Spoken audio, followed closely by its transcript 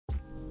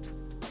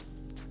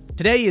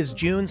Today is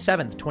June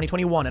 7th,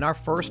 2021, and our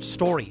first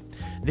story.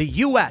 The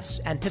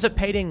U.S.,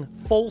 anticipating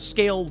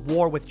full-scale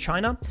war with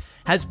China,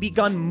 has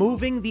begun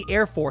moving the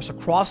Air Force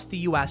across the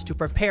U.S. to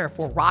prepare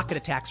for rocket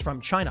attacks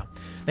from China.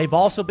 They've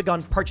also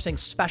begun purchasing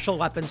special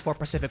weapons for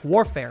Pacific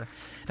warfare.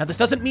 Now, this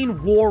doesn't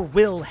mean war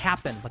will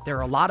happen, but there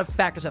are a lot of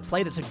factors at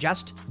play that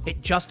suggest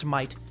it just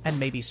might, and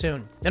maybe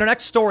soon. In our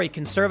next story,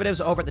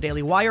 conservatives over at the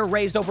Daily Wire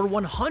raised over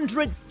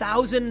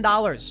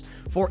 $100,000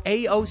 for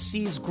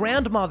AOC's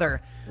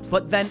grandmother.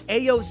 But then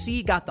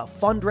AOC got the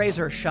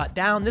fundraiser shut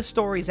down. This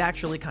story is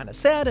actually kind of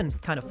sad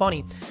and kind of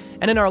funny.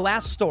 And in our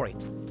last story,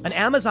 an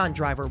Amazon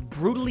driver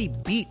brutally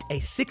beat a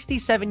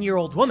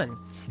 67-year-old woman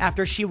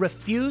after she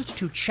refused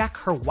to check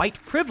her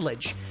white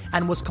privilege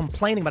and was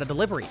complaining about a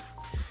delivery.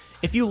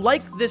 If you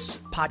like this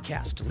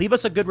podcast, leave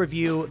us a good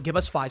review, give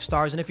us 5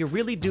 stars. And if you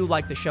really do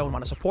like the show and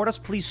want to support us,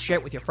 please share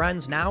it with your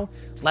friends. Now,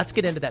 let's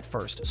get into that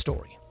first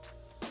story.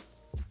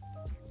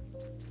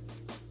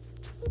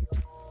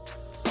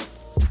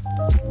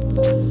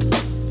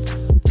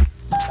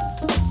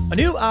 A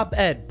new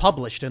op-ed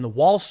published in the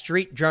Wall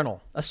Street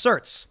Journal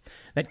asserts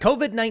that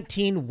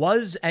COVID-19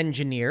 was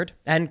engineered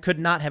and could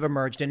not have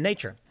emerged in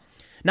nature.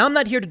 Now, I'm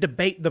not here to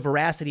debate the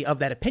veracity of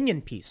that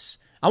opinion piece.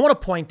 I want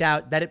to point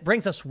out that it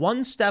brings us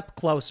one step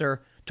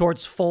closer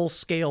towards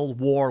full-scale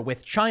war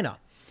with China.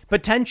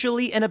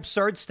 Potentially an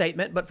absurd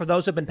statement, but for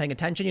those who have been paying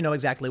attention, you know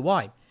exactly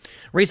why.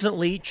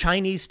 Recently,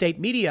 Chinese state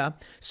media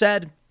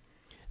said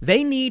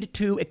they need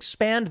to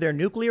expand their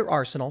nuclear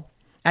arsenal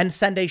and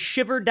send a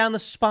shiver down the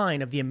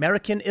spine of the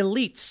American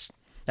elites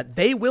that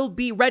they will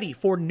be ready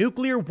for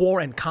nuclear war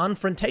and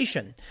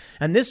confrontation.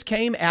 And this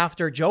came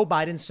after Joe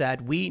Biden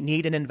said we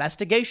need an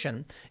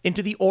investigation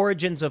into the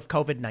origins of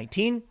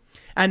COVID-19,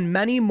 and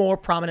many more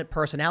prominent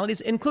personalities,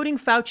 including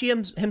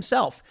Fauci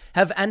himself,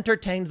 have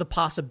entertained the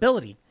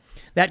possibility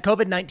that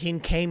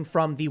COVID-19 came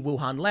from the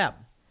Wuhan lab.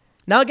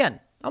 Now, again,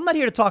 I'm not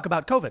here to talk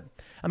about COVID.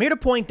 I'm here to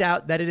point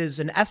out that it is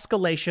an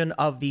escalation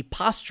of the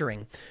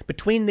posturing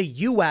between the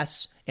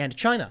U.S. and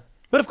China.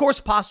 But of course,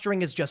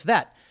 posturing is just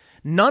that.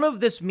 None of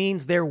this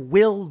means there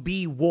will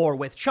be war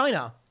with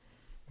China,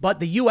 but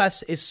the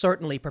U.S. is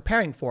certainly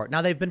preparing for it.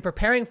 Now, they've been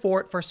preparing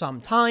for it for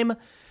some time,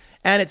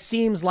 and it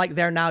seems like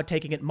they're now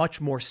taking it much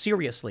more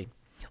seriously.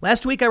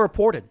 Last week, I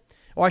reported,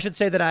 or I should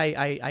say that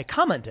I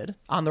commented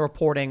on the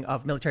reporting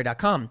of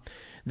military.com,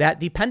 that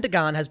the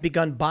Pentagon has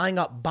begun buying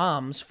up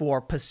bombs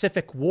for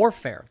Pacific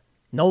warfare.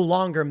 No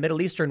longer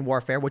Middle Eastern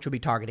warfare, which would be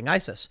targeting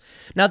ISIS.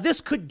 Now, this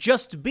could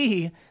just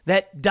be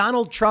that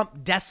Donald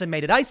Trump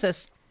decimated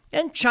ISIS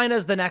and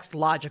China's the next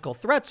logical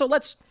threat. So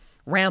let's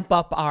ramp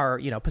up our,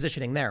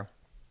 positioning there.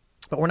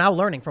 But we're now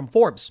learning from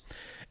Forbes.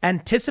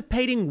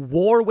 Anticipating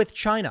war with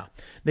China,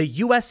 the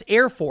U.S.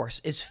 Air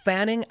Force is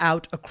fanning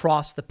out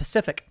across the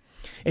Pacific.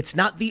 It's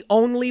not the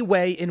only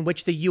way in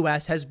which the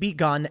U.S. has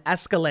begun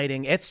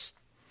escalating its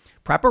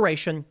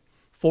preparation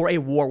for a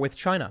war with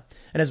China.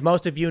 And as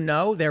most of you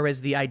know, there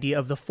is the idea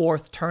of the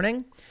fourth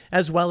turning,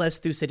 as well as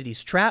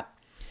Thucydides' trap.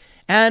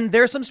 And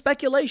there's some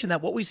speculation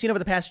that what we've seen over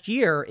the past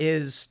year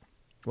is,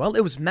 well,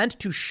 it was meant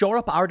to shore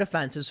up our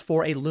defenses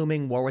for a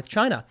looming war with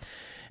China.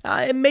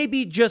 It may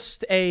be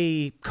just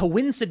a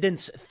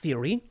coincidence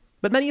theory,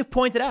 but many have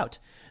pointed out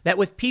that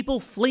with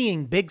people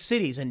fleeing big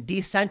cities and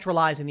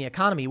decentralizing the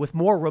economy with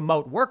more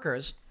remote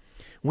workers,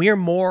 we are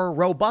more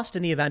robust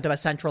in the event of a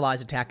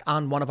centralized attack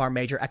on one of our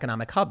major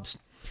economic hubs.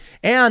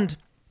 And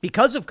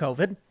because of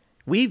COVID,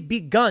 we've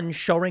begun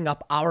shoring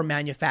up our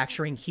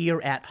manufacturing here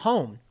at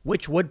home,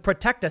 which would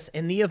protect us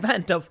in the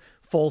event of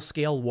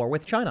full-scale war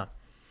with China.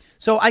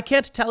 So I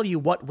can't tell you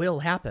what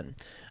will happen.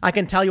 I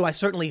can tell you I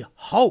certainly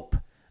hope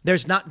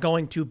there's not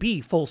going to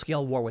be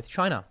full-scale war with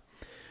China.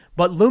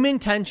 But looming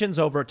tensions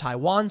over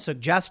Taiwan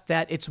suggest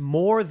that it's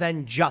more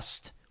than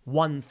just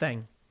one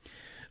thing.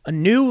 A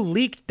new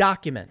leaked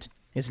document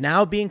is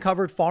now being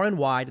covered far and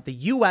wide that the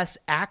U.S.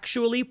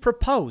 actually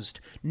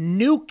proposed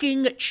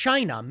nuking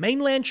China,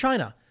 mainland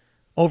China,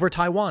 over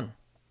Taiwan.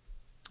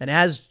 And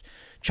as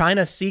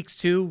China seeks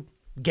to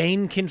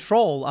gain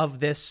control of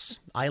this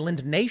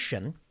island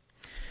nation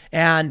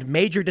and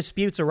major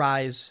disputes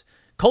arise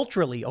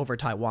culturally over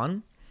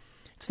Taiwan,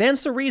 it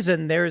stands to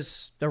reason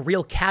there's a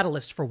real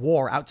catalyst for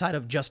war outside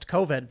of just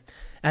COVID,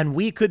 and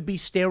we could be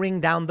staring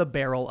down the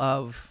barrel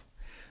of,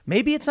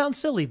 maybe it sounds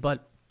silly,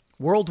 but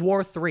World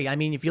War III. I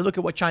mean, if you look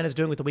at what China's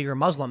doing with the Uyghur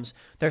Muslims,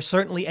 there's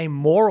certainly a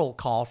moral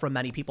call from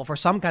many people for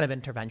some kind of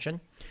intervention.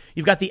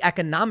 You've got the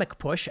economic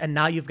push, and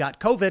now you've got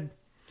COVID.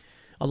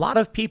 A lot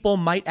of people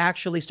might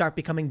actually start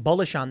becoming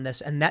bullish on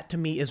this, and that to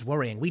me is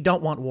worrying. We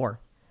don't want war.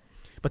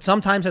 But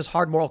sometimes there's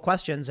hard moral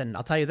questions, and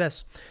I'll tell you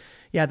this.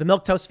 Yeah, the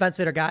milquetoast fence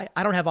sitter guy,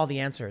 I don't have all the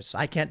answers.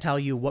 I can't tell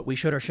you what we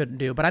should or shouldn't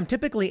do, but I'm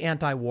typically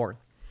anti-war.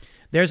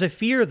 There's a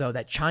fear, though,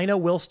 that China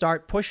will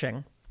start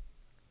pushing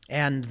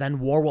and then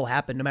war will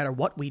happen no matter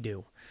what we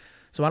do.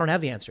 So I don't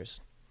have the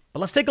answers. But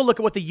let's take a look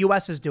at what the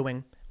U.S. is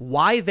doing,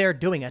 why they're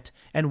doing it,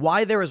 and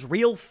why there is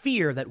real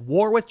fear that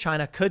war with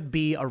China could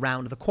be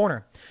around the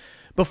corner.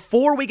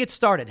 Before we get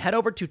started, head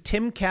over to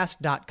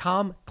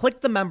timcast.com,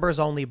 click the members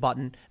only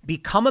button,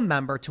 become a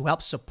member to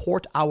help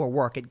support our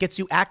work. It gets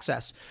you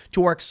access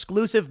to our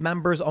exclusive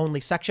members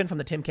only section from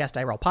the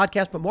Timcast IRL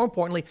podcast, but more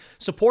importantly,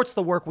 supports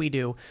the work we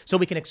do so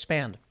we can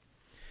expand.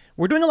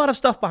 We're doing a lot of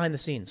stuff behind the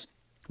scenes.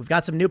 We've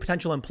got some new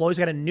potential employees.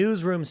 We've got a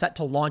newsroom set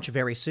to launch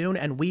very soon,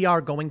 and we are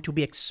going to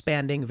be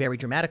expanding very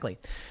dramatically.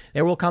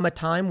 There will come a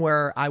time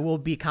where I will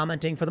be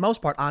commenting, for the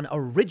most part, on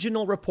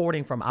original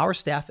reporting from our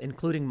staff,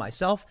 including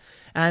myself,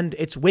 and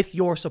it's with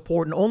your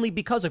support and only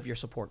because of your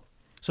support.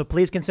 So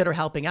please consider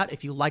helping out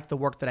if you like the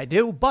work that I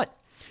do, but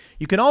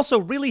you can also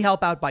really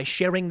help out by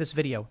sharing this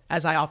video.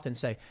 As I often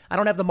say, I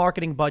don't have the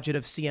marketing budget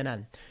of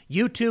CNN.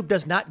 YouTube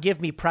does not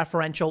give me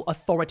preferential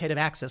authoritative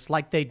access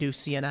like they do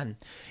CNN.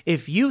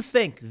 If you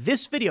think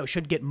this video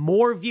should get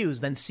more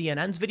views than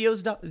CNN's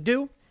videos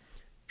do,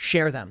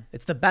 share them.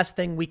 It's the best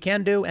thing we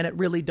can do, and it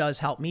really does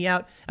help me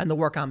out and the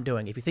work I'm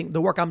doing. If you think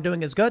the work I'm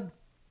doing is good,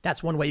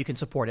 that's one way you can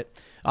support it,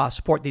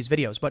 support these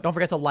videos. But don't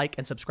forget to like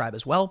and subscribe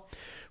as well.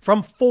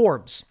 From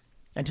Forbes,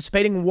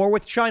 anticipating war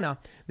with China,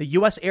 the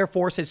U.S. Air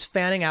Force is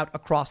fanning out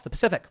across the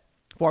Pacific.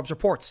 Forbes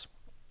reports.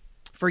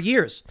 For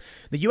years,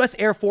 the U.S.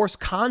 Air Force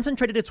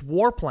concentrated its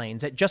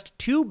warplanes at just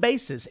 2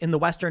 bases in the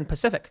Western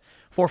Pacific.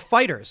 For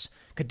fighters,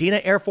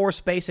 Kadena Air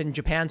Force Base in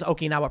Japan's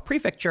Okinawa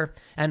Prefecture,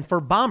 and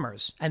for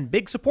bombers and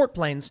big support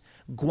planes,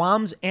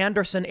 Guam's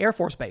Andersen Air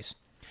Force Base.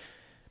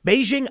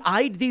 Beijing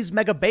eyed these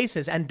mega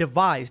bases and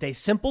devised a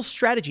simple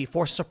strategy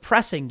for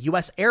suppressing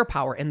U.S. air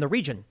power in the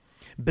region.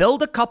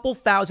 Build a couple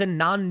thousand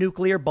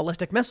non-nuclear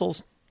ballistic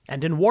missiles,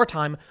 and in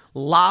wartime,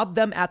 lob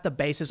them at the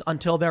bases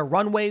until their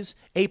runways,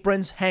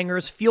 aprons,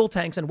 hangars, fuel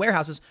tanks, and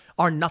warehouses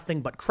are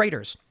nothing but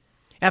craters.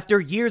 After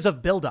years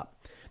of buildup,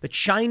 the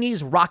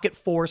Chinese rocket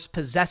force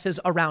possesses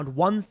around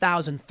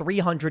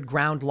 1,300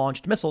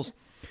 ground-launched missiles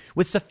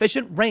with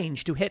sufficient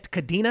range to hit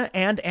Kadena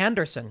and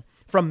Andersen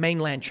from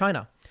mainland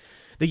China.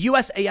 The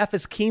USAF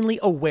is keenly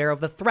aware of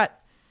the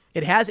threat.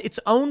 It has its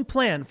own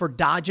plan for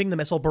dodging the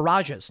missile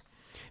barrages.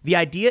 The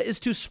idea is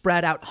to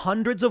spread out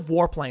hundreds of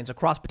warplanes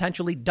across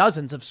potentially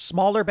dozens of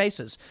smaller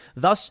bases,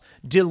 thus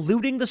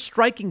diluting the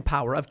striking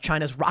power of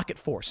China's rocket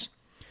force.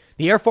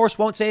 The Air Force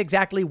won't say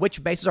exactly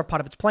which bases are part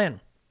of its plan,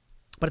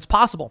 but it's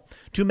possible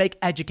to make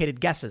educated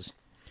guesses.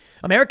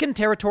 American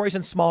territories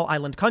and small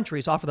island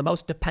countries offer the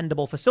most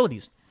dependable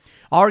facilities.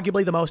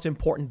 Arguably the most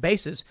important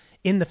bases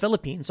in the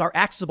Philippines are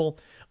accessible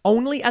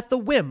only at the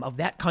whim of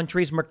that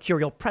country's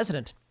mercurial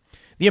president.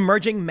 The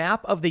emerging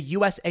map of the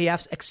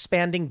USAF's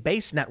expanding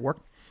base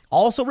network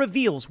also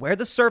reveals where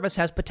the service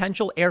has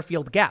potential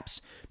airfield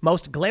gaps,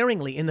 most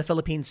glaringly in the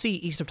Philippine Sea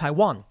east of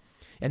Taiwan.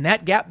 In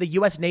that gap, the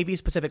U.S.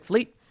 Navy's Pacific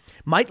Fleet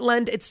might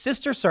lend its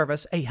sister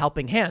service a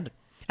helping hand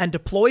and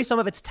deploy some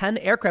of its 10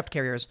 aircraft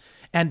carriers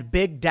and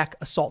big deck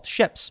assault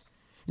ships.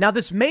 Now,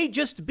 this may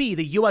just be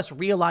the U.S.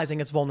 realizing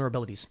its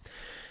vulnerabilities.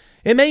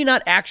 It may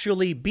not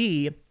actually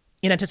be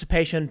in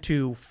anticipation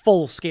to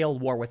full-scale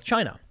war with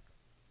China.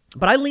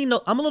 But I'm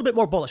a little bit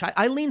more bullish.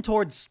 I lean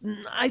towards,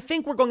 I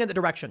think we're going in the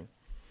direction.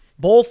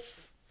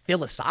 Both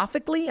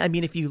philosophically, I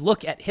mean, if you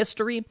look at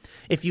history,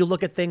 if you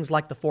look at things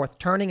like the Fourth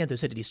Turning and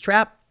Thucydides'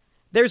 Trap,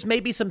 there's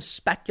maybe some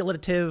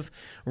speculative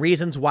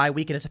reasons why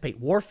we can anticipate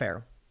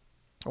warfare,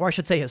 or I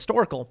should say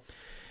historical.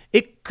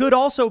 It could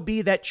also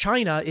be that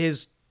China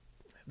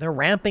they're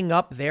ramping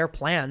up their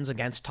plans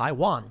against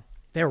Taiwan.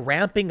 They're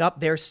ramping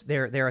up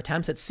their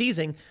attempts at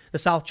seizing the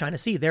South China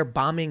Sea. They're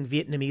bombing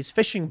Vietnamese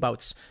fishing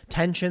boats.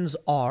 Tensions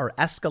are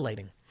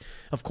escalating.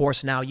 Of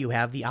course, now you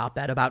have the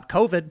op-ed about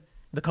COVID,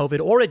 the COVID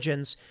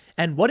origins,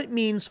 and what it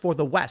means for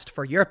the West,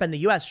 for Europe and the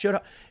U.S.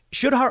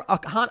 Should our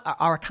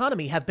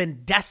economy have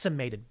been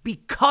decimated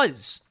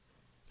because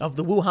of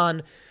the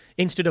Wuhan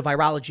Institute of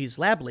Virology's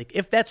lab leak?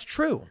 If that's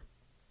true,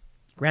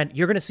 Grant,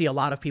 you're going to see a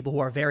lot of people who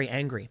are very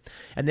angry,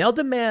 and they'll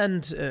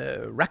demand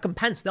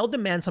recompense. They'll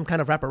demand some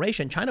kind of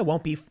reparation. China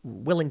won't be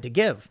willing to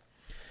give.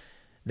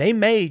 They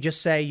may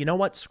just say, you know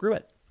what, screw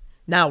it.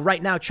 Now,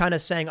 right now,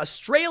 China's saying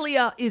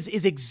Australia is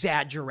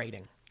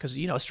exaggerating because,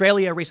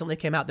 Australia recently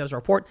came out. There was a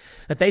report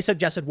that they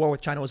suggested war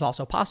with China was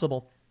also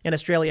possible, and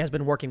Australia has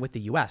been working with the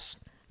U.S.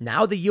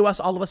 Now the U.S.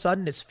 all of a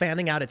sudden is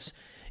fanning out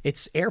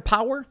its air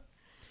power.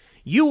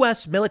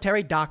 U.S.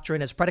 military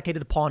doctrine is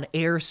predicated upon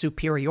air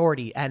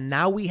superiority, and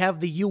now we have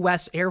the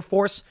U.S. Air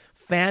Force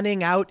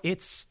fanning out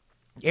its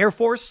Air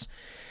Force,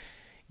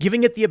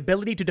 giving it the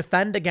ability to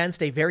defend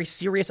against a very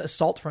serious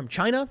assault from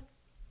China.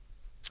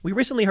 We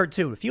recently heard,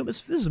 too,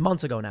 this is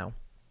months ago now,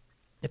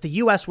 that the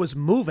U.S. was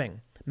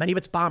moving many of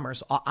its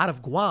bombers out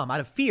of Guam, out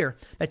of fear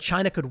that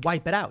China could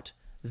wipe it out.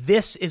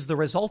 This is the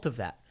result of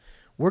that.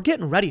 We're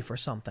getting ready for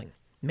something.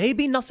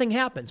 Maybe nothing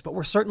happens, but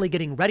we're certainly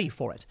getting ready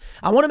for it.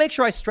 I want to make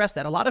sure I stress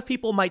that. A lot of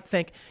people might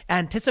think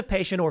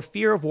anticipation or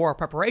fear of war or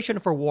preparation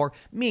for war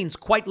means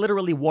quite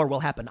literally war will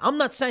happen. I'm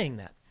not saying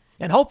that.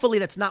 And hopefully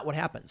that's not what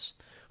happens.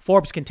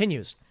 Forbes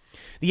continues.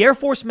 The Air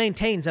Force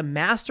maintains a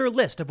master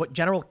list of what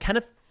General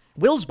Kenneth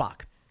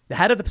Wilsbach, the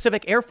head of the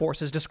Pacific Air Force,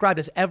 has described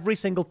as every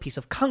single piece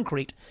of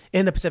concrete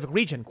in the Pacific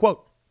region.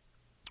 Quote,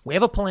 "We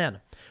have a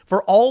plan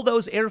for all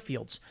those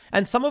airfields,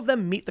 and some of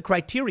them meet the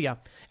criteria,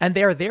 and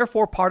they are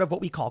therefore part of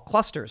what we call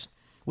clusters.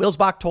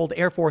 Wilsbach told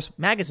Air Force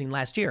magazine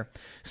last year,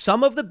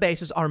 some of the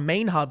bases are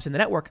main hubs in the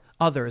network,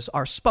 others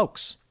are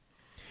spokes.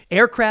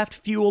 Aircraft,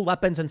 fuel,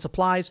 weapons, and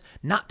supplies,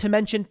 not to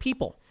mention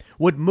people,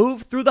 would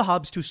move through the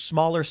hubs to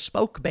smaller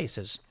spoke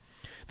bases.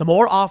 The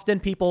more often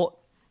people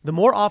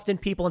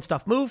and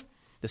stuff move,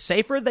 the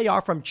safer they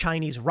are from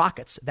Chinese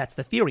rockets. That's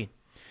the theory.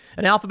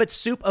 An alphabet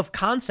soup of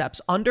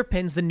concepts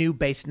underpins the new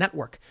base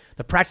network.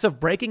 The practice of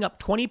breaking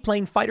up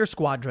 20-plane fighter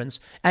squadrons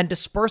and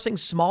dispersing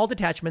small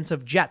detachments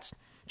of jets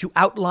to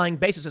outlying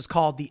bases is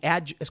called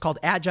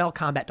Agile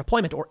Combat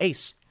Deployment, or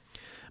ACE.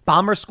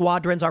 Bomber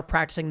squadrons are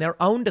practicing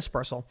their own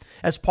dispersal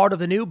as part of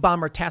the new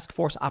Bomber Task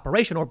Force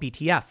Operation, or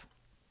BTF.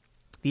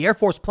 The Air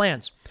Force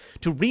plans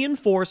to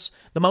reinforce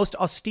the most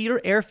austere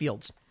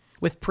airfields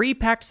with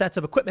pre-packed sets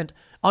of equipment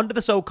under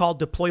the so-called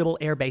Deployable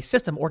Air Base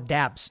System, or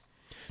DABS.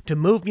 To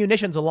move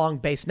munitions along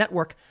base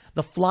network,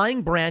 the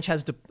flying branch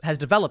has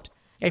developed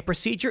a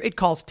procedure it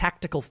calls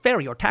tactical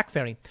ferry, or TAC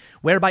ferry,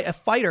 whereby a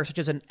fighter such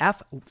as an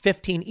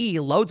F-15E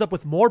loads up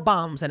with more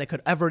bombs than it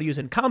could ever use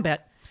in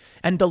combat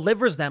and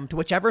delivers them to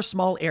whichever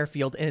small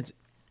airfield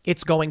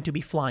it's going to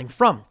be flying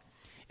from.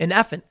 In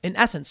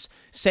essence,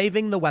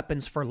 saving the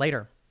weapons for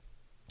later.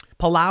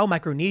 Palau,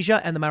 Micronesia,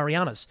 and the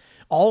Marianas,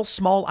 all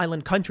small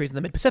island countries in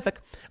the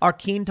mid-Pacific, are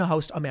keen to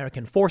host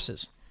American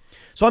forces.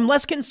 So I'm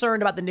less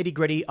concerned about the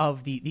nitty-gritty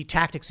of the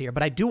tactics here,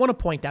 but I do want to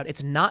point out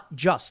it's not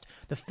just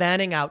the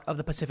fanning out of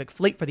the Pacific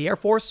Fleet for the Air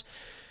Force.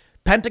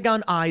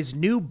 Pentagon eyes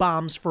new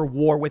bombs for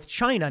war with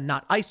China,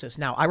 not ISIS.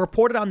 Now, I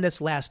reported on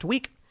this last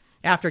week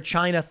after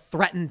China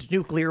threatened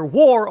nuclear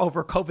war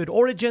over COVID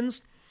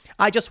origins.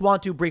 I just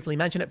want to briefly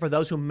mention it for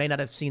those who may not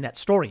have seen that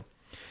story.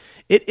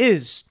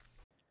 Have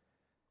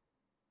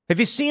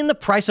you seen the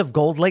price of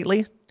gold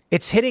lately?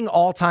 It's hitting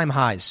all-time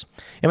highs.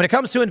 And when it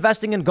comes to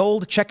investing in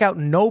gold, check out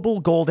Noble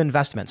Gold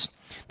Investments.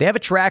 They have a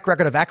track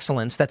record of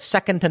excellence that's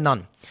second to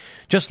none.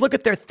 Just look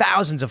at their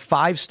thousands of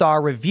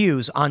five-star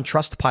reviews on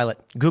Trustpilot,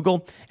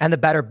 Google, and the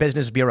Better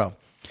Business Bureau.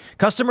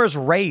 Customers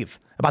rave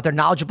about their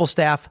knowledgeable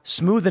staff,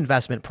 smooth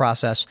investment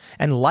process,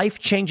 and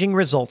life-changing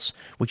results,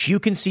 which you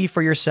can see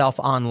for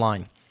yourself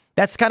online.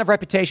 That's the kind of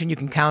reputation you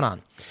can count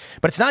on.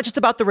 But it's not just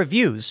about the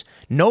reviews.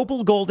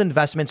 Noble Gold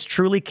Investments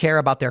truly care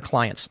about their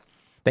clients.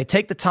 They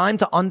take the time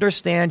to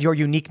understand your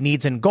unique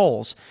needs and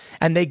goals,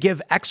 and they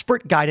give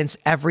expert guidance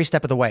every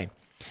step of the way.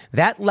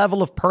 That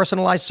level of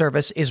personalized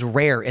service is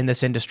rare in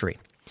this industry.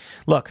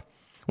 Look,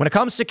 when it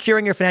comes to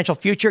securing your financial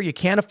future, you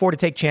can't afford to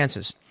take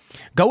chances.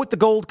 Go with the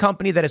gold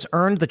company that has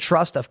earned the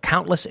trust of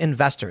countless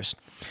investors.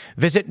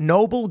 Visit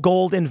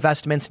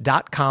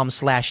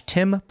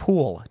noblegoldinvestments.com/Tim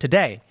Pool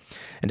today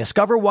and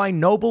discover why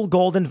Noble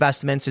Gold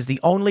Investments is the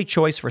only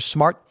choice for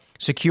smart,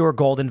 secure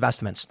gold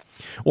investments.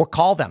 Or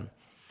call them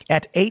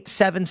at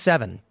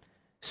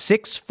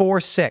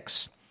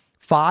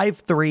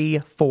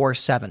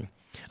 877-646-5347.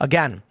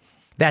 Again,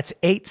 that's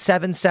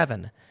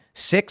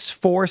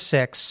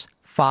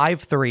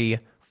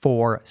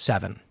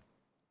 877-646-5347.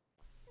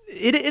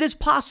 It is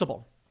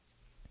possible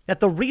that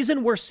the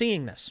reason we're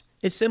seeing this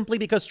is simply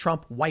because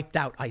Trump wiped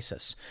out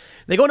ISIS.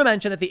 They go to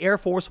mention that the Air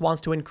Force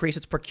wants to increase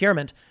its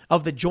procurement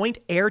of the Joint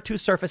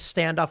Air-to-Surface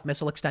Standoff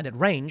Missile Extended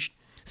Range,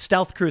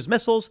 stealth cruise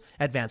missiles,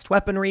 advanced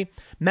weaponry.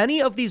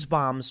 Many of these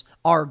bombs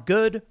are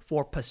good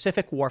for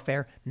Pacific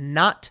warfare,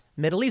 not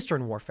Middle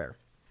Eastern warfare.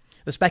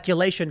 The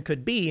speculation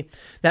could be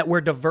that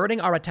we're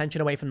diverting our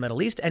attention away from the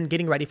Middle East and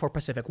getting ready for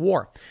Pacific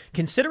War.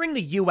 Considering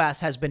the U.S.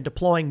 has been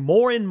deploying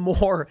more and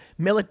more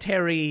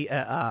military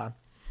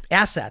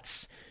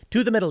assets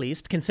to the Middle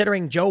East,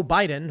 considering Joe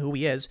Biden, who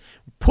he is,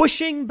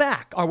 pushing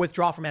back our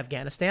withdrawal from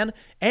Afghanistan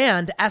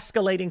and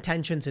escalating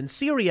tensions in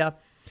Syria,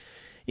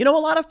 a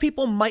lot of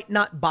people might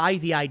not buy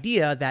the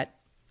idea that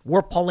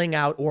we're pulling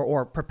out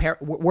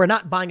we're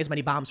not buying as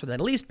many bombs for the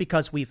Middle East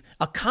because we've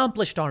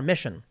accomplished our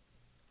mission.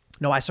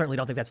 No, I certainly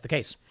don't think that's the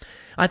case.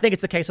 I think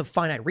it's the case of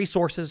finite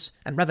resources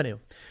and revenue.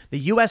 The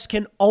U.S.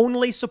 can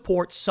only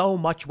support so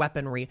much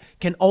weaponry,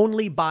 can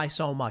only buy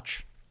so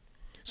much.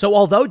 So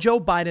although Joe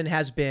Biden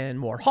has been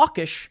more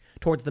hawkish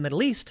towards the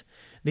Middle East,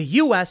 the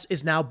U.S.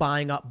 is now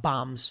buying up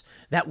bombs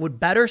that would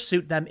better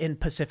suit them in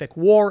Pacific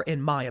War,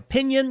 in my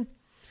opinion.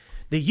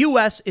 The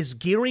U.S. is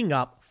gearing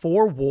up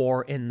for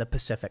war in the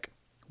Pacific,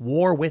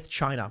 war with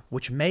China,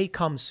 which may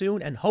come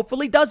soon and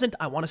hopefully doesn't.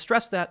 I want to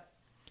stress that.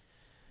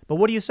 But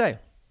what do you say?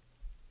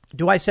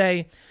 Do I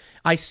say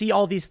I see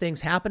all these things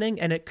happening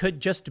and it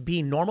could just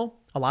be normal?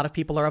 A lot of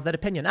people are of that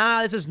opinion.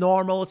 This is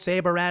normal. It's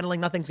saber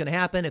rattling. Nothing's going to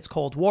happen. It's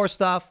Cold War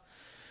stuff.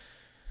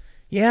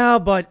 Yeah,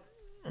 but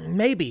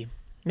maybe.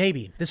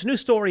 This new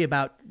story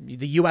about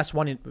the U.S.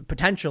 wanting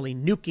potentially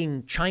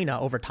nuking China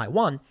over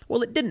Taiwan,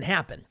 well, it didn't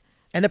happen.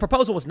 And the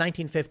proposal was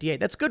 1958.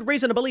 That's good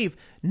reason to believe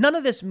none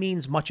of this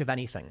means much of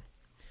anything.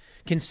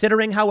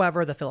 Considering,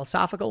 however, the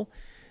philosophical,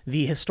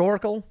 the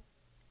historical,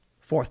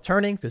 fourth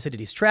turning,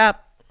 Thucydides'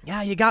 trap,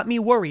 yeah, you got me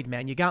worried,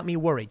 man. You got me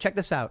worried. Check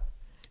this out.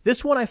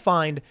 This one I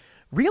find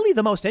really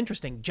the most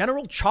interesting,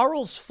 General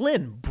Charles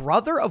Flynn,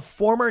 brother of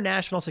former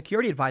National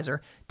Security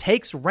Advisor,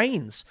 takes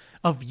reins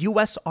of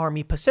U.S.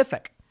 Army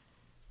Pacific.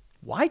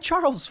 Why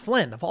Charles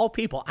Flynn, of all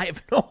people? I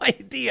have no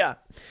idea.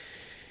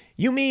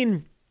 You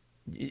mean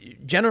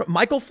General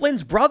Michael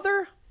Flynn's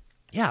brother?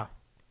 Yeah.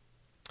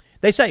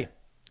 They say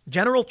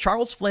General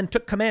Charles Flynn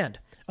took command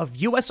of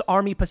U.S.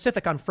 Army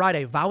Pacific on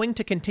Friday, vowing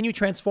to continue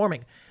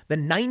transforming the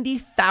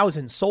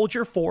 90,000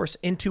 soldier force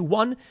into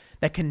one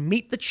that can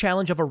meet the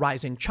challenge of a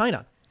rising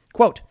China.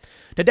 Quote,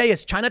 today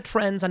as China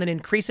trends on an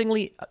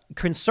increasingly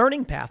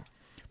concerning path,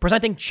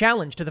 presenting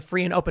challenge to the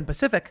free and open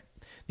Pacific,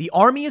 the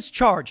Army is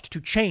charged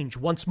to change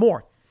once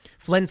more,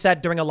 Flynn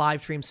said during a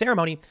live stream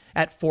ceremony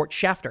at Fort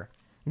Shafter.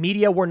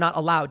 Media were not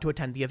allowed to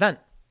attend the event.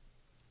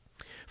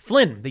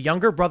 Flynn, the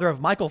younger brother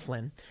of Michael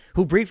Flynn,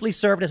 who briefly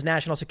served as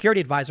National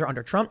Security Advisor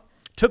under Trump,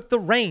 took the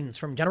reins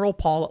from General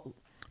Paul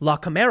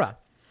LaCamera,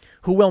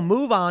 who will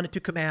move on to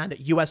command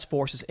U.S.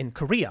 forces in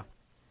Korea.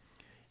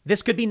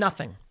 This could be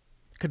nothing.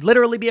 Could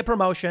literally be a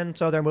promotion,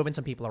 so they're moving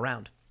some people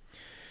around.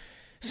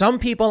 Some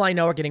people I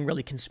know are getting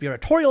really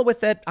conspiratorial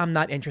with it. I'm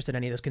not interested in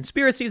any of those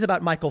conspiracies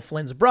about Michael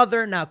Flynn's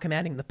brother now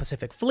commanding the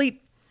Pacific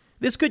Fleet.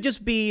 This could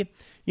just be,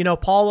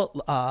 Paul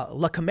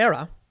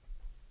LaCamera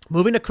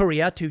moving to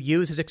Korea to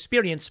use his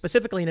experience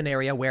specifically in an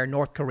area where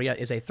North Korea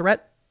is a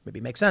threat. Maybe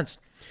makes sense.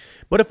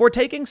 But if we're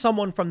taking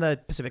someone from the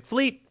Pacific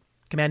Fleet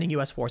commanding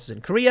U.S. forces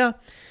in Korea,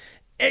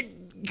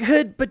 it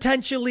could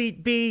potentially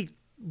be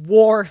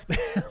war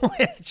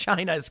with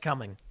China is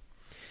coming.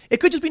 It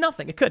could just be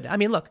nothing. It could. I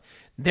mean, look,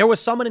 there was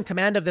someone in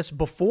command of this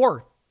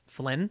before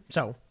Flynn.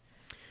 So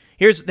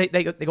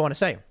they go on to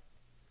say,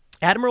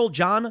 Admiral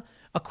John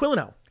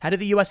Aquilino, head of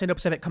the U.S.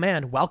 Indo-Pacific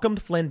Command,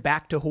 welcomed Flynn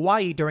back to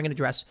Hawaii during an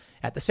address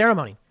at the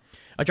ceremony.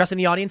 Addressing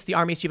the audience, the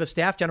Army's Chief of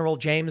Staff, General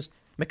James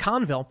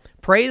McConville,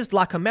 praised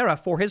LaCamera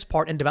for his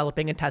part in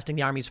developing and testing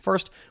the Army's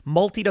first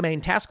multi-domain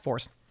task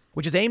force,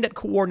 which is aimed at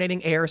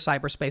coordinating air,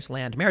 cyberspace,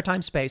 land,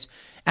 maritime space,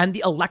 and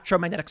the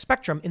electromagnetic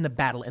spectrum in the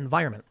battle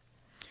environment.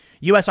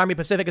 U.S. Army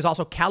Pacific is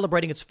also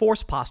calibrating its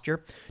force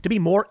posture to be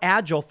more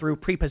agile through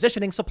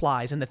pre-positioning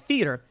supplies in the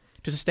theater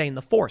to sustain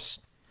the force.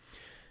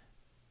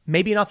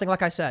 Maybe nothing,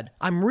 like I said.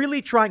 I'm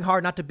really trying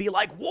hard not to be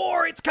like,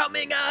 war, it's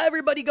coming,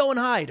 everybody go and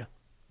hide.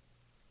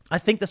 I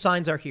think the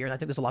signs are here, and I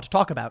think there's a lot to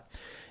talk about.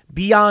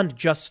 Beyond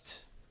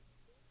just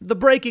the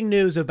breaking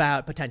news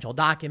about potential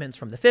documents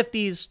from the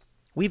 50s,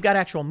 we've got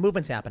actual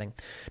movements happening.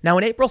 Now,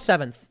 on April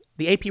 7th,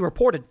 the AP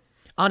reported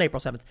on April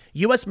 7th,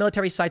 U.S.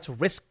 military cites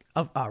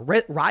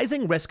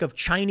rising risk of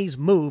Chinese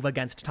move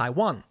against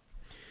Taiwan.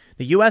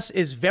 The U.S.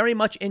 is very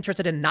much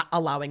interested in not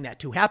allowing that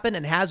to happen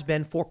and has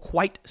been for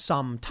quite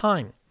some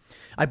time.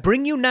 I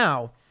bring you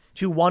now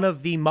to one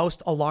of the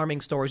most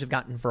alarming stories we've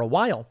gotten for a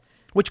while,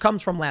 which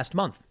comes from last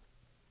month.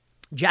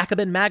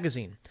 Jacobin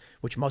magazine,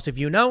 which most of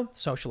you know,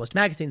 socialist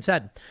magazine,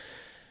 said,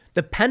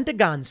 the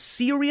Pentagon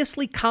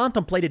seriously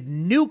contemplated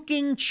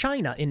nuking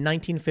China in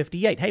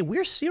 1958. Hey,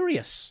 we're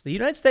serious. The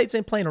United States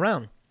ain't playing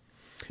around.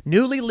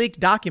 Newly leaked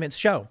documents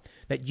show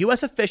that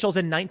U.S. officials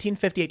in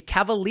 1958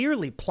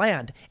 cavalierly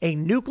planned a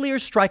nuclear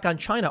strike on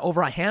China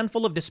over a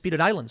handful of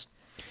disputed islands.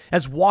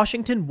 As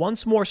Washington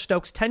once more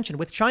stokes tension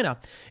with China,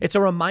 it's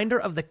a reminder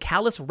of the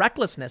callous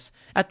recklessness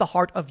at the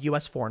heart of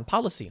U.S. foreign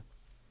policy.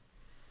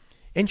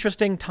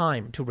 Interesting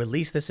time to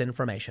release this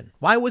information.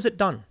 Why was it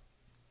done?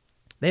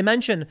 They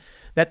mention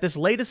that this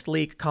latest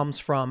leak comes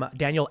from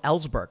Daniel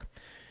Ellsberg.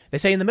 They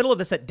say in the middle of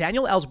this that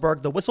Daniel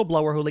Ellsberg, the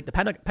whistleblower who leaked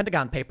the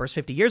Pentagon Papers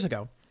 50 years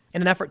ago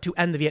in an effort to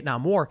end the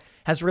Vietnam War,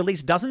 has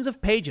released dozens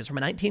of pages from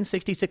a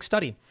 1966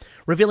 study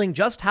revealing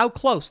just how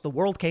close the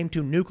world came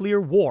to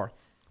nuclear war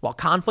while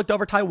conflict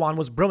over Taiwan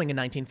was brewing in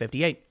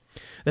 1958.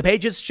 The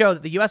pages show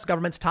that the U.S.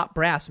 government's top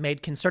brass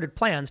made concerted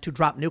plans to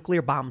drop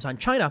nuclear bombs on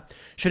China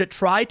should it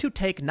try to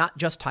take not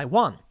just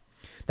Taiwan,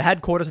 the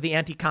headquarters of the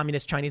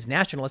anti-communist Chinese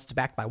nationalists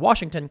backed by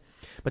Washington,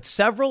 but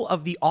several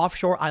of the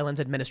offshore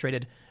islands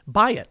administered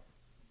by it.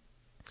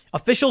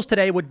 Officials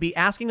today would be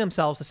asking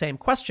themselves the same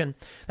question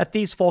that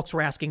these folks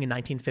were asking in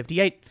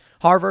 1958.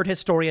 Harvard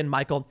historian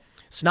Michael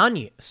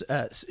Szanyi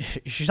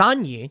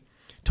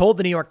told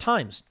the New York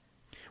Times,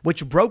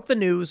 which broke the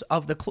news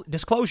of the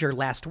disclosure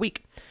last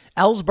week.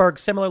 Ellsberg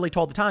similarly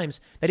told the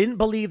Times they didn't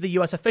believe the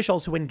U.S.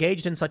 officials who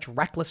engaged in such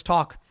reckless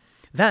talk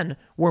then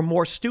were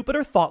more stupid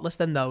or thoughtless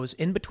than those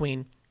in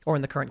between or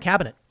in the current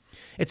cabinet.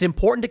 It's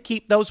important to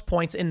keep those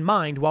points in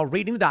mind while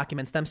reading the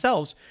documents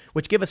themselves,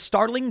 which give a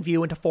startling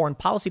view into foreign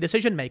policy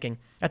decision-making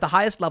at the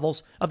highest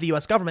levels of the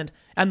U.S. government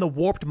and the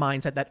warped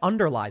mindset that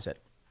underlies it.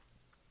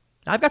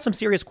 Now, I've got some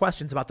serious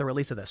questions about the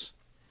release of this.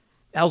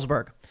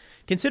 Ellsberg,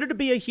 considered to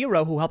be a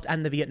hero who helped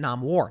end the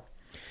Vietnam War,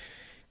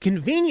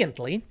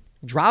 conveniently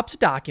drops a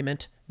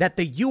document that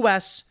the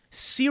U.S.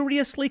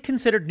 seriously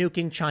considered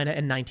nuking China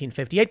in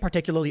 1958,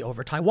 particularly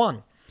over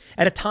Taiwan.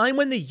 At a time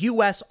when the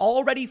U.S.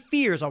 already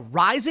fears a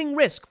rising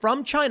risk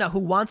from China who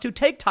wants to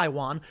take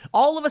Taiwan,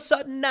 all of a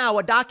sudden now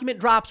a document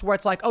drops where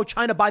it's like, oh,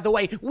 China, by the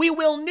way, we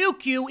will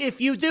nuke you if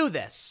you do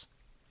this.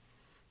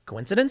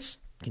 Coincidence?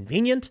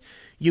 Convenient?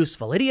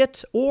 Useful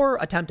idiot? Or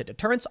attempted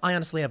deterrence? I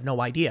honestly have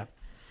no idea.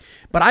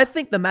 But I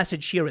think the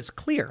message here is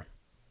clear.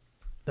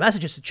 The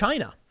message is to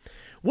China.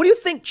 What do you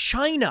think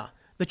China,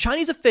 the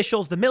Chinese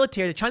officials, the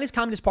military, the Chinese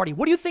Communist Party,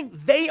 what do you think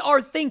they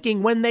are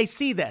thinking when they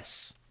see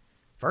this?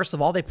 First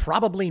of all, they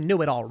probably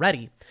knew it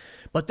already.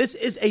 But this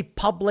is a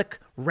public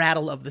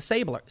rattle of the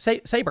saber.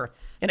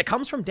 And it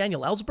comes from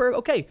Daniel Ellsberg.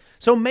 Okay,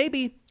 so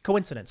maybe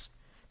coincidence.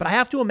 But I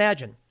have to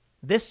imagine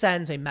this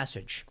sends a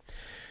message.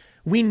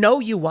 We know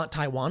you want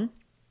Taiwan.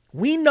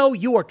 We know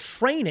you are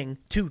training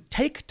to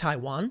take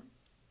Taiwan.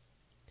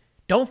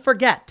 Don't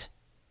forget,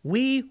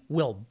 we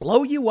will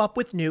blow you up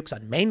with nukes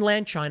on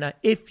mainland China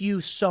if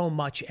you so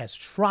much as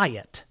try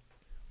it.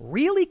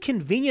 Really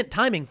convenient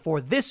timing for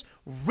this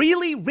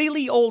really,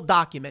 really old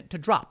document to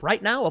drop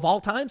right now of all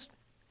times.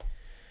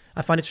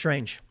 I find it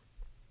strange.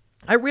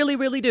 I really,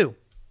 really do.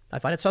 I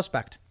find it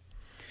suspect.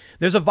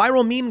 There's a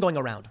viral meme going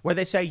around where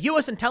they say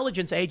U.S.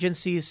 intelligence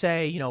agencies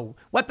say,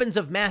 weapons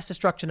of mass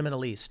destruction in the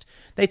Middle East.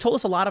 They told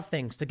us a lot of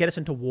things to get us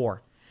into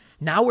war.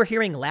 Now we're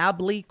hearing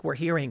lab leak. We're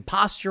hearing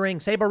posturing,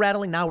 saber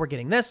rattling. Now we're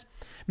getting this.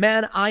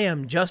 Man, I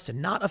am just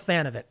not a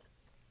fan of it.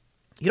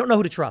 You don't know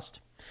who to trust.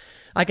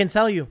 I can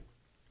tell you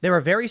there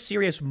are very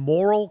serious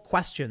moral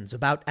questions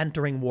about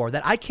entering war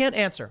that I can't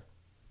answer.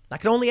 I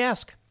can only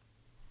ask.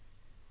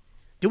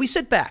 Do we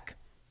sit back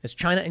as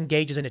China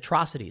engages in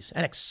atrocities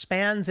and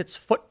expands its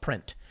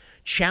footprint,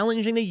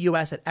 challenging the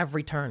U.S. at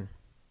every turn?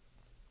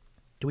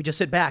 Do we just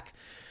sit back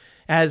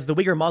as the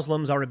Uyghur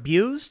Muslims are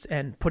abused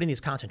and put in these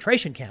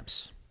concentration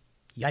camps?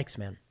 Yikes,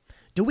 man.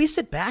 Do we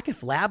sit back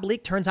if lab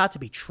leak turns out to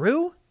be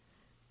true?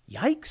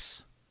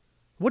 Yikes.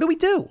 What do we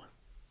do?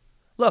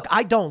 Look,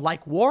 I don't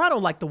like war. I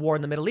don't like the war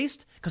in the Middle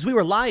East because we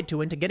were lied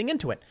to into getting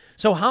into it.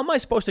 So how am I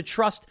supposed to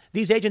trust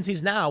these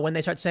agencies now when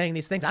they start saying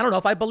these things? I don't know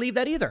if I believe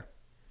that either.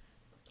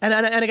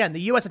 And again,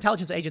 the U.S.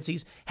 intelligence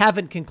agencies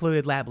haven't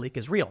concluded lab leak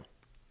is real.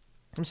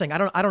 I'm saying I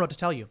don't know what to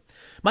tell you.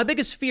 My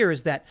biggest fear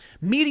is that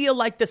media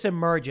like this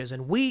emerges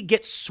and we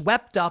get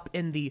swept up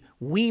in the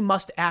we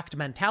must act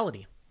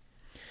mentality.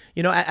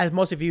 As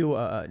most of you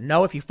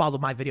know, if you follow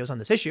my videos on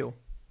this issue,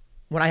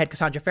 when I had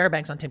Cassandra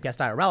Fairbanks on Timcast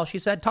IRL, she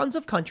said tons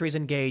of countries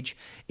engage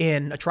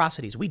in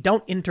atrocities. We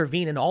don't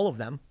intervene in all of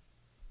them.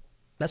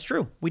 That's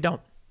true. We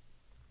don't.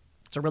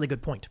 It's a really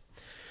good point.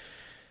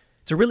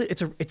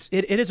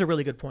 It is a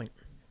really good point.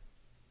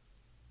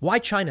 Why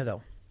China,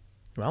 though?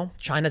 Well,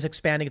 China's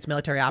expanding its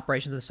military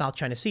operations in the South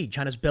China Sea.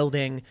 China's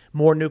building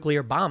more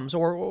nuclear bombs,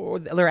 or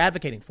they're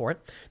advocating for it.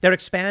 They're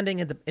expanding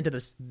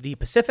into the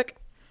Pacific.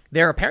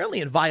 They're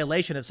apparently in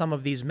violation of some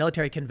of these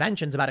military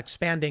conventions about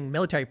expanding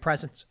military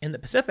presence in the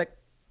Pacific.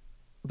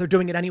 They're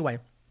doing it anyway.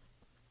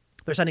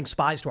 They're sending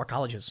spies to our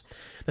colleges.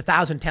 The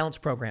 1,000 Talents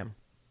program.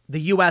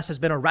 The U.S. has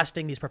been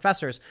arresting these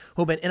professors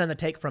who've been in on the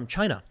take from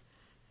China.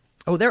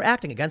 Oh, they're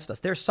acting against us.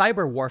 There's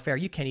cyber warfare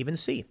you can't even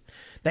see.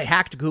 They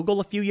hacked Google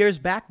a few years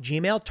back,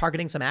 Gmail,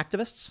 targeting some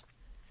activists.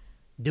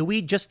 Do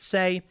we just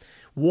say,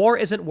 war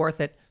isn't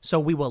worth it, so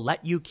we will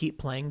let you keep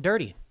playing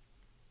dirty?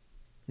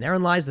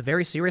 Therein lies the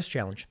very serious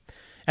challenge.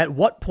 At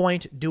what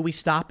point do we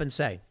stop and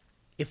say,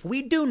 if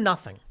we do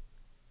nothing,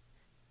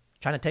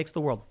 China takes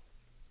the world?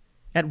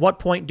 At what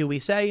point do we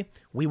say,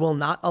 we will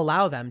not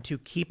allow them to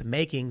keep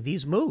making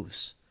these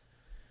moves?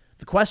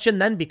 The question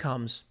then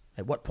becomes,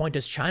 at what point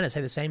does China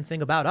say the same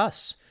thing about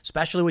us,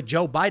 especially with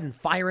Joe Biden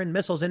firing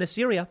missiles into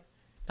Syria?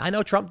 I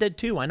know Trump did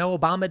too. I know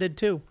Obama did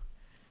too.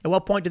 At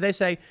what point do they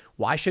say,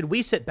 why should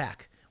we sit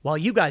back while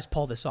you guys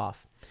pull this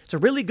off? It's a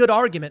really good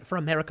argument for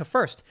America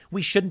first.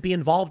 We shouldn't be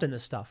involved in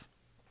this stuff.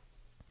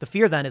 The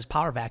fear then is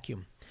power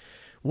vacuum.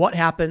 What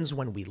happens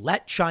when we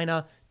let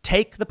China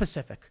take the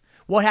Pacific?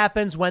 What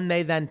happens when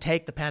they then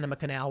take the Panama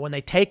Canal, when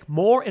they take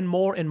more and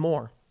more and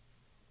more?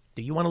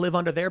 Do you want to live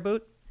under their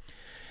boot?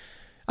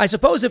 I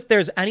suppose if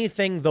there's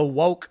anything the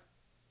woke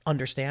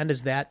understand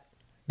is that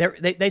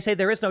they say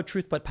there is no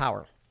truth but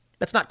power.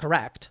 That's not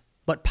correct,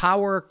 but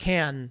power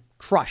can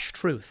crush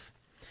truth.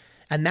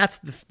 And that's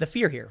the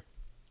fear here.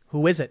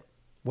 Who is it?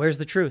 Where's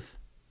the truth?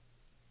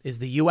 Is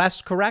the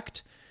U.S.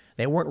 correct?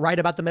 They weren't right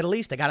about the Middle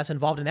East. They got us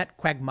involved in that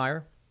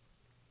quagmire.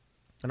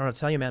 I don't know what to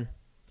tell you, man,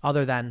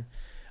 other than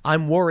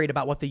I'm worried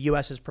about what the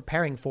U.S. is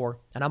preparing for.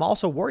 And I'm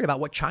also worried about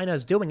what China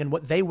is doing and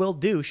what they will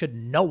do should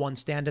no one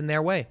stand in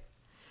their way.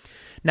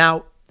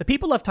 Now, the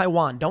people of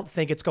Taiwan don't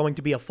think it's going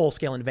to be a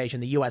full-scale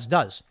invasion. The U.S.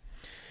 does.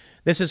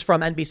 This is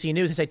from NBC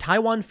News. They say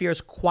Taiwan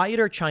fears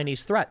quieter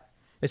Chinese threat.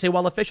 They say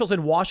while officials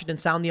in Washington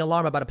sound the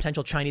alarm about a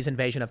potential Chinese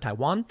invasion of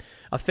Taiwan,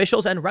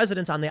 officials and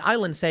residents on the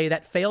island say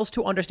that fails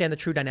to understand the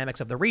true dynamics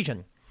of the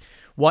region.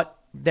 What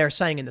they're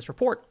saying in this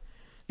report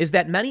is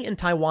that many in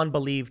Taiwan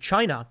believe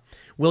China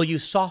will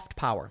use soft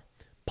power,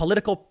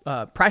 political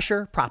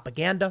pressure,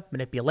 propaganda,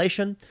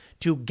 manipulation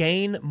to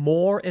gain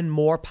more and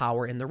more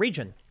power in the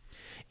region.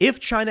 If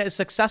China is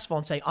successful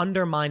in, say,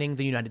 undermining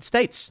the United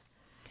States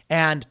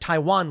and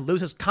Taiwan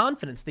loses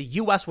confidence the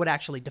U.S. would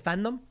actually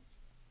defend them,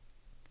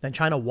 then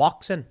China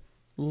walks in,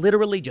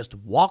 literally just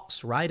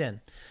walks right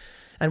in.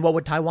 And what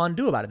would Taiwan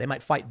do about it? They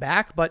might fight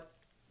back, but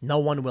no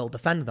one will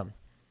defend them.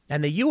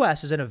 And the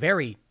U.S. is in a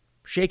very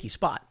shaky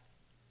spot.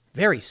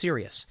 Very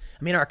serious.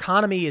 I mean, our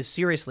economy is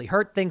seriously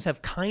hurt. Things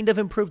have kind of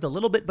improved a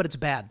little bit, but it's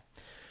bad,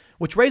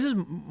 which raises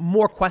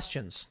more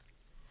questions.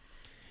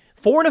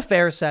 Foreign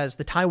Affairs says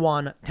the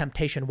Taiwan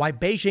temptation, why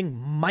Beijing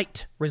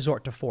might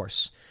resort to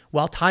force.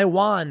 While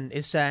Taiwan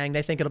is saying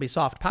they think it'll be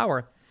soft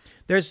power,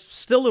 there's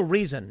still a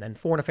reason, and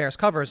Foreign Affairs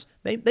covers,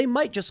 they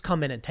might just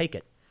come in and take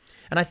it.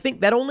 And I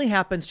think that only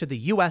happens to the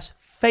U.S.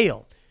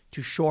 fail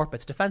to shore up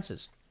its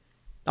defenses.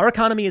 Our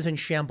economy is in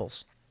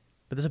shambles,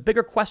 but there's a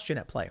bigger question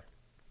at play.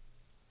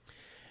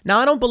 Now,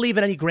 I don't believe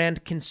in any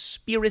grand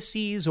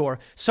conspiracies or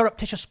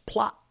surreptitious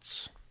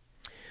plots,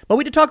 but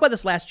we did talk about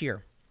this last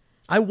year.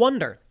 I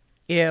wonder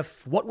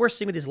if what we're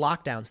seeing with these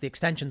lockdowns, the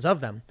extensions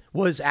of them,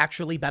 was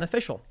actually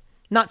beneficial.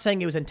 Not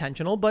saying it was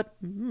intentional, but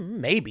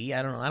maybe.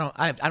 I don't know.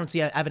 I don't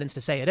see evidence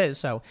to say it is.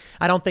 So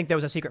I don't think there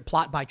was a secret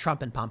plot by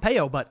Trump and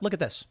Pompeo. But look at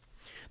this.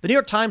 The New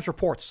York Times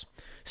reports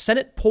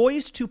Senate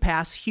poised to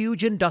pass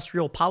huge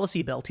industrial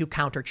policy bill to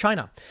counter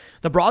China.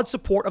 The broad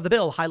support of the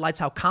bill highlights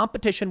how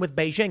competition with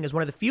Beijing is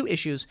one of the few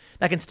issues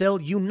that can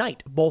still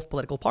unite both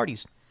political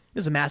parties.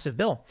 This is a massive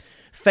bill.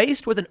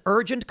 Faced with an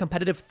urgent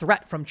competitive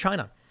threat from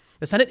China,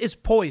 the Senate is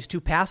poised to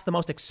pass the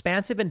most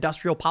expansive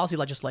industrial policy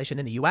legislation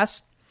in the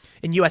U.S.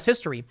 in U.S.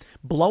 history,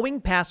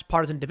 blowing past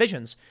partisan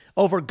divisions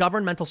over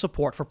governmental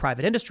support for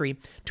private industry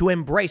to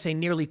embrace a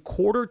nearly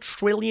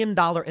 $250 billion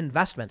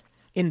investment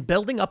in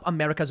building up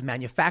America's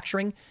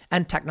manufacturing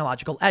and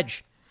technological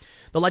edge.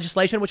 The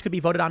legislation, which could be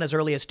voted on as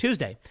early as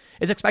Tuesday,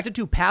 is expected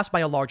to pass by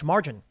a large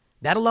margin.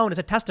 That alone is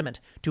a testament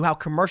to how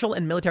commercial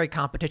and military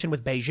competition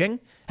with Beijing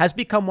has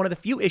become one of the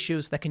few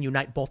issues that can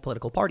unite both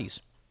political parties.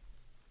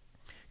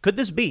 Could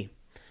this be?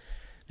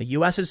 The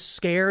U.S. is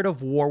scared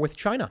of war with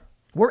China.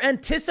 We're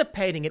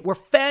anticipating it. We're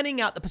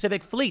fanning out the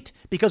Pacific Fleet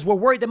because we're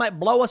worried they might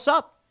blow us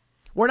up.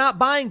 We're not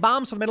buying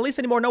bombs for the Middle East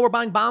anymore. No, we're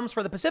buying bombs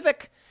for the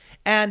Pacific.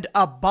 And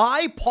a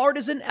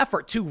bipartisan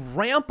effort to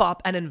ramp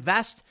up and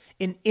invest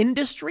in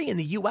industry in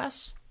the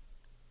U.S.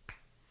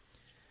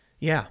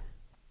 Yeah.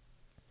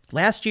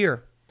 Last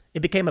year,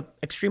 it became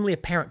extremely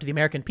apparent to the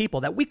American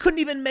people that we couldn't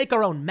even make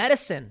our own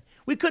medicine.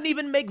 We couldn't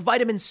even make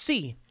vitamin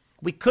C.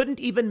 We couldn't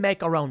even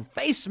make our own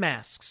face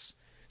masks.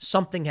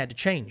 Something had to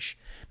change.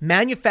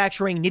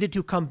 Manufacturing needed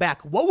to come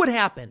back. What would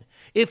happen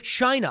if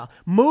China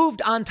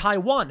moved on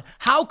Taiwan?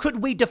 How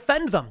could we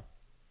defend them?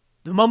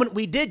 The moment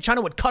we did, China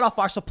would cut off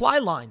our supply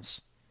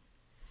lines.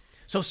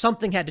 So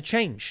something had to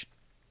change.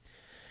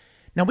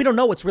 Now, we don't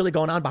know what's really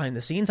going on behind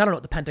the scenes. I don't know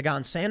what the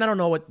Pentagon's saying. I don't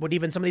know what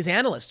even some of these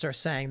analysts are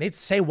saying. They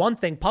say one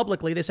thing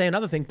publicly, they say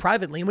another thing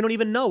privately, and we don't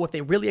even know if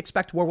they really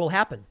expect war will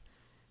happen.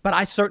 But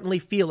I certainly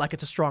feel like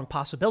it's a strong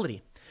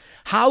possibility.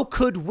 How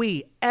could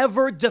we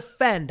ever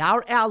defend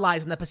our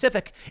allies in the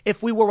Pacific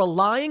if we were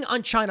relying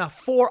on China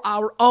for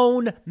our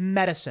own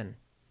medicine?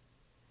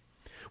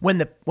 When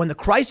the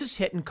crisis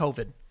hit in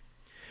COVID,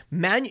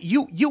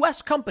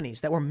 U.S.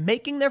 companies that were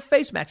making their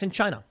face masks in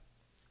China,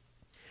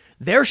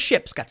 their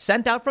ships got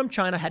sent out from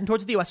China heading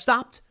towards the U.S.,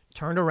 stopped,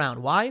 turned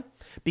around. Why?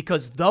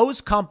 Because those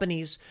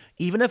companies,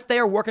 even if they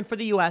are working for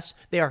the U.S.,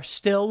 they are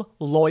still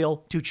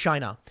loyal to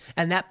China.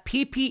 And that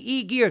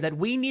PPE gear that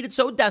we needed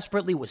so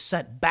desperately was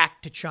sent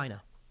back to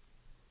China.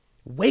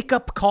 Wake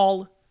up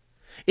call.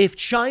 If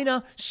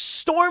China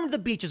stormed the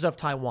beaches of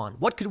Taiwan,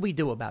 what could we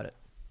do about it?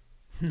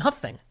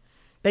 Nothing.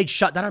 They'd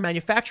shut down our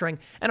manufacturing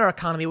and our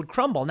economy would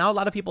crumble. Now, a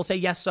lot of people say,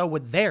 yes, so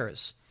would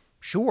theirs.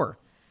 Sure.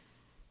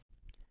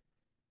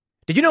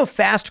 Did you know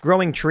Fast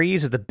Growing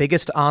Trees is the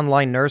biggest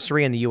online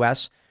nursery in the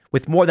U.S.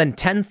 with more than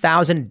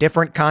 10,000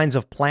 different kinds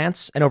of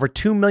plants and over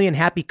 2 million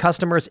happy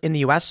customers in the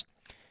U.S.?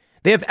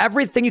 They have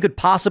everything you could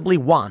possibly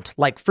want,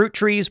 like fruit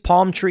trees,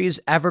 palm trees,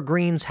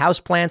 evergreens,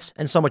 houseplants,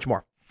 and so much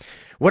more.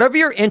 Whatever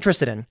you're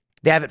interested in,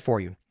 they have it for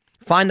you.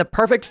 Find the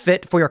perfect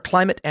fit for your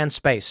climate and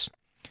space.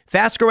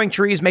 Fast Growing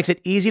Trees makes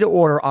it easy to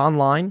order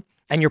online,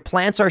 and your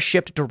plants are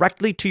shipped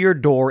directly to your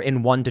door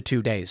in 1 to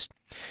 2 days.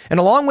 And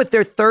along with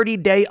their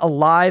 30-day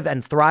Alive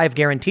and Thrive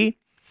guarantee,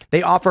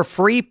 they offer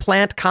free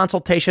plant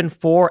consultation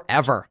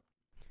forever.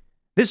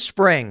 This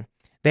spring,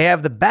 they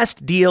have the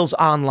best deals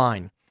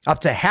online, up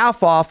to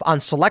half off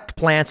on select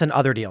plants and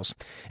other deals.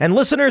 And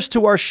listeners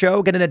to our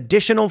show get an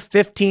additional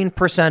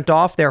 15%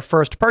 off their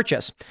first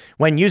purchase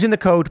when using the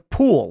code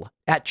POOL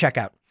at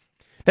checkout.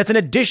 That's an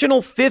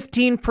additional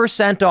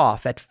 15%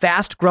 off at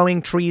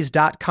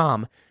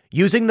fastgrowingtrees.com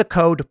using the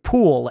code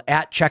POOL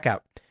at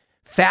checkout.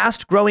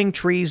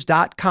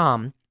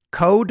 fastgrowingtrees.com,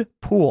 code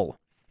POOL.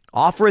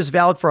 Offer is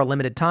valid for a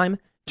limited time.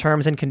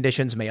 Terms and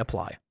conditions may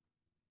apply.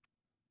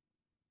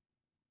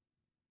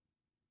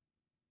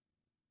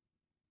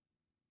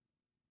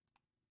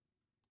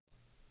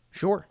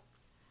 Sure.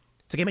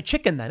 It's a game of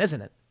chicken then,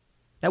 isn't it?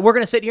 That we're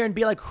going to sit here and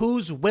be like,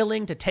 who's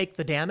willing to take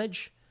the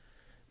damage?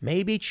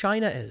 Maybe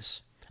China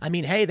is. I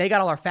mean, hey, they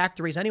got all our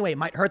factories anyway. It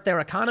might hurt their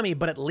economy,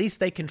 but at least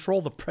they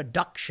control the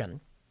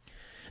production.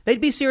 They'd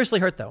be seriously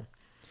hurt, though.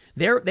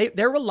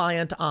 They're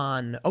reliant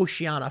on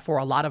Oceania for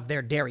a lot of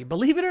their dairy.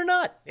 Believe it or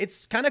not,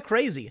 it's kind of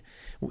crazy.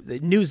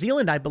 New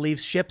Zealand, I believe,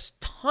 ships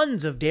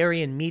tons of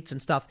dairy and meats and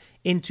stuff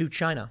into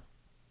China.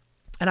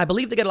 And I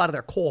believe they get a lot of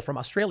their coal from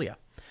Australia.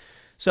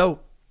 So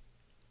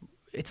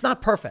it's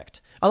not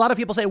perfect. A lot of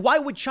people say, why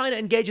would China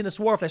engage in this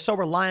war if they're so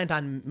reliant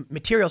on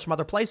materials from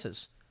other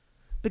places?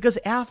 Because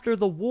after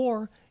the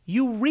war,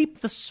 you reap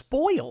the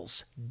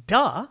spoils.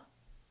 Duh.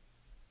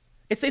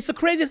 It's the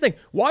craziest thing.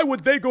 Why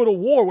would they go to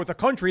war with a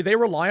country they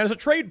rely on as a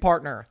trade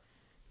partner?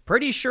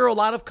 Pretty sure a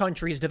lot of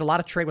countries did a lot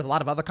of trade with a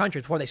lot of other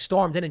countries before they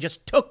stormed in and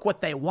just took what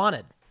they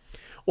wanted.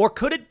 Or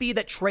could it be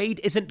that trade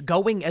isn't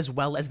going as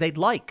well as they'd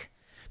like?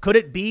 Could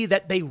it be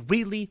that they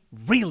really,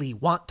 really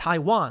want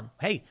Taiwan?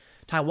 Hey,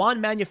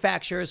 Taiwan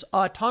manufactures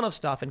a ton of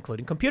stuff,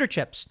 including computer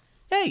chips.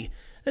 Hey,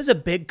 there's a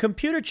big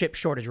computer chip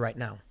shortage right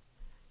now.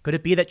 Could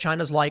it be that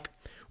China's like,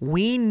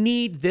 we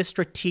need this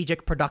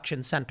strategic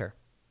production center,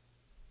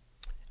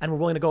 and we're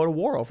willing to go to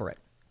war over it?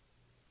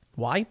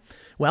 Why?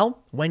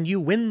 Well, when you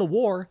win the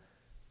war,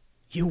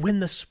 you win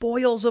the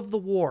spoils of the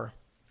war.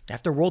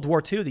 After World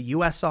War II, the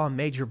U.S. saw a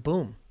major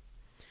boom.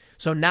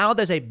 So now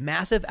there's a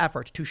massive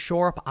effort to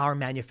shore up our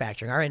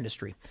manufacturing, our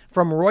industry.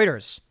 From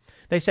Reuters,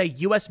 they say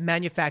U.S.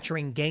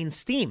 manufacturing gains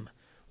steam.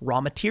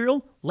 Raw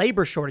material,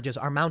 labor shortages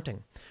are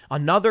mounting.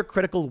 Another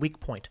critical weak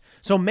point.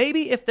 So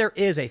maybe if there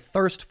is a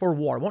thirst for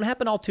war, it won't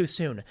happen all too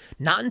soon.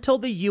 Not until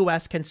the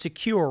U.S. can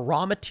secure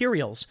raw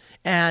materials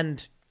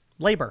and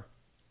labor.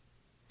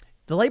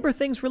 The labor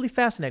thing's really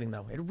fascinating,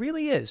 though. It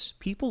really is.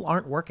 People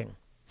aren't working.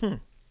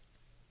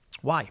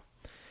 Why?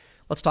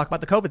 Let's talk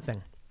about the COVID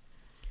thing.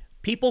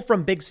 People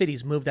from big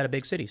cities moved out of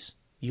big cities.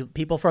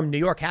 People from New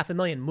York,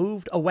 500,000,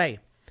 moved away,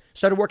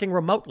 started working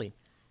remotely,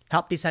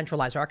 helped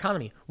decentralize our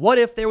economy. What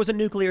if there was a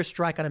nuclear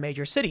strike on a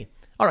major city?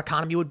 Our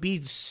economy would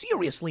be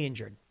seriously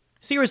injured,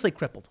 seriously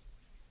crippled.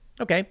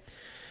 Okay.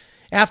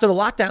 After the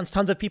lockdowns,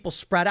 tons of people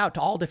spread out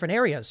to all different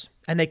areas,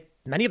 and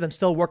many of them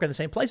still work in the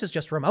same places,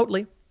 just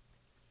remotely.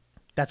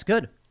 That's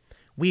good.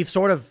 We've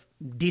sort of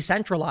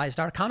decentralized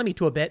our economy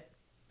to a bit,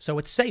 so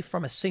it's safe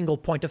from a single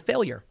point of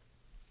failure.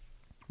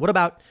 What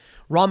about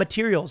raw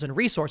materials and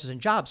resources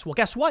and jobs? Well,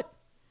 guess what?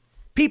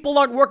 People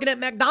aren't working at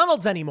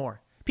McDonald's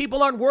anymore.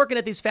 People aren't working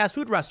at these fast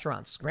food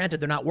restaurants. Granted,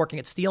 they're not working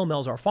at steel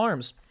mills or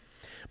farms,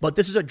 but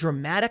this is a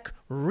dramatic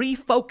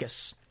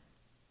refocus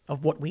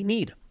of what we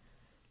need.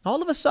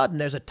 All of a sudden,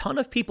 there's a ton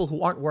of people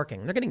who aren't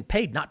working. They're getting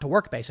paid not to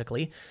work,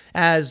 basically,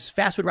 as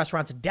fast food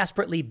restaurants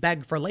desperately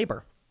beg for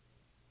labor.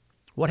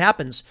 What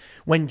happens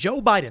when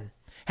Joe Biden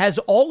has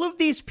all of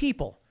these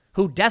people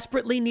who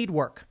desperately need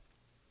work?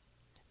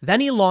 Then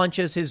he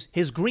launches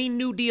his Green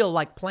New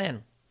Deal-like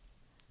plan.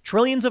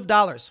 Trillions of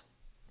dollars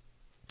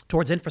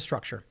towards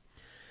infrastructure.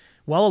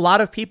 Well, a lot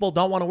of people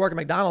don't want to work at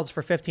McDonald's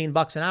for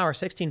 $15 an hour,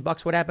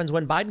 $16. What happens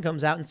when Biden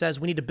comes out and says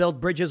we need to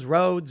build bridges,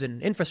 roads,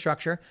 and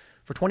infrastructure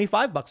for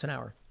 $25 an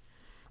hour?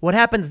 What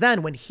happens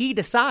then when he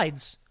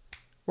decides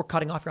we're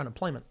cutting off your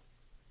unemployment?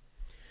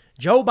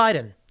 Joe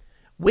Biden,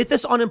 with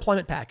this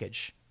unemployment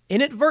package,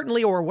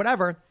 inadvertently or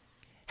whatever,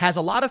 has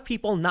a lot of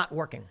people not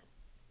working.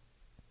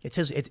 It's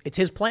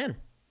his plan,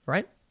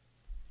 right?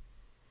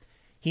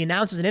 He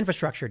announces an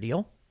infrastructure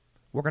deal.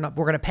 We're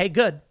gonna pay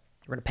good.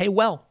 We're gonna pay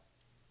well.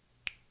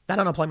 That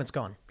unemployment's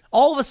gone.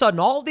 All of a sudden,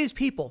 all of these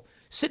people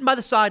sitting by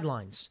the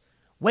sidelines,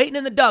 waiting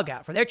in the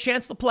dugout for their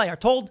chance to play, are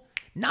told,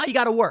 now you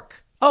got to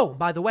work. Oh,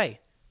 by the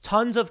way,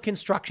 tons of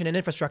construction and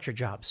infrastructure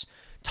jobs,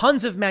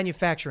 tons of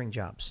manufacturing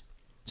jobs.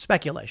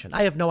 Speculation.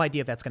 I have no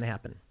idea if that's going to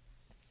happen.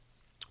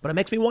 But it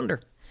makes me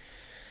wonder.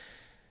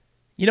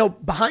 You know,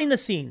 behind the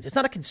scenes, it's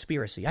not a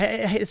conspiracy.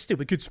 It's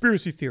stupid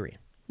conspiracy theory.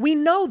 We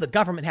know the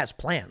government has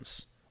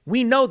plans.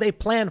 We know they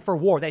plan for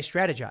war. They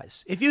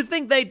strategize. If you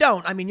think they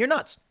don't, I mean, you're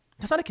nuts.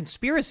 That's not a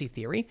conspiracy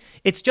theory.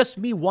 It's just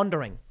me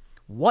wondering,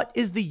 what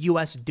is the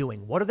U.S.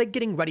 doing? What are they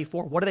getting ready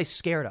for? What are they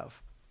scared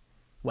of?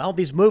 Well,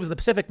 these moves in the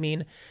Pacific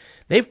mean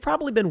they've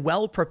probably been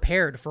well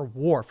prepared for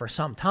war for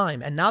some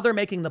time, and now they're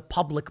making the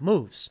public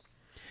moves.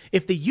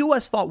 If the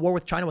U.S. thought war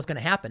with China was going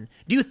to happen,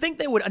 do you think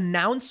they would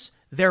announce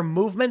their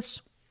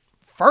movements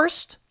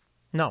first?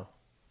 No.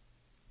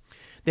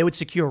 They would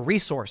secure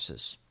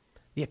resources,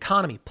 the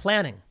economy,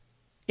 planning,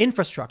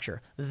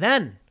 infrastructure.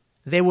 Then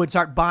they would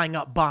start buying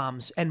up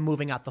bombs and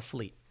moving out the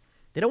fleet.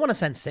 They don't want to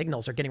send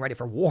signals or getting ready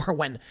for war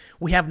when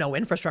we have no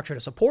infrastructure to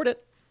support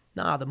it.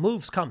 Nah, the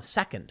moves come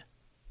second.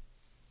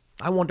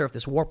 I wonder if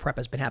this war prep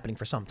has been happening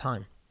for some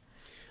time.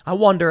 I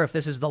wonder if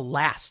this is the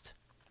last.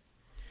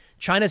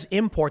 China's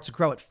imports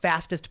grow at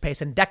fastest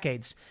pace in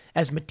decades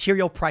as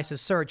material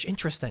prices surge.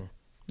 Interesting.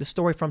 This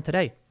story from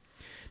today.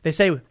 They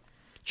say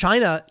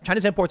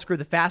China's imports grew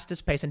the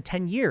fastest pace in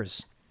 10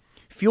 years,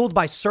 fueled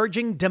by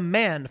surging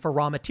demand for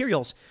raw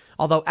materials,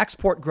 although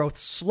export growth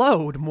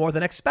slowed more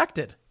than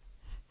expected.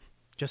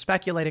 Just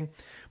speculating.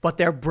 But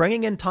they're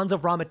bringing in tons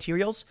of raw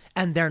materials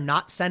and they're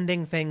not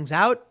sending things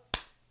out.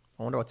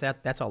 I wonder what's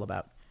that's all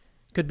about.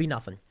 Could be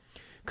nothing.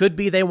 Could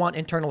be they want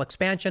internal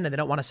expansion and they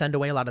don't want to send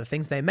away a lot of the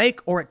things they make.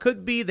 Or it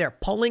could be they're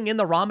pulling in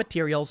the raw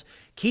materials,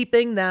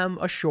 keeping them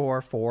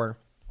ashore for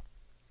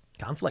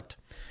conflict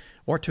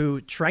or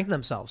to strengthen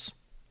themselves.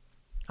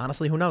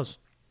 Honestly, who knows?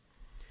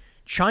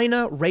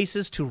 China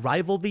races to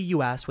rival the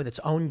U.S. with its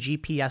own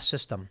GPS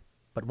system.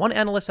 But one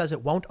analyst says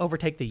it won't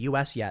overtake the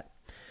U.S. yet.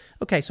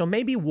 Okay, so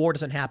maybe war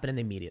doesn't happen in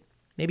the immediate.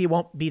 Maybe it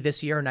won't be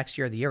this year or next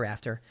year or the year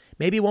after.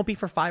 Maybe it won't be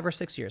for 5 or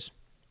 6 years.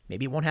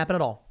 Maybe it won't happen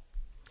at all.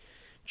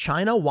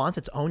 China wants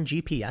its own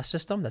GPS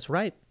system. That's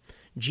right.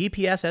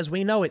 GPS, as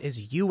we know it,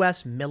 is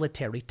U.S.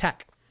 military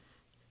tech.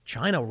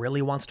 China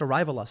really wants to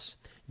rival us.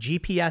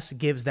 GPS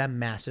gives them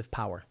massive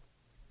power.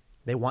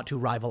 They want to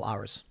rival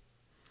ours.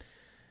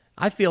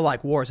 I feel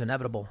like war is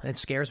inevitable, and it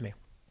scares me.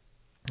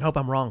 I hope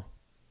I'm wrong.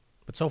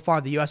 But so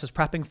far, the U.S. is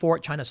prepping for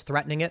it. China's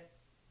threatening it.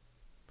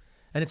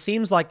 And it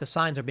seems like the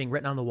signs are being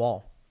written on the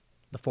wall.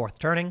 The fourth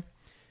turning,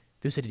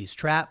 Thucydides'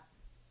 trap.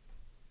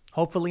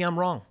 Hopefully I'm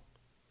wrong.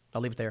 I'll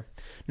leave it there.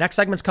 Next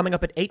segment's coming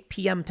up at 8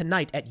 p.m.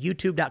 tonight at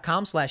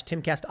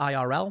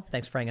youtube.com/TimcastIRL.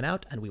 Thanks for hanging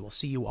out, and we will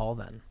see you all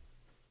then.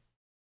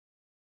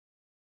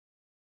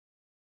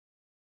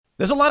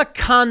 There's a lot of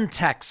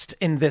context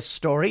in this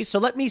story, so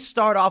let me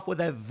start off with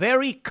a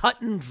very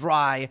cut and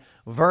dry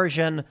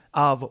version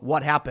of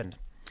what happened.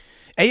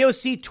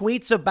 AOC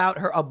tweets about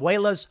her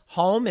abuela's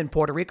home in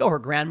Puerto Rico, her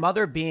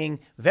grandmother, being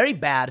very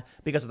bad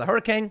because of the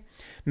hurricane.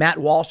 Matt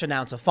Walsh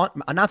announces a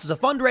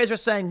fundraiser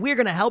saying, we're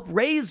going to help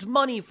raise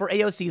money for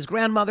AOC's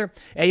grandmother.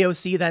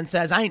 AOC then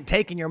says, I ain't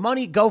taking your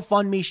money.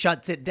 GoFundMe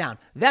shuts it down.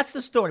 That's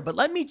the story. But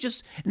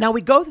now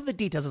we go through the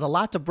details. There's a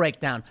lot to break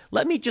down.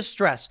 Let me just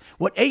stress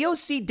what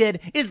AOC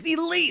did is the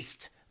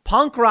least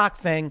punk rock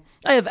thing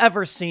I have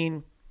ever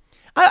seen.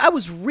 I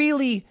was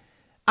really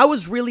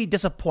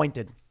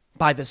disappointed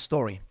by this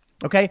story.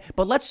 Okay,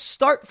 but let's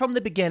start from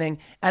the beginning,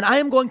 and I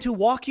am going to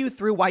walk you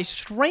through why,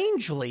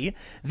 strangely,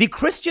 the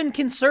Christian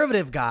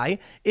conservative guy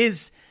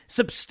is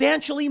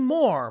substantially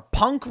more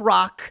punk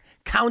rock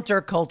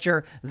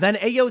counterculture than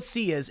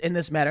AOC is in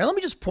this matter. And let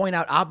me just point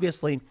out,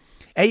 obviously,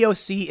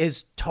 AOC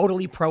is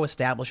totally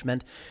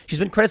pro-establishment. She's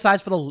been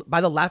criticized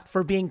by the left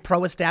for being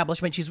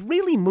pro-establishment. She's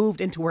really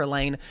moved into her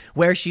lane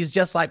where she's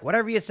just like,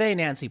 whatever you say,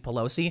 Nancy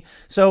Pelosi.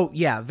 So,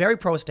 yeah, very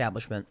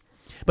pro-establishment.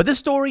 But this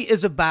story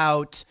is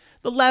about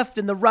the left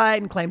and the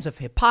right and claims of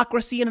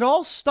hypocrisy, and it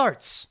all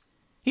starts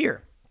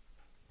here.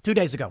 2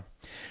 days ago,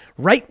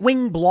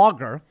 right-wing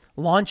blogger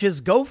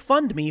launches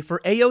GoFundMe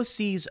for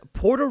AOC's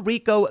Puerto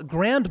Rico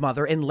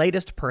grandmother in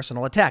latest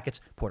personal attack.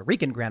 It's Puerto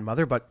Rican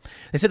grandmother, but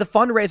they say the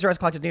fundraiser has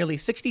collected nearly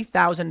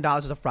 $60,000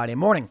 as of Friday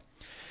morning.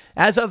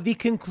 As of the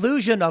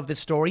conclusion of this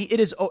story,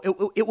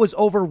 it was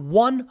over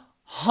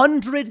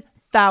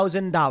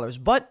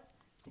 $100,000. But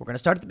we're going to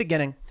start at the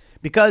beginning,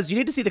 because you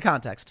need to see the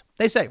context.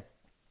 They say,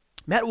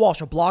 Matt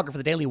Walsh, a blogger for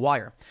the Daily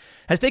Wire,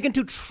 has taken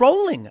to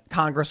trolling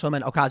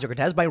Congresswoman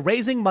Ocasio-Cortez by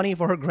raising money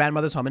for her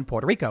grandmother's home in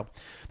Puerto Rico.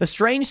 The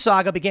strange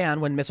saga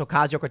began when Miss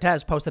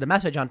Ocasio-Cortez posted a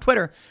message on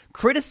Twitter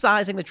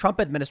criticizing the Trump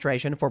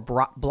administration for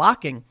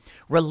blocking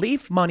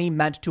relief money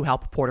meant to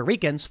help Puerto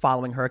Ricans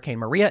following Hurricane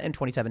Maria in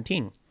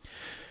 2017.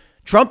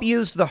 Trump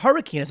used the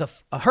hurricane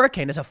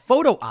as a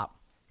photo op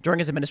during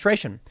his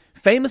administration,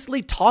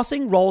 famously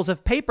tossing rolls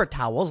of paper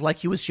towels like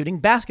he was shooting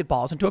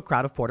basketballs into a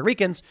crowd of Puerto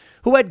Ricans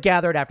who had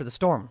gathered after the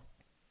storm.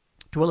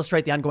 To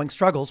illustrate the ongoing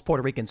struggles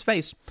Puerto Ricans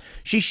face,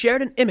 she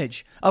shared an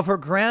image of her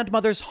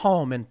grandmother's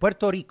home in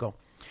Puerto Rico,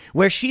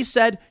 where she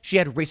said she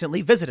had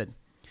recently visited.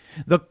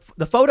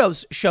 The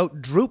photos show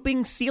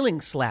drooping ceiling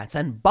slats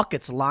and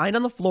buckets lying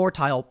on the floor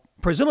tile,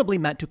 presumably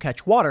meant to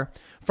catch water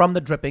from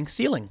the dripping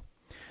ceiling.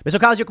 Ms.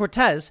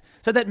 Ocasio-Cortez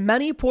said that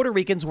many Puerto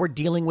Ricans were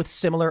dealing with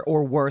similar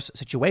or worse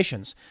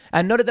situations,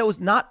 and noted that it was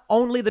not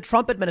only the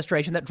Trump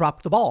administration that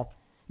dropped the ball,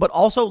 but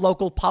also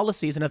local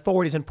policies and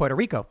authorities in Puerto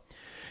Rico.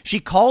 She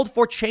called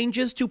for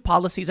changes to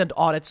policies and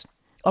audits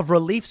of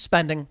relief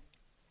spending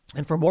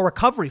and for more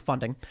recovery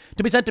funding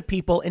to be sent to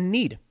people in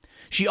need.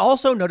 She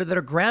also noted that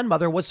her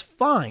grandmother was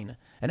fine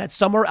and had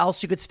somewhere else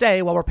she could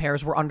stay while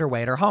repairs were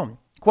underway at her home.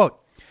 Quote,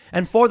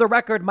 and for the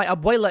record, my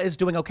abuela is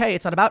doing okay.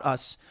 It's not about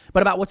us,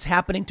 but about what's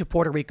happening to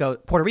Puerto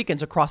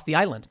Ricans across the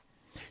island.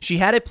 She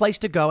had a place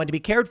to go and to be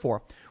cared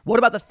for. What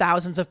about the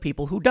thousands of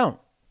people who don't?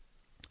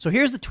 So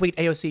here's the tweet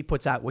AOC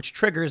puts out, which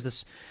triggers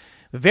this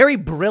very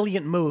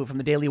brilliant move from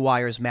the Daily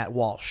Wire's Matt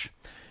Walsh.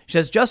 She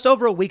says, just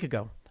over a week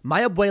ago,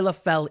 my abuela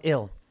fell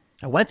ill.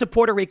 I went to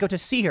Puerto Rico to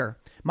see her,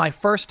 my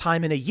first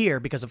time in a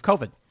year because of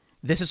COVID.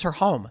 This is her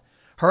home.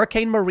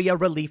 Hurricane Maria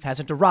relief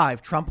hasn't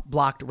arrived. Trump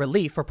blocked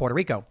relief for Puerto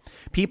Rico.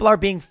 People are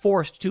being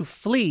forced to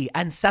flee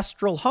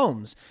ancestral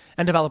homes,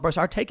 and developers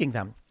are taking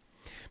them.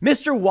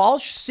 Mr.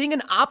 Walsh, seeing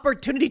an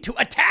opportunity to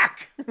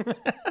attack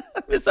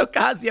Ms.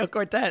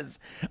 Ocasio-Cortez,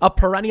 a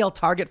perennial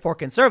target for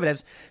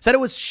conservatives, said it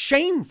was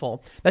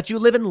shameful that you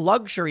live in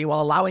luxury while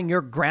allowing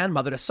your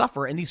grandmother to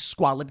suffer in these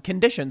squalid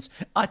conditions.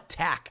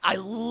 Attack. I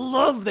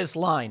love this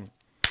line.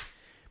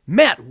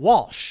 Matt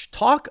Walsh,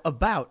 talk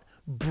about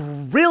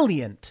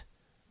brilliant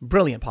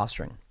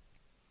posturing.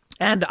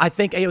 And I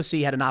think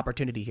AOC had an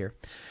opportunity here.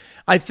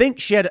 I think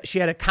she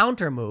had a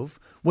counter move,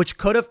 which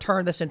could have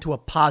turned this into a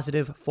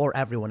positive for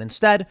everyone.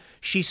 Instead,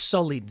 she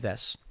sullied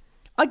this.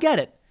 I get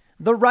it.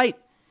 The right,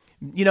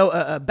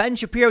 Ben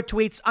Shapiro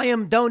tweets, I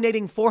am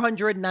donating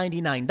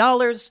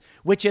 $499,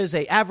 which is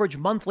an average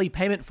monthly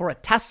payment for a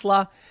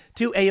Tesla,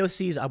 to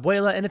AOC's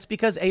abuela. And it's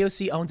because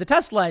AOC owns a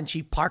Tesla and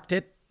she parked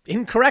it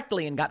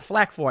incorrectly and got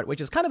flack for it,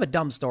 which is kind of a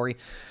dumb story.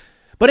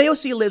 But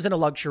AOC lives in a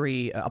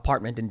luxury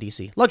apartment in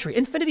D.C. Luxury,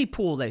 infinity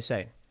pool, they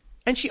say.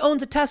 And she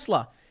owns a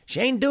Tesla. She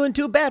ain't doing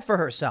too bad for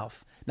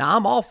herself. Now,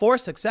 I'm all for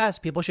success.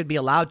 People should be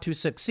allowed to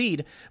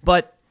succeed.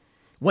 But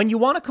when you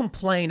want to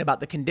complain about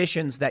the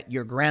conditions that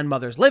your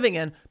grandmother's living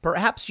in,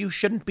 perhaps you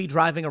shouldn't be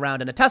driving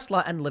around in a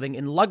Tesla and living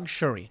in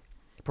luxury.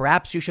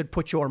 Perhaps you should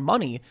put your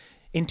money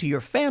into your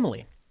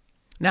family.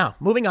 Now,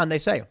 moving on, they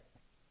say,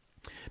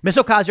 Ms.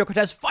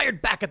 Ocasio-Cortez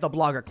fired back at the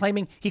blogger,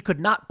 claiming he could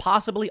not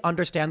possibly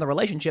understand the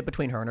relationship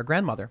between her and her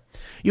grandmother.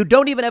 You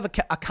don't even have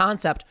a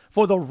concept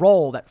for the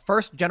role that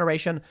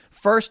first-generation,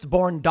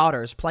 firstborn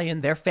daughters play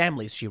in their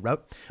families, she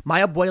wrote.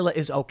 My abuela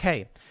is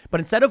okay. But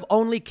instead of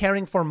only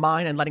caring for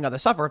mine and letting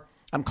others suffer,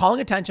 I'm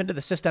calling attention to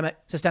the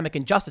systemic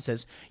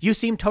injustices you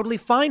seem totally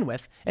fine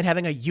with in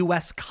having a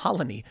U.S.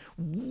 colony.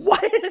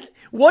 What?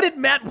 What did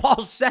Matt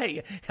Walsh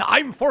say?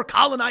 I'm for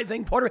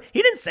colonizing Puerto Rico.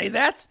 He didn't say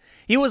that.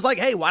 He was like,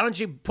 hey, why don't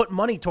you put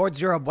money towards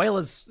your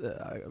abuela's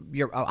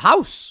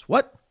house?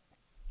 What?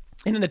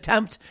 In an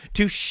attempt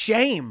to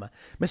shame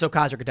Ms.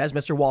 Ocasio-Cortez,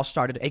 Mr. Walsh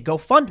started a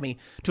GoFundMe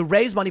to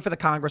raise money for the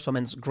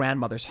Congresswoman's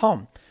grandmother's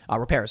home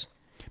repairs,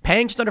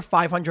 paying just under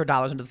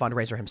 $500 into the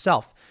fundraiser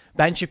himself.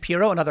 Ben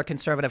Shapiro, another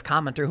conservative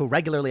commenter who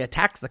regularly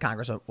attacks the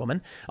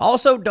Congresswoman,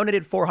 also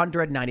donated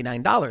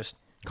 $499,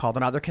 called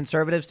on other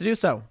conservatives to do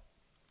so.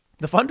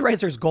 The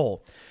fundraiser's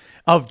goal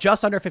of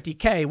just under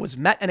 $50K was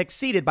met and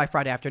exceeded by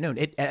Friday afternoon.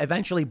 It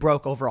eventually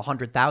broke over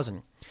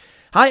 $100,000.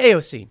 Hi,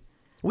 AOC.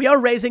 We are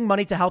raising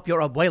money to help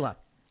your abuela.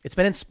 It's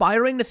been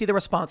inspiring to see the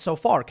response so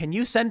far. Can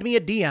you send me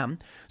a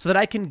DM so that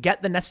I can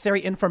get the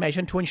necessary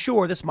information to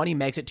ensure this money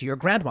makes it to your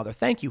grandmother?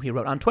 Thank you, he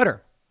wrote on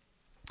Twitter.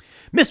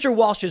 Mr.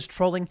 Walsh is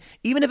trolling,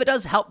 even if it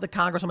does help the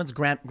Congresswoman's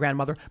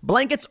grandmother.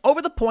 Blankets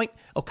over the point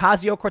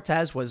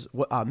Ocasio-Cortez was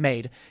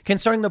made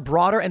concerning the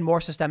broader and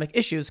more systemic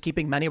issues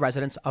keeping many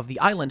residents of the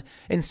island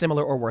in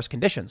similar or worse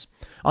conditions.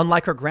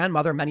 Unlike her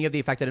grandmother, many of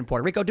the affected in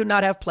Puerto Rico do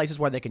not have places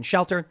where they can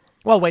shelter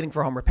while waiting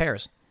for home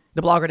repairs.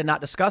 The blogger did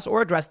not discuss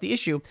or address the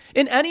issue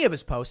in any of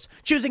his posts,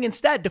 choosing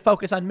instead to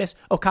focus on Miss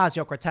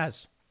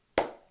Ocasio-Cortez.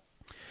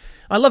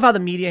 I love how the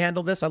media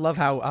handled this. I love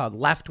how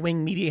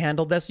left-wing media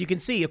handled this. You can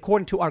see,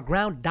 according to our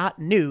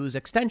ground.news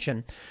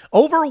extension,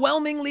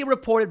 overwhelmingly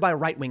reported by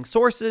right-wing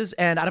sources,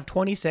 and out of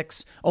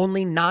 26,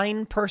 only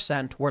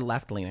 9% were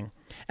left-leaning.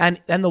 And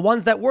the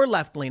ones that were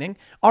left-leaning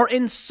are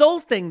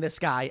insulting this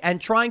guy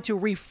and trying to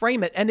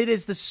reframe it. And it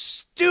is the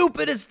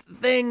stupidest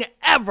thing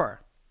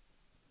ever.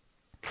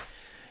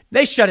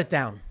 They shut it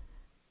down.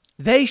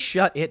 They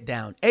shut it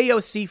down.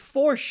 AOC,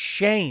 for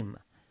shame.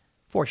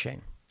 For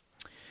shame.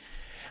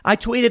 I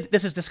tweeted,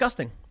 this is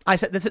disgusting. I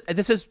said,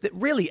 this is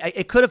really,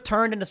 it could have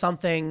turned into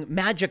something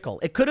magical.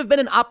 It could have been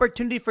an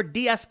opportunity for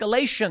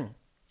de-escalation.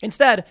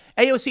 Instead,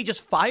 AOC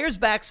just fires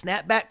back,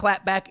 snap back,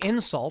 clap back,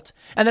 insult.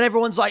 And then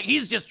everyone's like,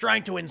 he's just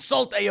trying to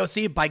insult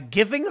AOC by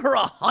giving her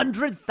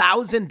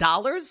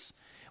 $100,000.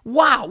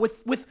 Wow.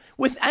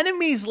 With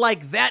enemies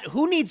like that,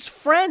 who needs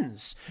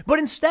friends? But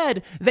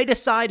instead, they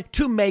decide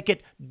to make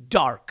it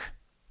dark.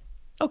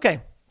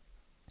 Okay.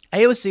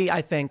 AOC,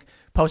 I think,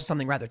 posted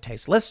something rather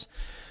tasteless.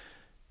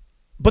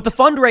 But the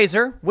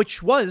fundraiser,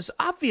 which was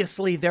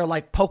obviously they're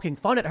like poking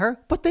fun at her,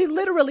 but they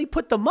literally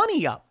put the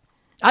money up.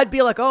 I'd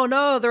be like, oh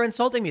no, they're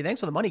insulting me.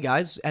 Thanks for the money,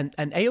 guys. And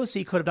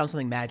AOC could have done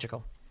something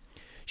magical.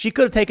 She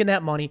could have taken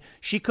that money.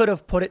 She could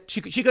have put it, she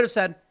could have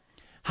said,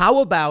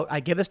 how about I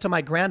give this to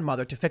my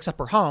grandmother to fix up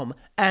her home,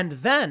 and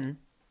then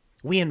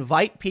we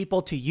invite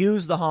people to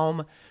use the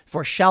home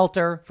for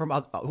shelter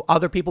from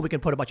other people. We can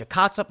put a bunch of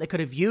cots up. They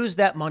could have used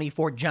that money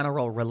for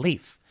general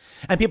relief.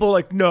 And people are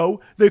like, no,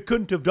 they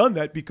couldn't have done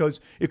that because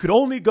it could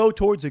only go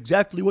towards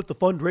exactly what the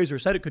fundraiser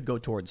said it could go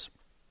towards.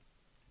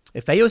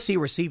 If AOC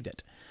received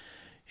it,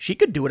 she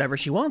could do whatever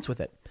she wants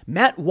with it.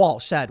 Matt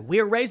Walsh said,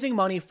 we're raising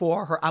money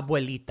for her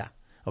abuelita.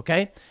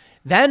 Okay.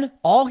 Then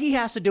all he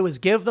has to do is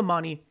give the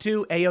money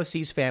to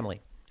AOC's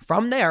family.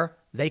 From there,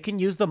 they can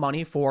use the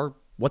money for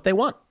what they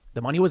want.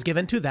 The money was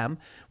given to them.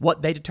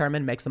 What they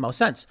determine makes the most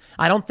sense.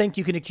 I don't think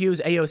you can accuse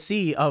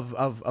AOC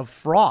of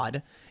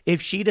fraud if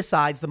she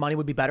decides the money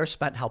would be better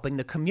spent helping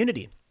the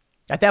community.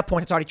 At that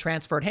point, it's already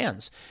transferred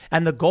hands.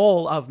 And the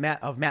goal of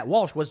Matt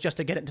Walsh was just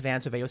to get it into the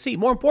hands of AOC.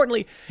 More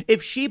importantly,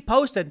 if she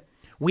posted,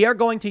 we are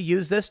going to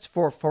use this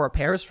for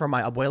repairs for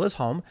my abuela's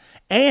home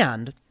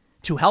and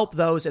to help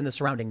those in the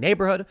surrounding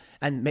neighborhood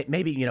and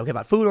maybe, give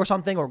out food or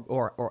something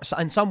or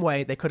in some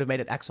way, they could have made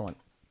it excellent.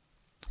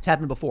 It's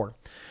happened before,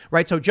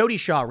 right? So Jody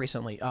Shaw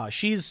recently,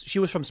 she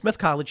was from Smith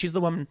College. She's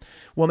the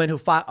woman who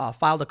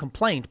filed a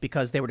complaint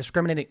because they were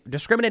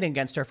discriminating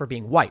against her for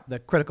being white, the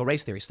critical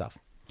race theory stuff.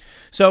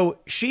 So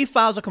she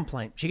files a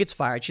complaint. She gets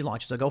fired. She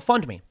launches a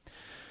GoFundMe.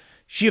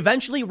 She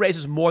eventually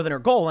raises more than her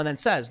goal and then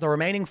says the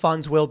remaining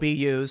funds will be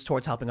used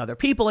towards helping other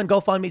people. And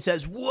GoFundMe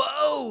says,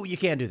 whoa, you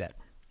can't do that.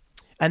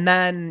 And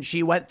then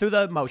she went through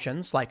the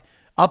motions, like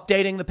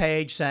updating the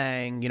page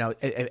saying,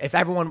 if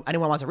anyone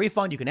wants a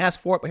refund, you can ask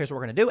for it, but here's what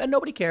we're going to do. And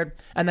nobody cared.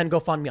 And then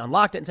GoFundMe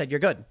unlocked it and said, you're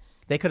good.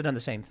 They could have done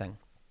the same thing.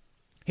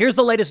 Here's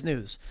the latest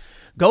news.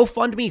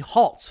 GoFundMe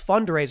halts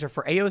fundraiser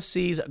for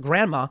AOC's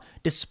grandma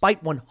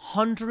despite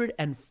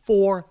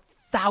 104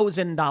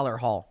 $100,000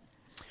 haul.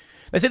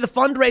 They say the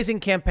fundraising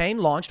campaign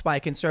launched by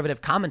a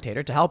conservative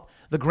commentator to help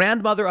the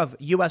grandmother of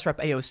U.S. Rep.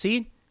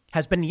 AOC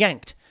has been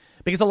yanked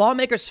because the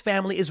lawmaker's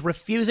family is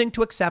refusing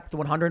to accept the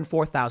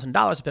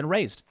 $104,000 has been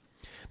raised.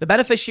 The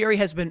beneficiary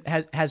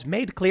has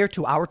made clear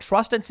to our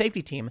trust and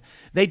safety team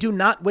they do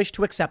not wish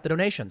to accept the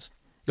donations.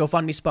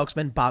 GoFundMe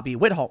spokesman Bobby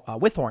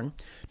Withorn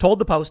told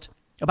the Post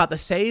about the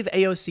Save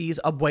AOC's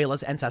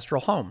Abuela's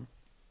ancestral home.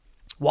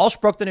 Walsh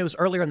broke the news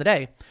earlier in the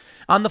day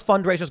on the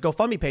fundraiser's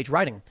GoFundMe page,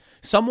 writing,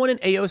 someone in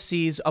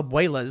AOC's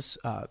Abuela's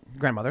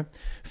grandmother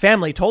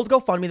family told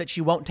GoFundMe that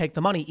she won't take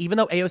the money, even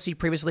though AOC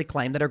previously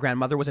claimed that her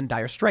grandmother was in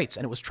dire straits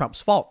and it was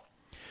Trump's fault.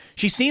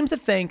 She seems to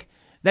think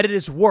that it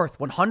is worth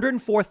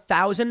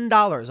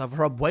 $104,000 of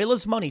her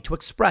Abuela's money to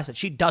express that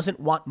she doesn't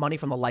want money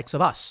from the likes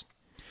of us.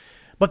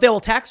 But they will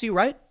tax you,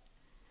 right?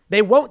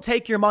 They won't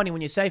take your money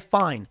when you say,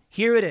 fine,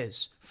 here it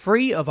is,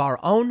 free of our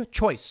own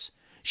choice.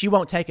 She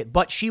won't take it,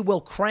 but she will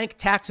crank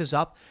taxes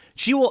up.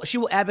 She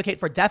will advocate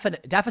for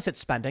deficit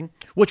spending,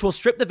 which will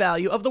strip the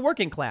value of the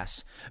working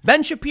class.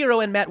 Ben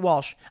Shapiro and Matt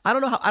Walsh. I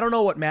don't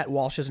know what Matt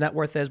Walsh's net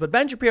worth is, but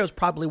Ben Shapiro is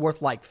probably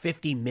worth like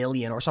 50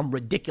 million or some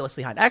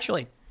ridiculously high.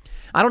 Actually,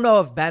 I don't know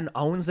if Ben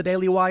owns the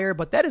Daily Wire,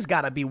 but that has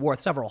got to be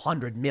worth several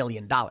 $100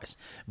 million.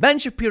 Ben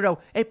Shapiro,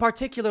 a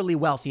particularly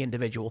wealthy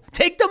individual.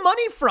 Take the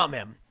money from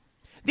him.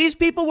 These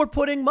people were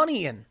putting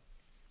money in,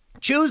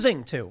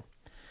 choosing to.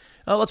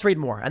 Let's read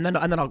more, and then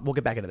we'll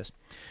get back into this.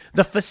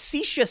 The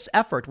facetious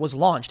effort was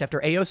launched after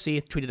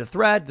AOC tweeted a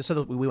thread, so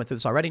that we went through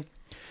this already.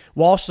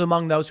 Walsh is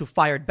among those who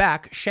fired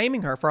back,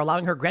 shaming her for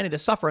allowing her granny to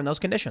suffer in those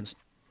conditions.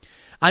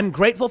 I'm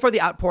grateful for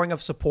the outpouring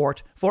of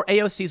support for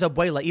AOC's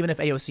abuela, even if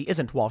AOC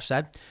isn't, Walsh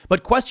said.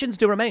 But questions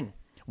do remain.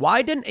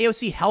 Why didn't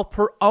AOC help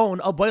her own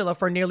abuela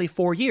for nearly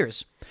 4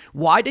 years?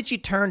 Why did she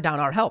turn down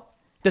our help?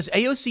 Does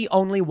AOC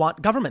only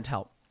want government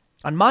help?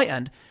 On my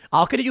end,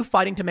 I'll continue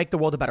fighting to make the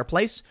world a better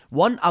place,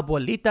 one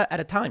abuelita at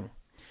a time.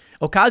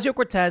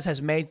 Ocasio-Cortez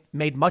has made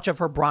much of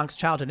her Bronx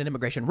childhood and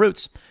immigration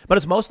roots, but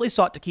has mostly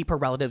sought to keep her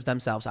relatives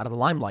themselves out of the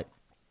limelight.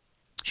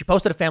 She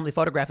posted a family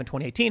photograph in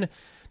 2018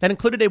 that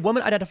included a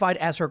woman identified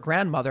as her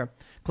grandmother,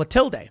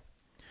 Clotilde,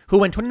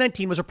 who in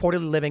 2019 was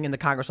reportedly living in the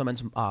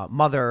Congresswoman's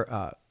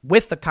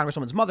with the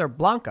Congresswoman's mother,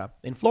 Blanca,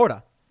 in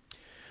Florida.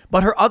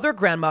 But her other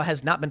grandma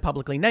has not been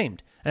publicly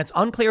named, and it's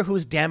unclear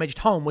whose damaged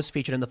home was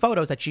featured in the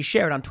photos that she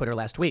shared on Twitter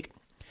last week.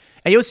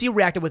 AOC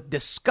reacted with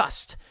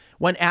disgust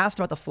when asked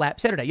about the flap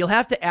Saturday. You'll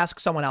have to ask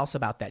someone else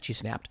about that, she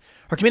snapped.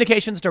 Her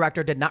communications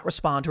director did not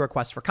respond to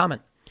requests for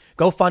comment.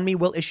 GoFundMe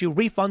will issue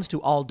refunds to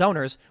all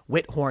donors,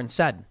 Withorn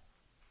said.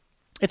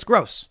 It's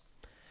gross.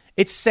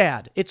 It's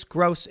sad. It's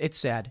gross. It's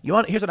sad.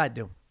 Here's what I'd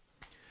do.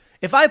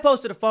 If I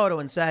posted a photo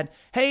and said,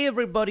 hey,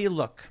 everybody,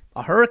 look,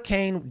 a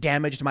hurricane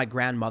damaged my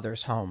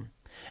grandmother's home.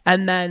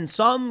 And then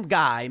some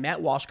guy,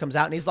 Matt Walsh, comes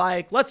out and he's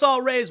like, let's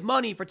all raise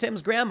money for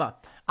Tim's grandma.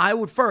 I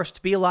would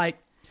first be like,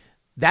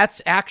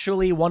 that's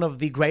actually one of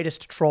the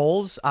greatest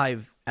trolls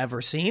I've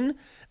ever seen.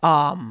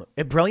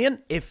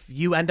 Brilliant. If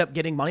you end up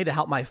getting money to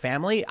help my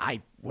family,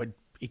 I would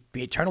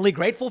be eternally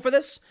grateful for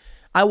this.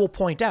 I will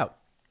point out,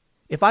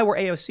 if I were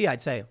AOC,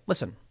 I'd say,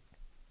 listen,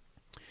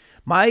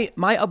 my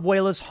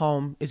abuela's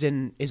home is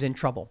in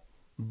trouble,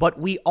 but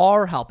we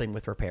are helping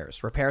with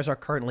repairs. Repairs are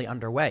currently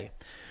underway.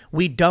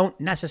 We don't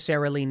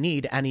necessarily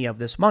need any of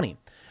this money.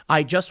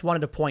 I just wanted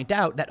to point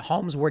out that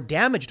homes were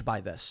damaged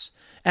by this.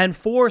 And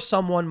for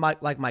someone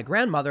like my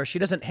grandmother, she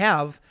doesn't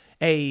have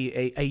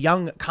a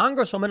young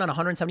congresswoman on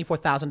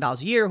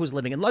 $174,000 a year who's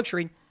living in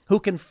luxury who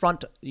can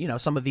front,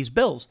 some of these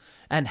bills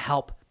and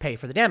help pay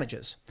for the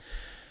damages.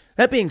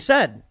 That being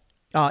said,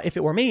 if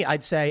it were me,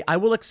 I'd say I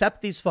will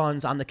accept these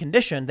funds on the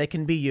condition they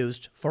can be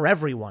used for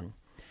everyone.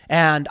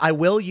 And I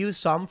will use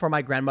some for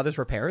my grandmother's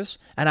repairs,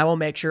 and I will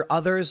make sure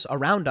others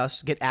around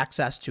us get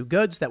access to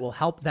goods that will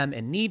help them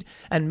in need,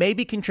 and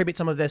maybe contribute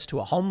some of this to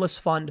a homeless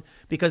fund,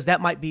 because that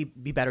might be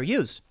better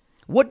used.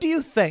 What do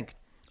you think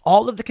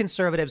all of the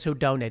conservatives who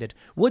donated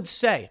would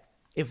say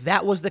if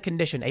that was the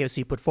condition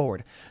AOC put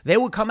forward? They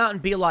would come out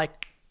and be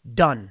like,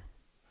 done.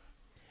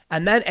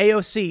 And then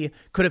AOC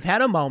could have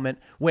had a moment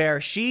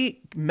where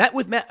she met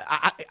with Matt.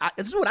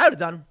 This is what I would have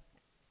done.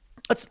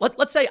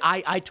 Let's say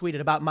I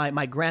tweeted about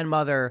my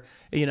grandmother,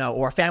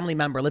 or a family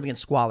member living in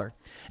squalor.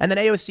 And then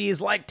AOC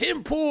is like,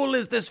 Tim Pool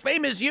is this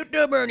famous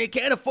YouTuber and he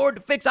can't afford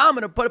to fix. I'm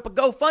going to put up a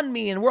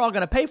GoFundMe and we're all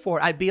going to pay for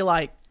it. I'd be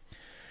like,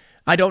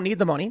 I don't need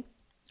the money.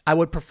 I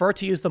would prefer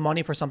to use the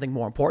money for something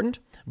more important.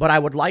 But I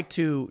would like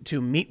to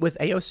meet with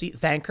AOC,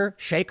 thank her,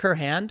 shake her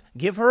hand,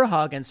 give her a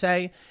hug and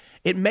say,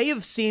 it may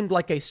have seemed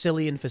like a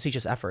silly and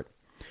facetious effort,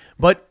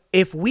 but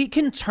if we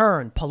can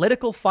turn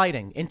political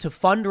fighting into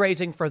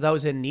fundraising for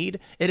those in need,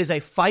 it is a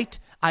fight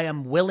I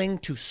am willing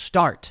to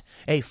start,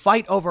 a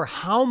fight over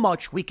how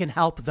much we can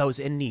help those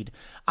in need.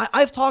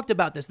 I've talked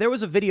about this. There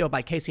was a video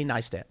by Casey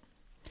Neistat.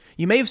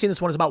 You may have seen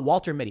this one. It's about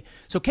Walter Mitty.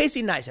 So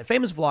Casey Neistat,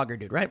 famous vlogger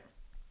dude, right?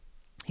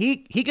 He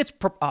gets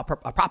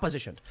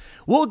propositioned.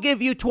 We'll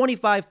give you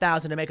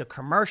 $25,000 to make a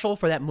commercial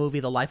for that movie,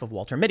 The Life of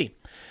Walter Mitty.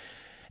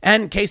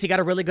 And Casey got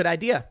a really good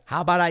idea.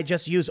 How about I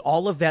just use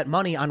all of that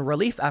money on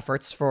relief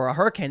efforts for a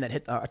hurricane that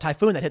hit, a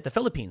typhoon that hit the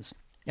Philippines?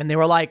 And they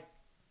were like,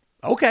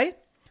 okay.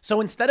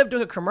 So instead of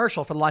doing a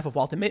commercial for the life of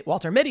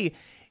Walter Mitty,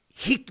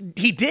 he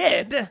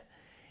did.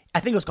 I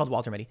think it was called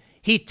Walter Mitty.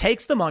 He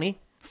takes the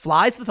money,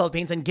 flies to the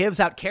Philippines, and gives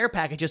out care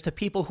packages to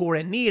people who are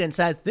in need and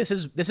says, this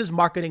is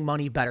marketing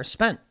money better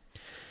spent.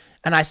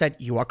 And I said,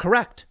 you are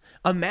correct.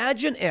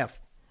 Imagine if,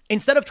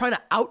 instead of trying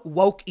to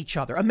out-woke each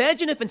other,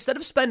 imagine if instead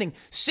of spending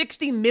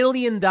 $60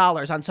 million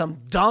on some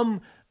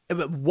dumb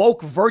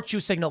woke virtue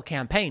signal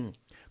campaign,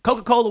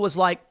 Coca-Cola was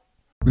like,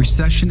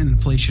 recession and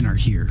inflation are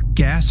here.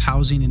 Gas,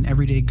 housing, and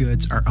everyday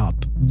goods are up,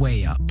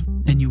 way up.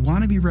 And you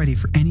want to be ready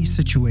for any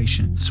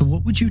situation. So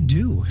what would you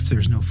do if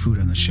there's no food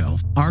on the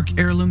shelf? ARC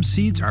Heirloom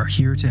Seeds are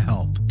here to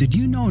help. Did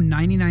you know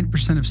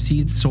 99% of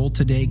seeds sold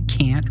today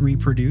can't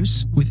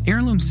reproduce? With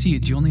Heirloom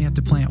Seeds, you only have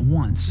to plant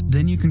once.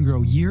 Then you can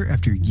grow year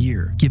after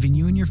year, giving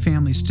you and your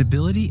family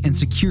stability and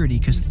security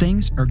because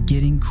things are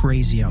getting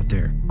crazy out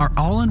there. Our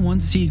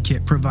all-in-one seed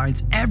kit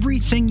provides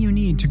everything you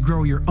need to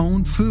grow your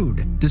own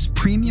food. This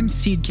premium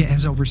seed kit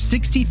has over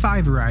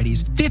 65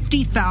 varieties,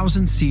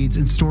 50,000 seeds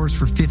in stores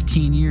for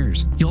 15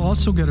 years. You'll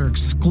also get our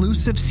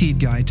exclusive seed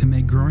guide to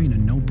make growing a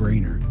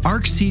no-brainer.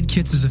 ARC Seed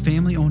Kits is a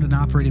family-owned and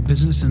operated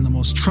business and the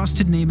most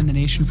trusted name in the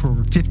nation for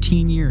over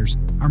 15 years.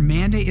 Our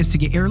mandate is to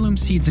get heirloom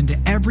seeds into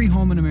every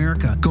home in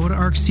America. Go to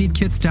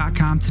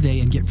arcseedkits.com today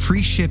and get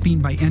free shipping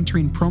by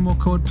entering promo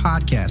code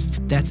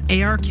podcast. That's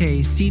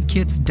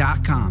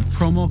ARKseedkits.com,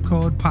 promo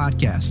code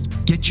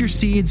podcast. Get your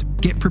seeds,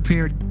 get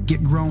prepared,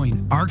 get growing.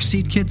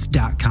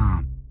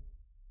 arcseedkits.com.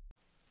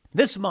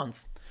 This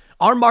month,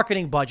 our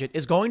marketing budget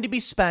is going to be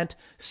spent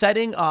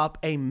setting up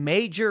a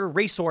major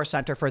resource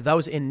center for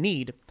those in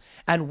need,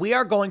 and we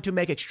are going to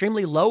make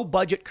extremely low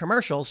budget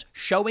commercials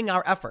showing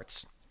our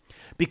efforts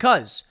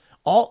because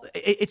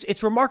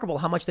it's remarkable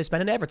how much they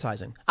spend in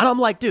advertising. And I'm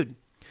like, dude,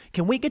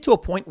 can we get to a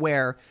point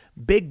where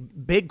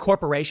big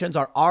corporations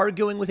are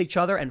arguing with each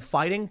other and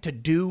fighting to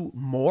do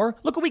more?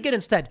 Look what we get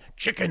instead.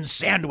 Chicken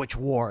sandwich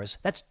wars.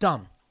 That's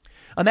dumb.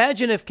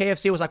 Imagine if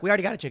KFC was like, we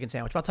already got a chicken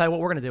sandwich, but I'll tell you what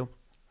we're going to do.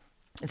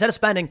 Instead of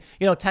spending,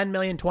 10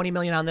 million, 20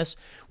 million on this,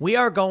 we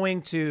are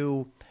going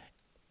to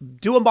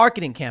do a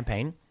marketing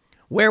campaign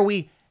where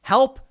we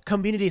help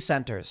community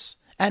centers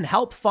and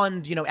help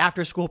fund,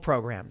 after school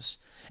programs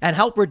and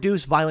help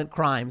reduce violent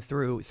crime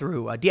through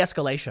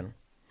de-escalation.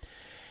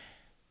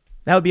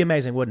 That would be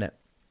amazing, wouldn't it?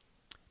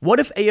 What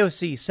if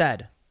AOC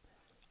said,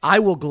 I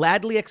will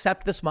gladly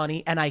accept this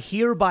money and I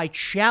hereby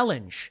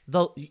challenge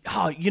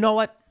you know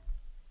what?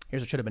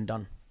 Here's what should have been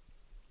done.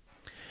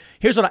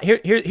 Here's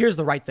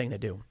the right thing to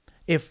do.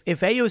 If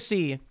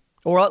AOC,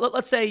 or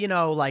let's say, I'm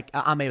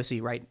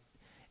AOC, right?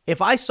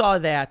 If I saw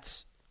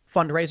that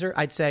fundraiser,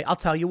 I'd say, I'll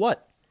tell you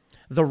what,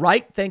 the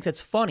right thinks it's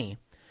funny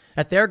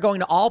that they're going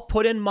to all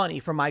put in money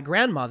for my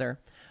grandmother.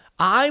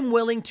 I'm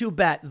willing to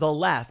bet the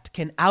left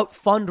can out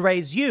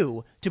fundraise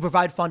you to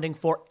provide funding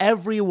for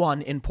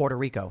everyone in Puerto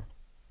Rico.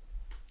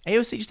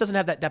 AOC just doesn't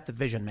have that depth of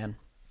vision, man.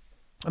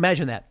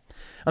 Imagine that.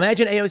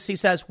 Imagine AOC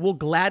says, we'll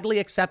gladly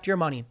accept your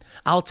money.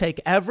 I'll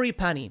take every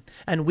penny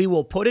and we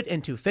will put it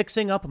into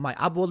fixing up my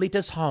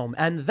abuelita's home.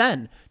 And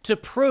then to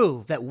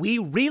prove that we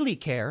really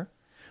care,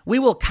 we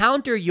will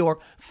counter your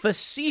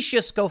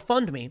facetious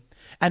GoFundMe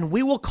and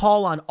we will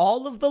call on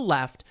all of the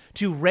left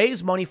to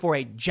raise money for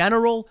a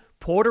general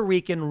Puerto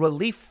Rican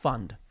relief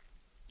fund.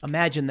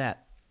 Imagine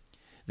that.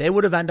 They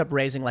would have ended up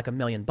raising like $1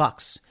 million.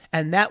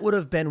 And that would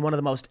have been one of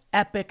the most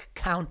epic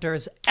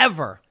counters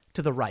ever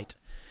to the right.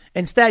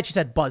 Instead, she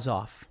said, buzz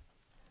off.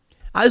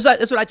 That's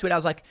what I tweeted. I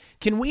was like,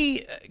 can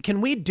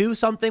we do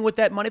something with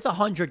that money? It's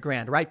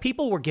 $100,000, right?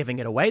 People were giving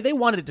it away. They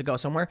wanted it to go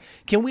somewhere.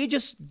 Can we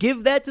just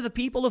give that to the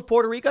people of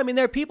Puerto Rico? I mean,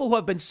 there are people who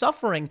have been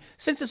suffering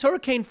since this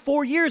hurricane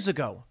 4 years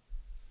ago.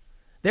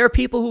 There are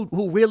people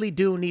who really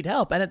do need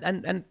help.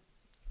 And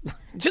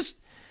just,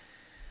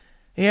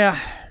 yeah,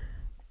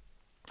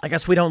 I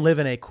guess we don't live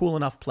in a cool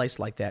enough place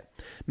like that.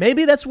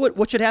 Maybe that's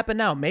what should happen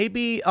now.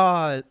 Maybe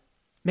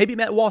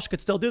Matt Walsh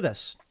could still do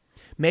this.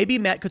 Maybe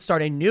Matt could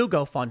start a new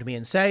GoFundMe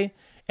and say,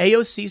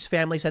 AOC's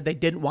family said they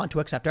didn't want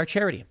to accept our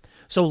charity.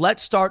 So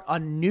let's start a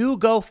new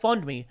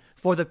GoFundMe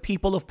for the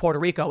people of Puerto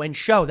Rico and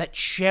show that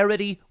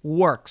charity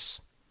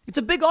works. It's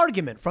a big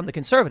argument from the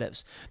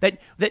conservatives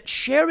that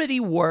charity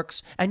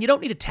works and you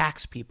don't need to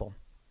tax people.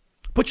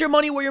 Put your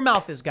money where your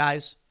mouth is,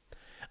 guys.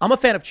 I'm a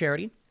fan of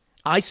charity.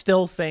 I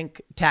still think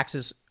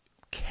taxes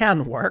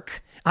can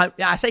work.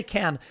 I say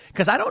can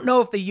because I don't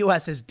know if the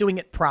U.S. is doing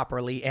it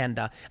properly. And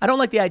I don't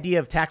like the idea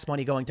of tax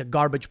money going to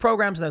garbage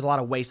programs. And there's a lot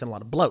of waste and a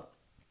lot of bloat.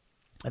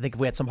 I think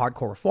if we had some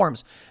hardcore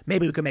reforms,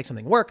 maybe we could make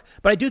something work.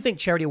 But I do think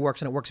charity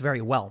works and it works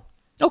very well.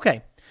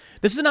 Okay,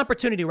 this is an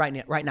opportunity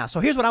right now. So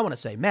here's what I want to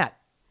say. Matt,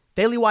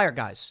 Daily Wire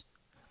guys,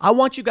 I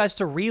want you guys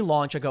to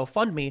relaunch a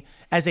GoFundMe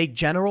as a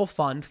general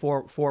fund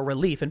for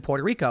relief in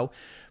Puerto Rico.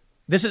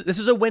 This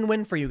is a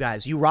win-win for you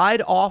guys. You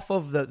ride off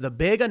of the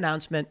big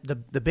announcement,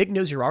 the big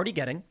news you're already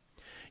getting.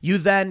 You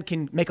then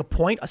can make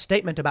a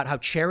statement about how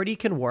charity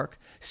can work,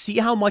 see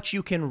how much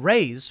you can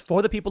raise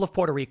for the people of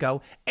Puerto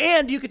Rico,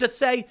 and you could just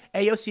say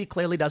AOC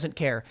clearly doesn't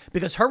care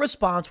because her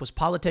response was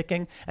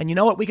politicking. And you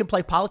know what? We can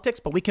play politics,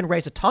 but we can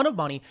raise a ton of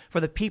money for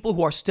the people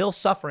who are still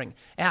suffering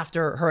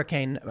after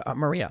Hurricane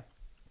Maria.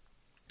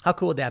 How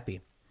cool would that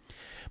be?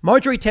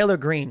 Marjorie Taylor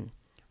Greene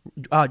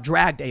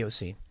dragged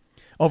AOC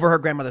over her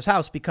grandmother's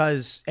house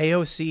because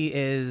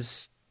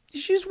she's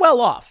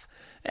well off.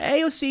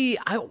 AOC,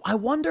 I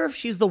wonder if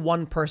she's the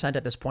 1%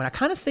 at this point. I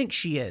kind of think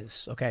she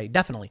is. Okay,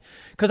 definitely.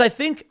 Because I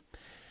think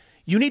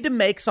you need to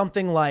make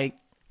something like,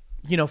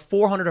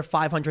 400 or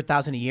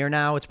 500,000 a year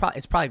now. It's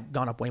probably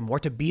gone up way more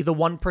to be the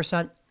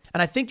 1%.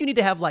 And I think you need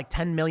to have like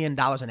 $10 million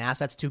in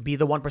assets to be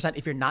the 1%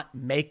 if you're not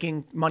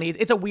making money.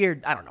 It's a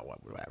weird, I don't know,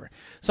 whatever.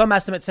 Some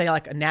estimates say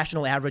like a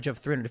national average of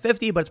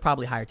 350, but it's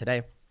probably higher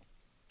today.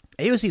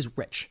 AOC's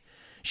rich.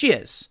 She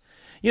is.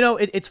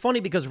 It's funny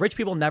because rich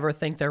people never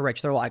think they're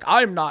rich. They're like,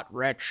 I'm not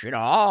rich.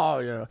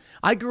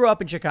 I grew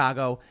up in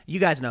Chicago. You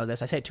guys know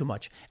this. I say it too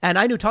much. And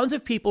I knew tons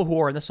of people who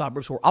were in the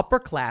suburbs who were upper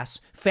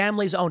class.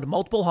 Families owned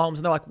multiple homes.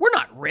 And they're like, we're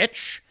not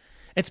rich.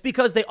 It's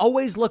because they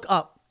always look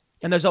up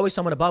and there's always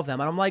someone above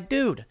them. And I'm like,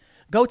 dude,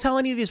 go tell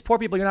any of these poor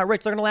people you're not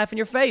rich. They're going to laugh in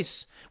your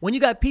face. When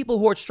you got people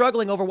who are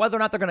struggling over whether or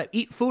not they're going to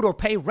eat food or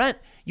pay rent,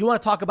 you want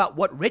to talk about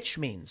what rich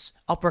means.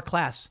 Upper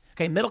class.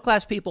 Okay, middle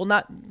class people,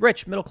 not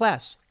rich, middle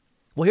class.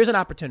 Well, here's an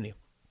opportunity.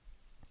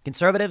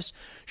 Conservatives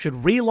should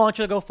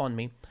relaunch a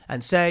GoFundMe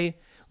and say,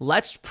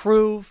 let's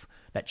prove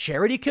that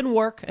charity can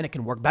work and it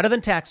can work better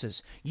than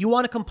taxes. You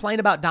want to complain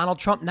about Donald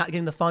Trump not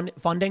getting the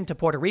funding to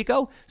Puerto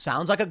Rico?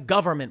 Sounds like a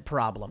government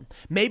problem.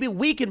 Maybe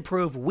we can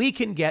prove we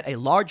can get a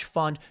large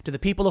fund to the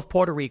people of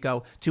Puerto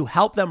Rico to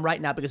help them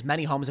right now because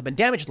many homes have been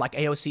damaged, like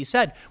AOC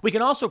said. We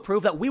can also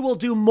prove that we will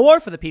do more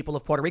for the people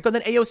of Puerto Rico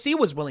than AOC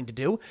was willing to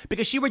do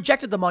because she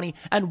rejected the money.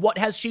 And what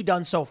has she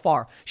done so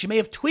far? She may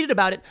have tweeted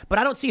about it, but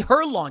I don't see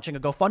her launching a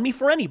GoFundMe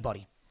for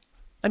anybody.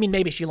 I mean,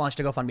 maybe she launched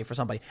a GoFundMe for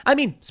somebody. I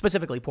mean,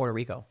 specifically Puerto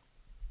Rico.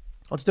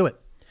 Let's do it.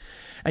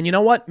 And you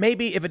know what?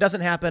 Maybe if it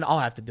doesn't happen, I'll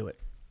have to do it.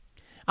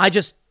 I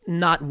just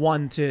not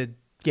one to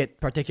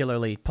get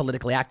particularly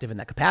politically active in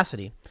that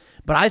capacity.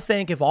 But I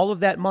think if all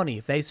of that money,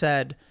 if they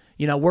said,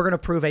 we're going to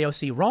prove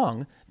AOC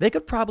wrong, they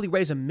could probably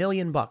raise $1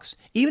 million,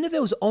 even if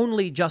it was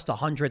only just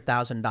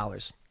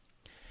 $100,000.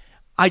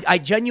 I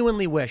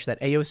genuinely wish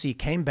that AOC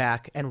came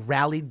back and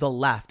rallied the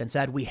left and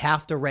said, we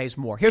have to raise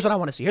more. Here's what I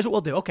want to see. Here's what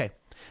we'll do. Okay.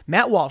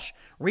 Matt Walsh,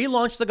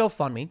 relaunch the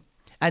GoFundMe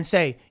and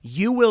say,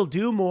 you will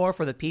do more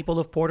for the people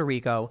of Puerto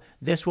Rico.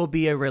 This will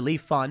be a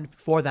relief fund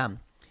for them.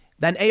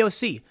 Then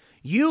AOC,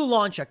 you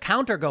launch a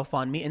counter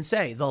GoFundMe and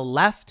say, the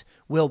left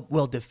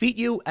will defeat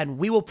you and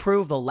we will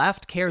prove the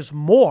left cares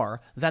more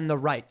than the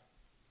right.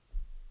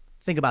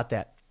 Think about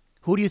that.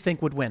 Who do you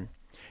think would win?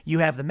 You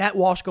have the Matt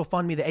Walsh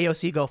GoFundMe, the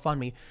AOC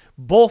GoFundMe,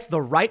 both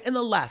the right and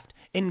the left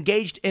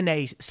engaged in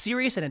a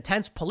serious and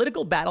intense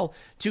political battle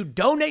to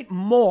donate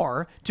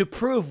more to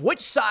prove which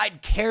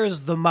side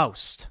cares the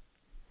most.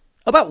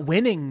 About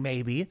winning,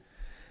 maybe.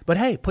 But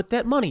hey, put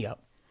that money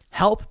up.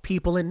 Help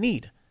people in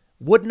need.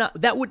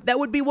 That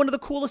would be one of the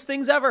coolest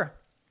things ever.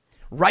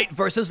 Right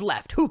versus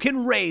left. Who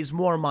can raise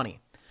more money?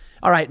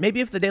 All right, maybe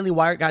if the Daily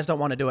Wire guys don't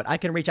want to do it, I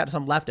can reach out to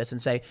some leftists and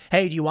say,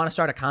 hey, do you want to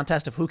start a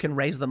contest of who can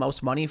raise the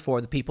most money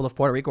for the people of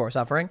Puerto Rico who are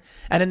suffering?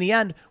 And in the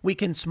end, we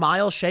can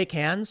smile, shake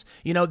hands.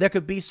 There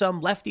could be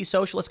some lefty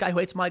socialist guy who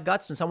hates my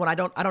guts and someone I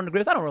don't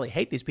agree with. I don't really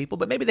hate these people,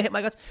 but maybe they hate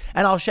my guts.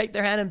 And I'll shake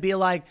their hand and be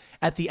like,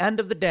 at the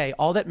end of the day,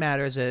 all that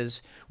matters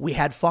is we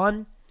had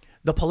fun.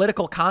 The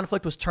political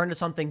conflict was turned into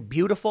something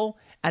beautiful.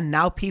 And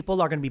now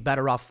people are going to be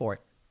better off for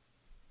it.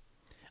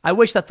 I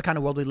wish that's the kind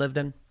of world we lived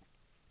in.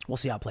 We'll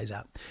see how it plays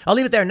out. I'll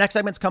leave it there. Next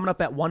segment's coming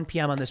up at 1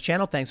 p.m. on this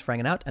channel. Thanks for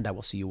hanging out, and I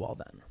will see you all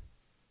then.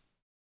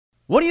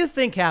 What do you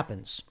think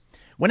happens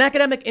when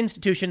academic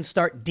institutions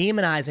start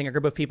demonizing a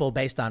group of people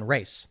based on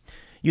race?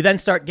 You then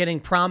start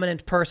getting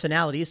prominent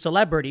personalities,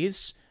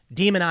 celebrities,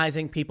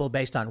 demonizing people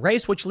based on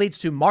race, which leads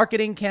to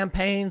marketing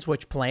campaigns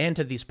which play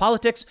into these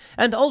politics,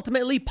 and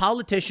ultimately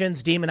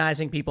politicians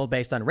demonizing people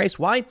based on race.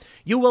 Why?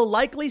 You will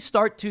likely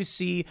start to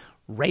see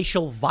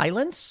racial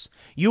violence.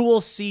 You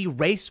will see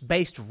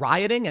race-based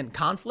rioting and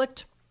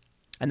conflict.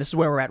 And this is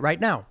where we're at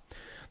right now.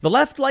 The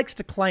left likes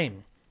to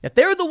claim that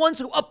they're the ones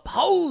who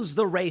oppose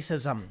the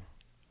racism.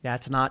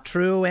 That's not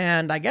true.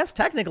 And I guess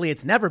technically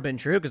it's never been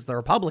true because the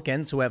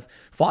Republicans who have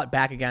fought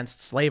back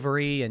against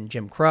slavery and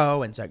Jim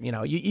Crow. And so,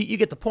 you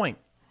get the point.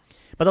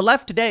 But the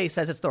left today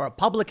says it's the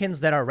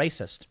Republicans that are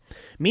racist.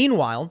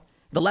 Meanwhile,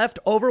 the left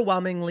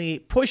overwhelmingly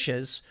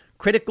pushes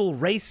critical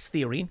race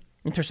theory,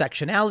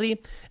 intersectionality,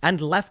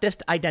 and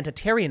leftist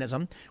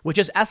identitarianism, which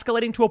is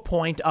escalating to a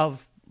point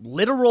of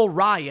literal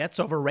riots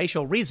over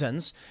racial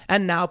reasons,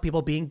 and now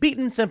people being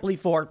beaten simply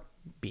for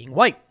being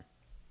white.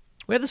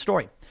 We have the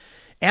story.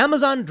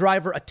 Amazon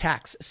driver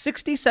attacks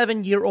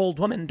 67-year-old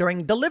woman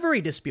during delivery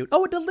dispute.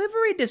 Oh, a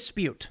delivery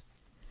dispute.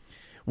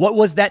 What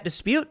was that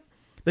dispute?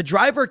 The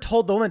driver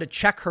told the woman to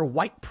check her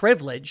white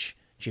privilege.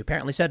 She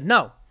apparently said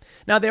no.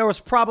 Now, there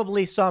was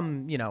probably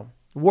some,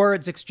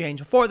 words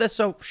exchanged before this,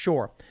 so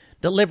sure.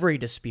 delivery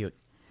dispute.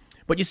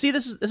 But you see,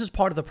 this is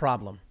part of the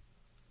problem.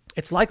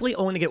 It's likely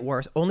only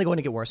going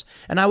to get worse.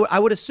 And I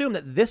would assume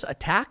that this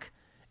attack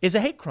is a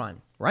hate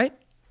crime, right?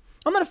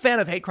 I'm not a fan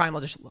of hate crime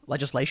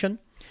legislation.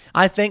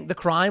 I think the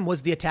crime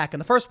was the attack in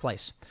the first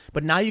place.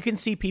 But now you can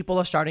see people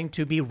are starting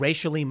to be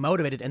racially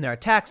motivated in their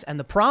attacks. And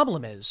the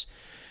problem is,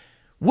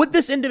 would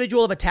this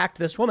individual have attacked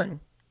this woman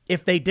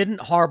if they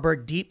didn't harbor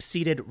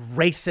deep-seated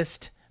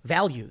racist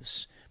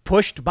values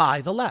pushed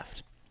by the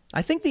left?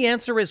 I think the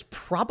answer is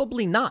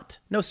probably not.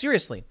 No,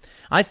 seriously.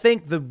 I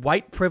think the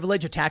white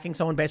privilege attacking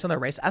someone based on their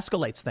race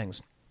escalates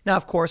things. Now,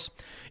 of course,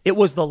 it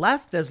was the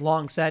left, as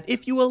long said,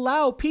 if you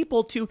allow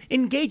people to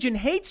engage in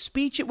hate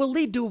speech, it will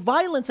lead to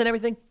violence and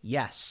everything.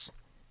 Yes.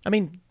 I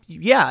mean,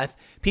 yeah, if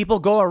people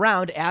go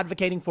around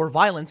advocating for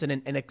violence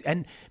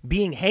and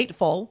being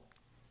hateful,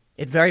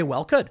 it very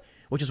well could,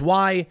 which is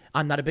why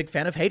I'm not a big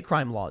fan of hate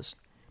crime laws,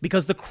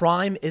 because the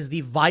crime is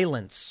the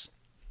violence,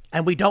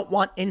 and we don't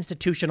want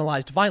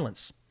institutionalized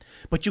violence.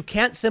 But you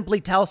can't simply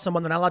tell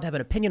someone they're not allowed to have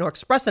an opinion or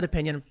express that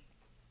opinion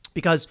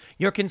because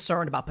you're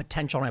concerned about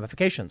potential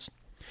ramifications.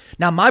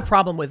 Now, my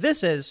problem with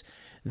this is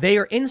they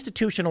are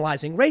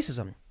institutionalizing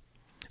racism.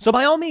 So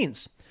by all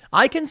means,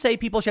 I can say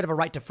people should have a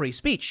right to free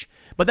speech,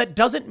 but that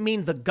doesn't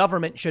mean the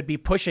government should be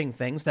pushing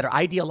things that are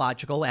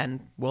ideological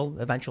and will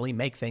eventually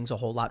make things a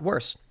whole lot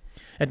worse.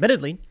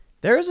 Admittedly,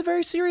 there is a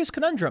very serious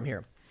conundrum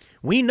here.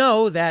 We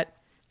know that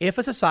if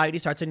a society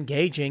starts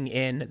engaging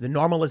in the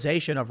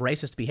normalization of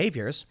racist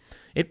behaviors,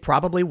 it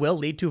probably will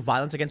lead to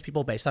violence against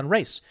people based on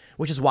race,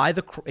 which is why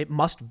it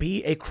must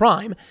be a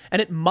crime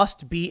and it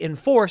must be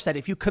enforced that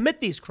if you commit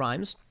these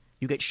crimes,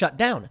 you get shut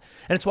down.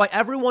 And it's why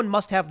everyone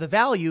must have the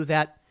value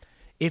that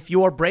if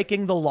you're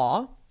breaking the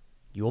law,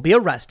 you will be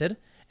arrested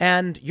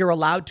and you're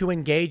allowed to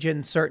engage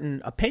in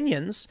certain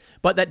opinions,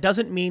 but that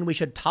doesn't mean we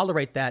should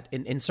tolerate that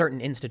in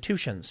certain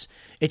institutions.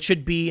 It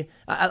should be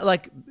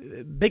like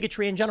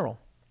bigotry in general.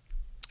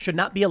 Should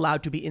not be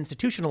allowed to be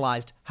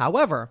institutionalized.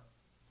 However,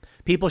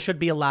 people should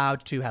be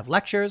allowed to have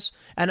lectures.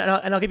 And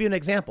I'll give you an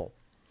example.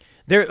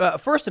 There,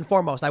 first and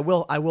foremost, I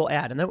will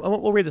add, and then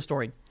we'll read the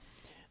story.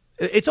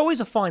 It's always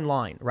a fine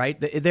line, right?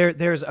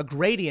 There's a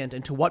gradient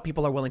into what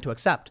people are willing to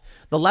accept.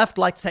 The left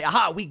like to say,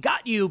 aha, we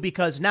got you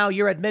because now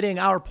you're admitting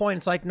our point.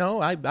 It's like, no,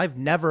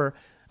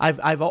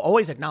 I've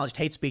always acknowledged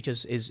hate speech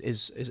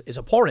is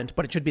abhorrent,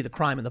 but it should be the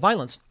crime and the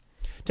violence.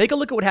 Take a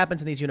look at what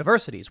happens in these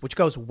universities, which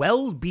goes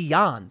well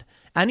beyond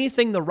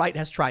anything the right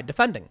has tried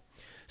defending.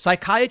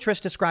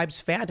 Psychiatrist describes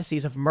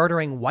fantasies of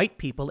murdering white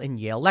people in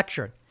Yale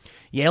lecture.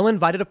 Yale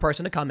invited a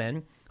person to come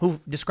in who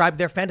described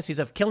their fantasies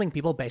of killing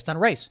people based on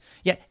race.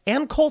 Yet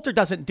Ann Coulter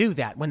doesn't do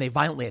that when they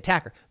violently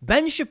attack her.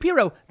 Ben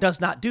Shapiro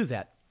does not do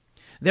that.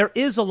 There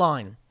is a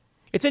line.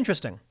 It's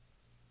interesting.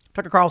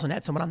 Tucker Carlson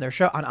had someone on their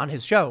show, on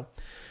his show.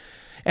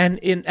 And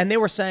they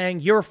were saying,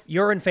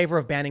 you're in favor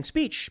of banning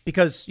speech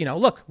because,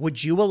 look,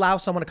 would you allow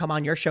someone to come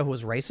on your show who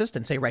is racist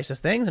and say racist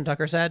things? And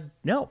Tucker said,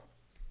 no,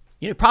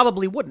 you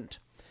probably wouldn't.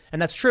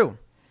 And that's true.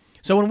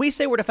 So when we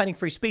say we're defending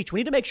free speech, we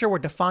need to make sure we're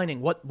defining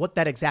what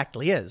that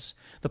exactly is.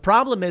 The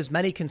problem is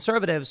many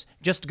conservatives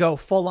just go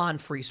full on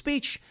free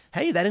speech.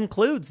 Hey, that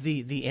includes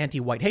the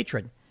anti-white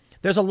hatred.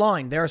 There's a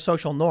line. There are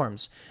social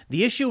norms.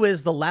 The issue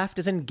is the left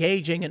is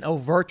engaging in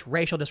overt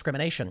racial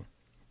discrimination.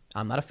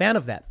 I'm not a fan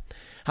of that.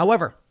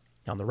 However,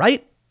 on the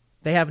right,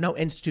 they have no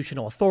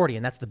institutional authority,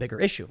 and that's the bigger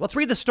issue. Let's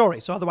read the story,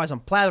 so otherwise I'm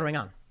plathering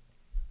on.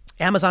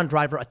 Amazon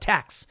driver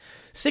attacks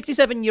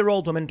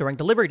 67-year-old woman during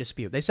delivery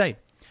dispute. They say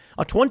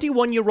a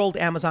 21-year-old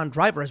Amazon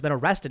driver has been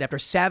arrested after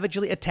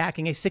savagely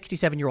attacking a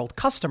 67-year-old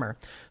customer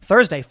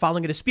Thursday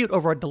following a dispute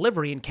over a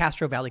delivery in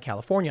Castro Valley,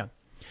 California.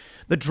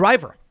 The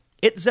driver,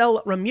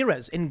 Itzel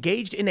Ramirez,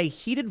 engaged in a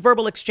heated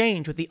verbal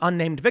exchange with the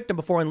unnamed victim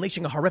before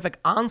unleashing a horrific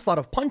onslaught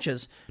of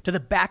punches to the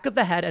back of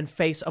the head and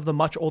face of the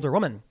much older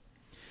woman.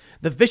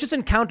 The vicious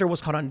encounter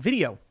was caught on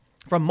video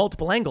from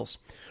multiple angles.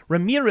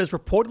 Ramirez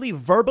reportedly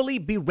verbally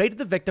berated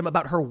the victim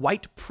about her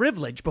white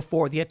privilege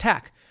before the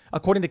attack,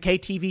 according to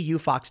KTVU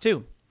Fox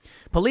 2.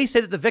 Police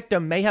say that the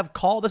victim may have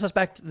called the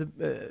suspect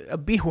a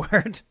B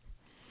word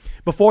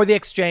before the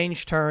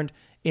exchange turned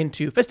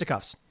into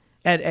fisticuffs.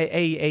 And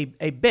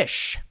a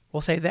bish,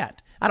 we'll say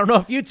that. I don't know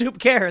if YouTube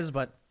cares,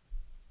 but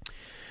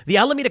the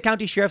Alameda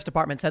County Sheriff's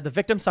Department said the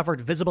victim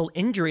suffered visible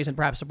injuries and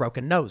perhaps a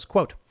broken nose.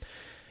 Quote,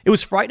 "It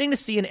was frightening to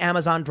see an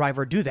Amazon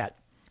driver do that.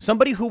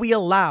 Somebody who we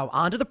allow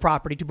onto the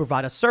property to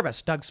provide us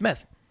service," Doug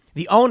Smith,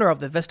 the owner of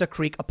the Vista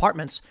Creek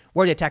Apartments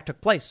where the attack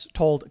took place,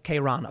 told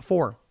KRON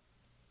 4.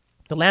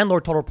 The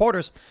landlord told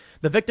reporters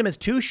the victim is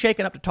too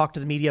shaken up to talk to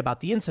the media about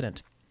the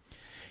incident.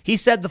 He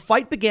said the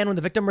fight began when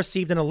the victim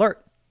received an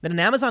alert that an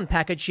Amazon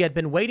package she had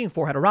been waiting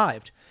for had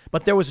arrived,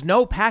 but there was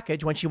no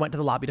package when she went to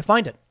the lobby to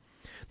find it.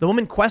 The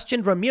woman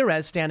questioned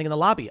Ramirez standing in the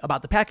lobby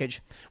about the package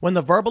when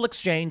the verbal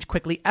exchange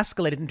quickly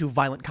escalated into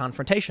violent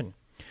confrontation.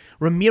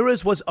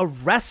 Ramirez was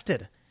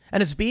arrested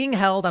and is being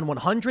held on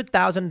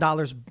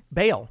 $100,000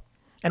 bail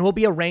and will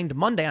be arraigned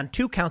Monday on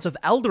 2 counts of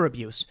elder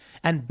abuse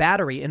and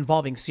battery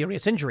involving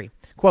serious injury.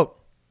 Quote,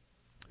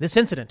 This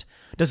incident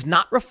does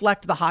not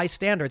reflect the high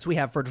standards we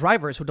have for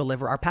drivers who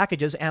deliver our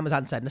packages,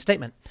 Amazon said in a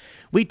statement.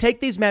 We take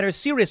these matters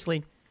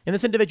seriously, and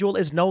this individual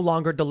is no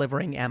longer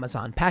delivering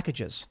Amazon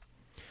packages.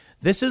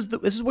 This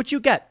is what you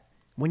get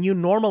when you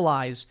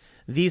normalize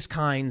this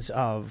kind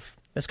of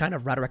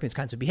rhetoric, these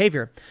kinds of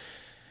behavior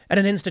at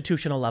an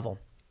institutional level.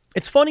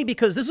 It's funny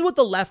because this is what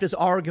the left is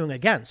arguing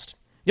against.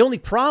 The only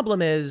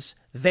problem is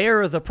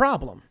they're the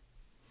problem.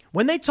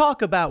 When they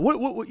talk about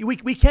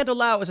we can't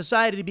allow a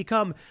society to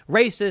become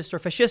racist or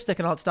fascistic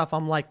and all that stuff,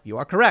 I'm like, you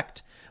are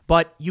correct.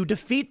 But you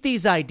defeat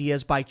these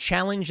ideas by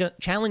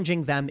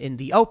challenging them in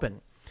the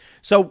open.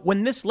 So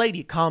when this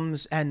lady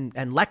comes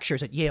and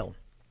lectures at Yale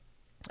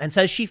and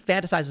says she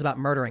fantasizes about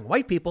murdering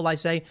white people, I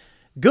say,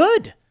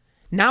 good.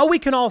 Now we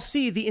can all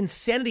see the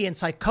insanity and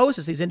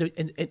psychosis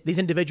these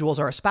individuals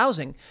are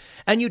espousing.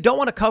 And you don't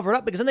want to cover it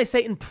up because then they say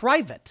it in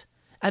private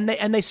and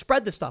they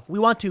spread this stuff. We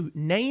want to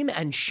name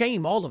and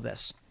shame all of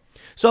this.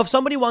 So if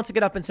somebody wants to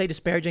get up and say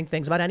disparaging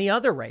things about any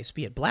other race,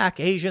 be it black,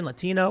 Asian,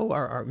 Latino,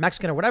 or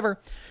Mexican or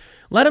whatever,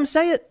 let them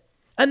say it.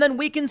 And then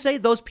we can say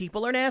those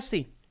people are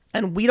nasty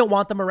and we don't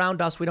want them around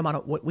us. We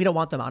don't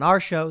want them on our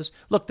shows.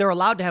 Look, they're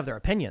allowed to have their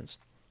opinions.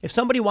 If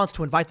somebody wants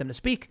to invite them to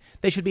speak,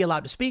 they should be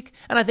allowed to speak.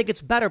 And I think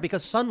it's better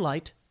because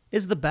sunlight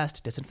is the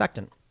best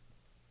disinfectant.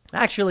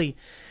 Actually,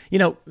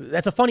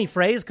 that's a funny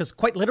phrase because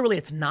quite literally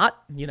it's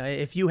not.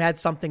 If you had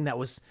something that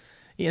was,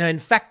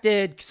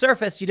 infected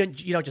surface, you don't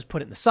just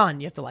put it in the sun.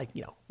 You have to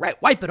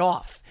wipe it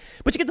off.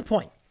 But you get the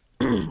point.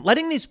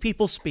 Letting these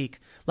people speak,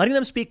 letting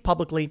them speak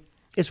publicly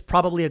is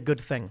probably a good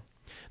thing.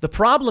 The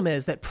problem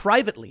is that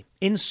privately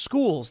in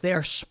schools, they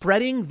are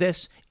spreading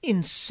this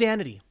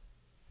insanity.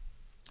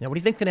 Now, what do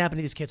you think can happen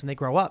to these kids when they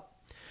grow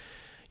up?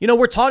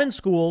 We're taught in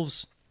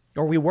schools,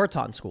 or we were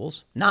taught in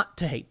schools, not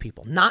to hate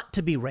people, not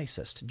to be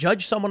racist,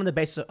 judge someone on the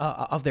basis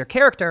of their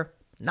character,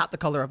 not the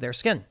color of their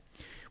skin.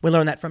 We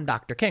learned that from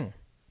Dr. King.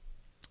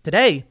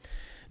 Today,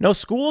 no,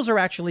 schools are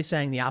actually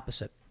saying the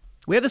opposite.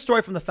 We have the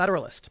story from The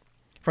Federalist,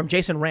 from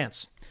Jason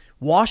Rance.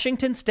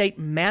 Washington state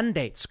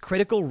mandates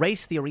critical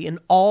race theory in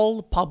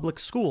all public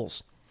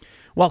schools.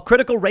 While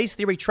critical race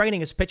theory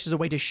training is pitched as a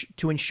way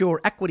to ensure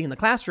equity in the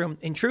classroom,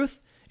 in truth,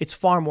 it's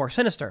far more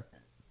sinister.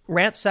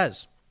 Rance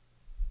says,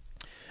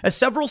 as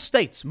several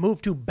states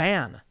move to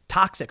ban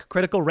toxic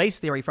critical race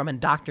theory from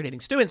indoctrinating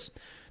students,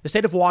 the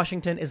state of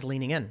Washington is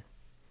leaning in.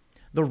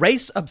 The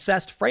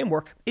race-obsessed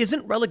framework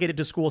isn't relegated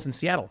to schools in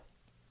Seattle,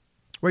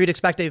 where you'd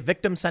expect a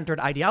victim-centered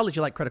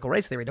ideology like critical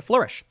race theory to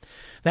flourish.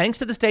 Thanks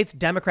to the state's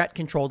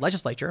Democrat-controlled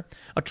legislature,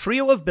 a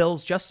trio of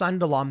bills just signed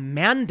into law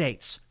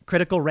mandates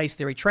critical race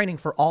theory training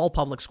for all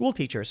public school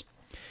teachers.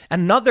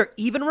 Another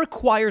even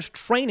requires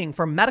training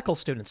for medical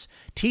students,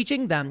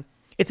 teaching them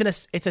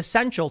it's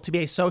essential to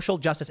be a social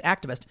justice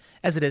activist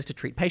as it is to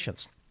treat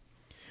patients.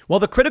 While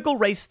the critical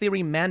race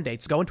theory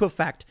mandates go into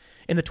effect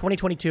in the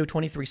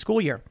 2022-23 school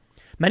year,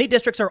 many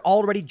districts are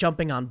already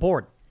jumping on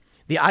board.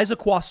 The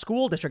Issaquah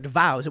School District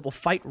vows it will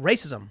fight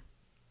racism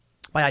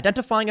by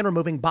identifying and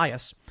removing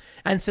bias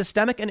and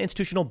systemic and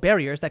institutional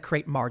barriers that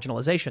create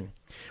marginalization,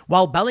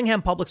 while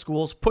Bellingham Public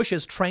Schools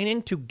pushes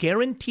training to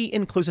guarantee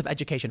inclusive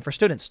education for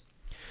students.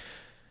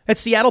 At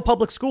Seattle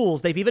Public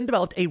Schools, they've even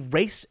developed a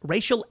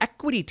racial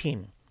equity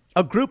team,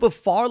 a group of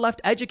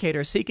far-left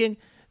educators seeking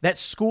that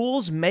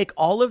schools make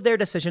all of their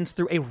decisions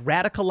through a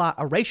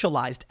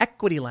racialized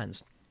equity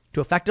lens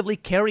to effectively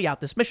carry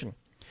out this mission.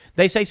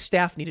 They say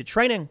staff needed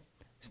training.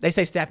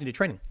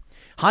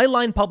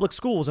 Highline Public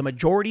Schools, a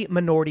majority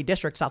minority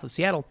district south of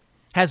Seattle,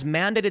 has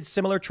mandated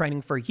similar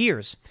training for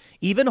years,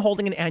 even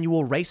holding an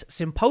annual race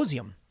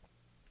symposium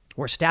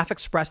where staff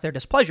express their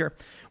displeasure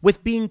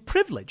with being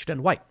privileged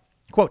and white.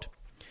 Quote,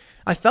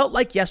 I felt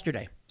like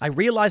yesterday I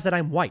realized that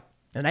I'm white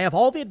and I have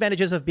all the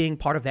advantages of being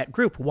part of that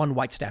group, one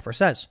white staffer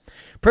says.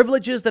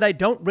 Privileges that I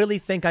don't really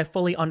think I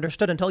fully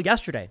understood until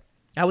yesterday.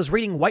 I was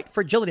reading White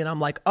Fragility and I'm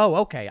like, oh,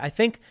 okay. I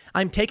think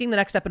I'm taking the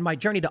next step in my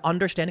journey to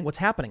understanding what's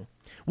happening,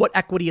 what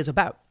equity is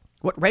about,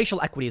 what racial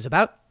equity is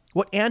about,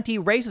 what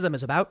anti-racism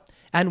is about,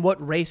 and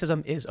what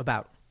racism is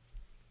about.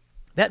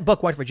 That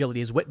book, White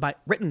Fragility, is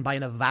written by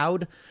an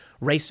avowed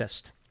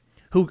racist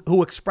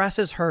who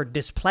expresses her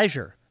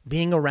displeasure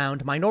being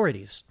around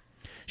minorities.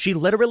 She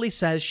literally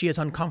says she is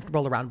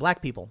uncomfortable around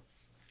black people.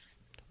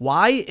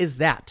 Why is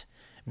that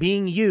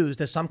being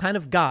used as some kind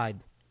of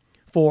guide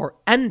for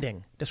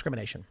ending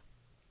discrimination?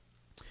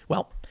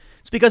 Well,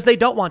 it's because they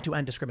don't want to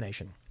end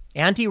discrimination.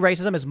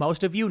 Anti-racism, as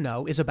most of you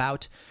know, is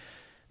about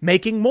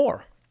making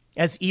more.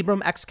 As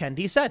Ibram X.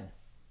 Kendi said,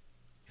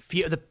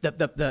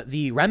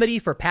 the remedy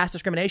for past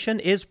discrimination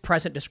is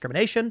present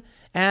discrimination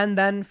and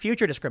then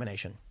future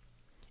discrimination.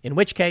 In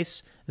which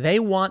case, they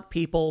want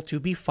people to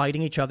be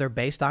fighting each other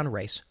based on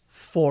race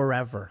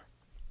forever.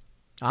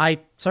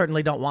 I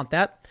certainly don't want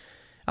that.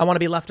 I want to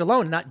be left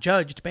alone and not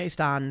judged based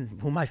on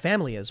who my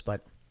family is.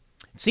 But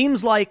it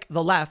seems like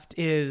the left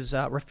is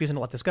refusing to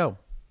let this go.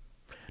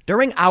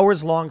 During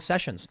hours-long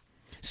sessions,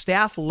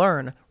 staff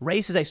learn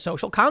race is a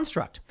social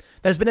construct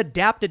that has been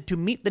adapted to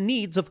meet the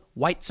needs of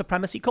white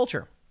supremacy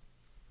culture.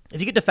 If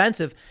you get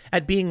defensive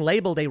at being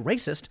labeled a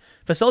racist,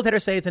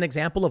 facilitators say it's an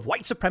example of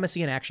white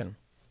supremacy in action.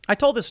 I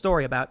told this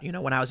story about,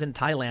 when I was in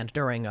Thailand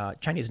during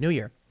Chinese New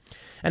Year,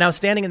 and I was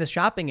standing in this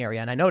shopping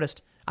area and I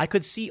noticed I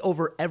could see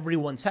over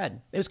everyone's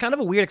head. It was kind of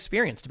a weird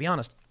experience, to be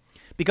honest,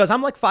 because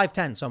I'm like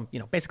 5'10", so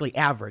I'm, basically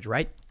average,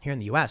 right? Here in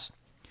the US.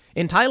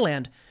 In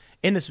Thailand,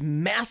 in this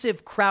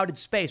massive crowded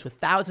space with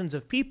thousands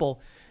of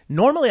people,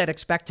 normally I'd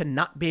expect to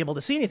not be able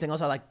to see anything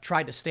unless I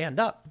tried to stand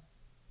up.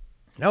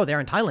 No, there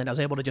in Thailand, I was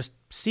able to just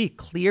see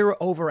clear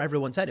over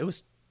everyone's head. It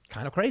was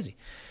kind of crazy.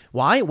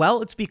 Why?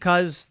 Well, it's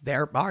because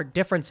there are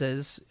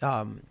differences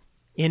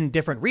in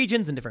different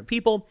regions and different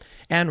people.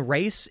 And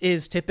race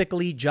is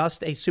typically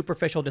just a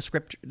superficial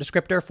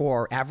descriptor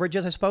for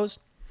averages, I suppose.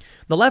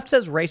 The left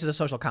says race is a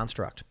social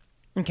construct.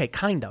 Okay,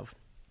 kind of.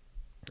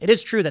 It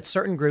is true that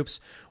certain groups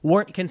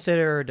weren't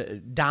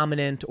considered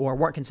dominant or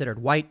weren't considered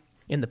white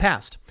in the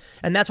past.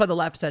 And that's why the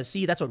left says,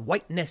 see, that's what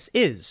whiteness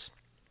is.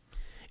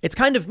 It's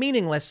kind of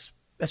meaningless,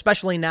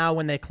 especially now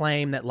when they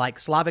claim that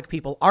Slavic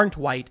people aren't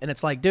white. And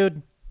it's like,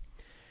 dude,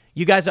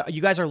 you guys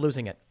are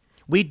losing it.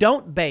 We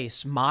don't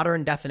base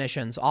modern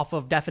definitions off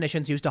of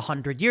definitions used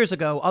 100 years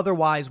ago.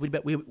 Otherwise,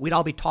 we'd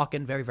all be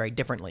talking very, very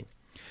differently.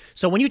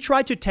 So when you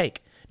try to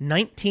take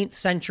 19th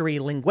century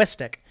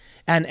linguistic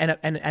and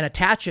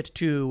attach it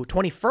to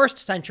 21st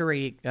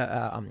century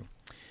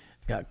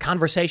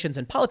conversations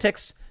and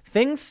politics,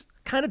 things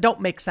kind of don't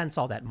make sense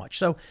all that much.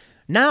 So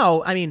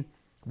now,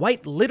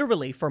 white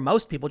literally for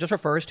most people just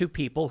refers to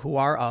people who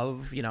are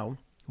of,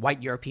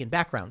 white European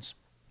backgrounds.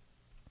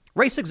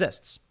 Race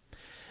exists.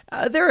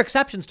 There are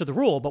exceptions to the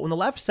rule, but when the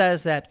left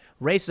says that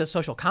race is a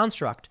social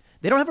construct,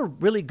 they don't have a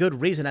really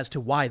good reason as to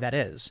why that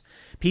is.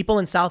 People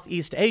in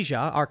Southeast Asia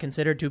are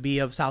considered to be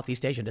of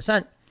Southeast Asian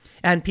descent,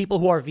 and people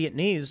who are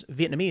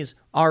Vietnamese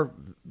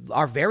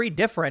are very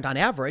different on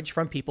average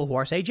from people who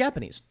are, say,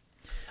 Japanese.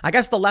 I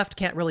guess the left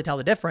can't really tell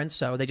the difference,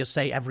 so they just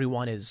say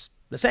everyone is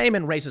the same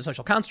and race is a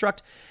social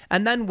construct.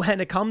 And then when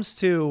it comes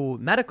to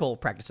medical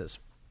practices,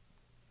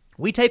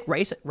 we take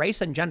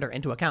race and gender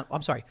into account.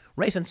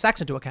 Race and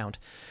sex into account.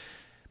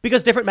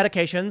 Because different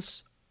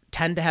medications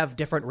tend to have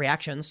different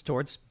reactions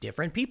towards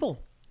different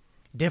people.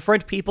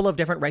 Different people of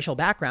different racial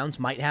backgrounds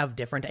might have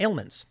different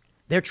ailments.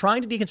 They're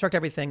trying to deconstruct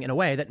everything in a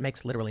way that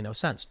makes literally no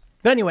sense.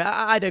 But anyway,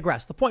 I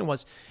digress. The point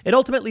was, it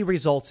ultimately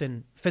results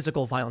in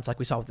physical violence like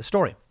we saw with the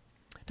story.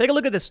 Take a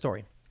look at this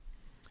story.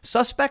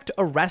 Suspect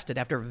arrested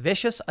after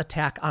vicious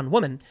attack on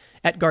woman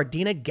at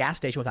Gardena gas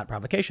station without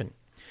provocation.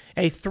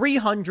 A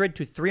 300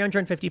 to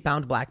 350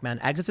 pound black man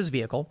exits his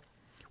vehicle,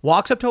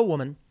 walks up to a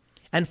woman,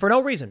 and for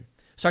no reason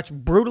starts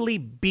brutally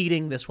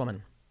beating this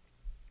woman.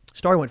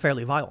 Story went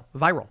fairly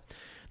viral.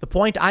 The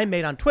point I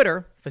made on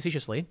Twitter,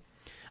 facetiously,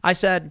 I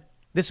said,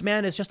 this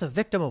man is just a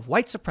victim of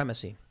white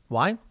supremacy.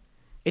 Why?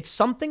 It's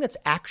something that's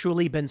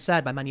actually been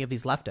said by many of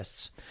these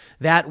leftists,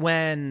 that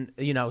when,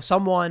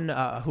 someone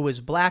who is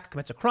black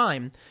commits a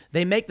crime,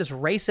 they make this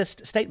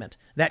racist statement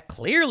that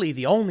clearly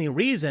the only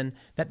reason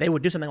that they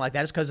would do something like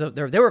that is because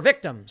they were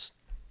victims.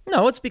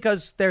 No, it's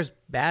because there's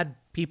bad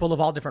people of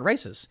all different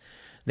races.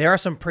 There are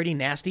some pretty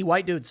nasty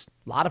white dudes,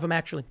 a lot of them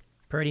actually,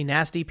 pretty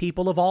nasty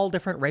people of all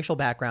different racial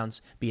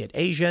backgrounds, be it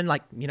Asian,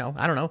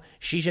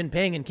 Xi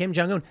Jinping and Kim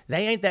Jong-un.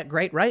 They ain't that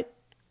great, right?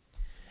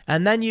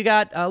 And then you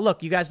got,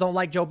 look, you guys don't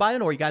like Joe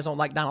Biden or you guys don't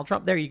like Donald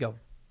Trump. There you go.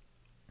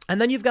 And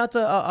then you've got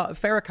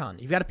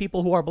Farrakhan. You've got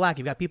people who are black.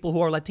 You've got people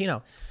who are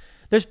Latino.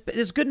 There's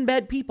good and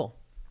bad people.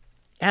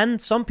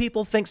 And some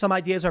people think some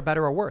ideas are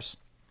better or worse.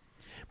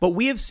 But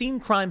we have seen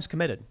crimes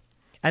committed.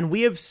 And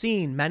we have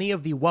seen many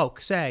of the woke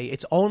say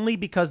it's only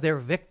because they're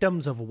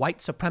victims of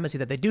white supremacy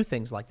that they do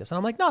things like this. And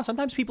I'm like, no,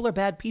 sometimes people are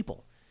bad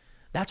people.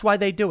 That's why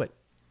they do it.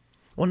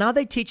 Well, now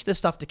they teach this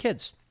stuff to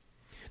kids.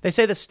 They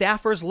say the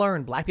staffers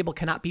learn black people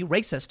cannot be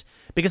racist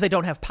because they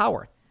don't have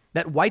power,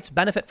 that whites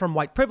benefit from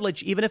white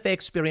privilege even if they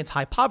experience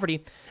high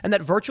poverty, and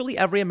that virtually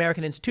every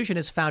American institution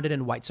is founded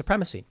in white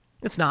supremacy.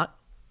 It's not.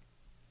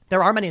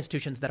 There are many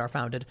institutions that are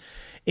founded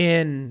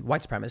in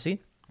white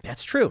supremacy.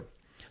 That's true.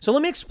 So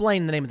let me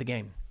explain the name of the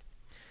game.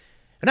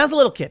 When I was a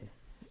little kid,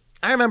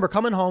 I remember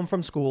coming home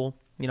from school.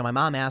 My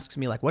mom asks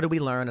me, what did we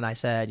learn? And I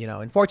said, in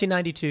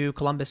 1492,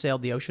 Columbus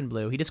sailed the ocean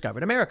blue. He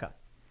discovered America.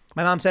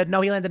 My mom said,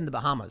 no, he landed in the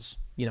Bahamas.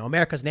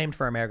 America's named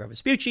for Amerigo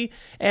Vespucci,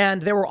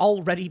 and there were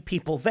already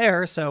people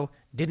there. So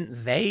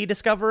didn't they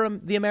discover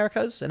the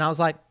Americas? And I was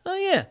like, oh,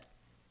 yeah,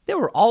 there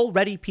were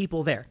already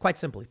people there, quite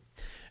simply.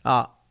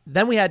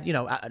 Then we had,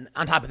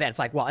 on top of that, it's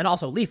like, well, and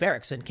also Leif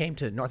Erikson came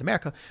to North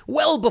America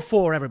well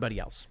before everybody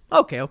else.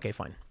 Okay,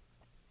 fine.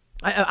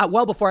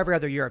 Well before every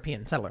other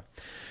European settler.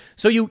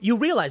 So you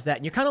realize that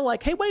and you're kind of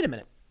like, hey, wait a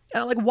minute.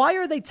 And I'm like, why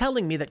are they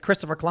telling me that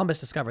Christopher Columbus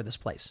discovered this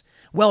place?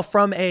 Well,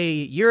 from a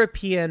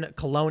European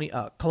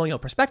colonial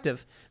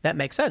perspective, that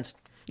makes sense.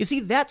 You see,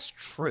 that's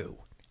true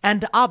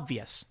and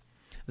obvious.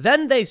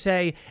 Then they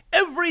say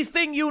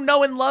everything you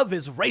know and love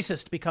is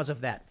racist because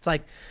of that. It's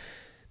like,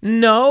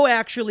 no,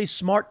 actually,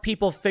 smart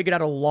people figured out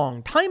a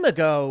long time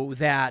ago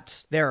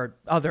that there are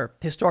other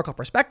historical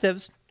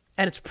perspectives.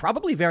 And it's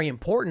probably very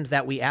important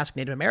that we ask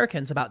Native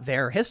Americans about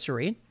their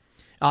history.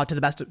 to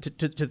the best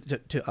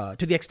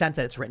to the extent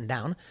that it's written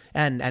down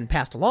and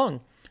passed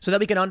along, so that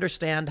we can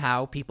understand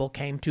how people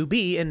came to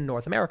be in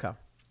North America.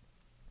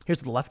 Here's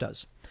what the left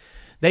does: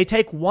 they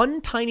take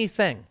one tiny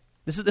thing.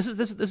 This is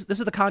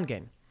the con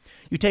game.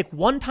 You take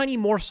one tiny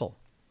morsel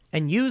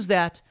and use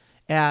that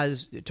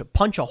as to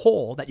punch a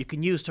hole that you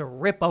can use to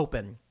rip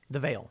open the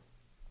veil.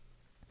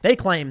 They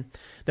claim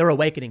they're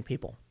awakening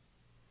people.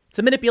 It's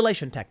a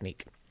manipulation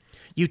technique.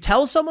 You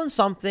tell someone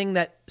something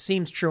that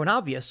seems true and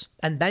obvious,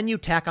 and then you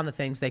tack on the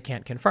things they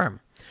can't confirm,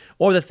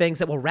 or the things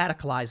that will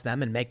radicalize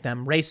them and make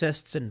them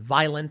racists and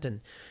violent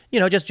and,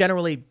 just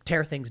generally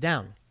tear things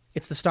down.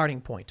 It's the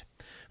starting point.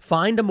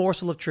 Find a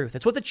morsel of truth.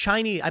 It's what the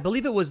Chinese, I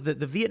believe it was the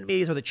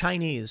Vietnamese or the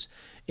Chinese.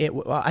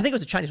 I think it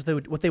was the Chinese,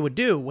 what they would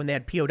do when they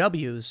had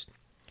POWs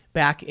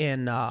back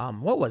in,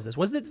 what was this?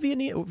 Was it the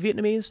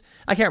Vietnamese?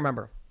 I can't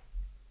remember.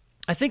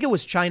 I think it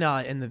was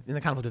China in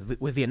the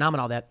conflict with Vietnam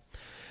and all that.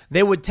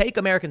 They would take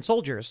American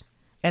soldiers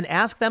and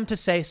ask them to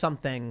say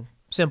something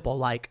simple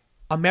like,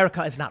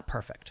 America is not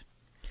perfect.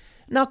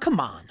 Now, come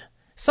on.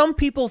 Some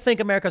people think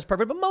America is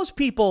perfect, but most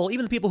people,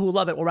 even the people who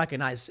love it, will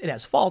recognize it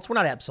has faults. We're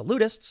not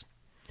absolutists.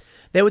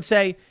 They would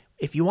say,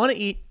 if you want to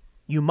eat,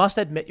 you must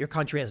admit your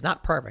country is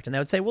not perfect. And they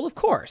would say, well, of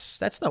course,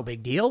 that's no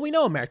big deal. We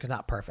know America's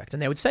not perfect.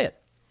 And they would say it.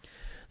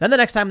 Then the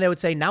next time they would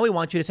say, now we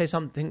want you to say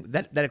something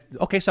that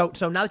okay, so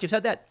now that you've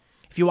said that,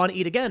 if you want to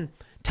eat again,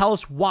 tell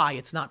us why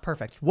it's not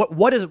perfect.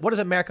 What is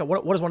America?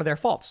 What is one of their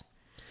faults?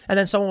 And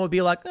then someone would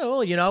be like,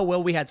 oh,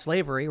 we had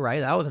slavery,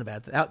 right? That wasn't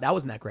bad. That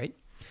wasn't that great.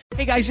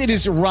 Hey guys, it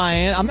is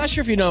Ryan. I'm not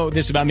sure if you know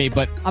this about me,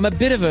 but I'm a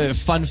bit of a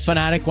fun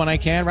fanatic when I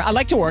can. I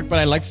like to work, but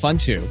I like fun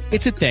too.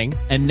 It's a thing.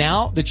 And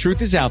now the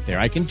truth is out there.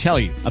 I can tell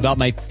you about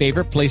my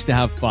favorite place to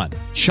have fun.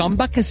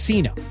 Chumba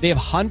Casino. They have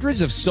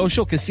hundreds of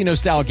social casino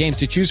style games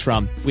to choose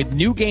from with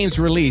new games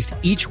released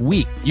each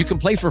week. You can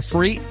play for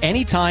free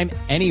anytime,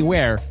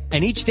 anywhere.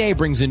 And each day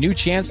brings a new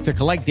chance to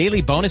collect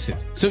daily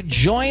bonuses. So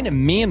join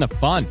me in the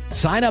fun.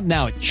 Sign up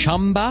now at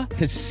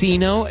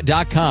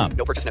ChumbaCasino.com.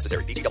 No purchase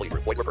necessary. VGW.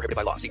 Void where prohibited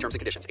by law. See terms and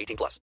conditions.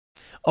 18+.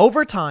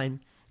 Over time,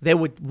 they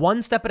would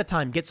one step at a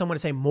time get someone to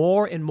say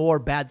more and more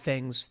bad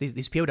things,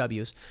 these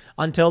POWs,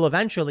 until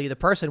eventually the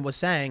person was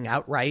saying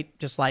outright,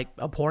 just like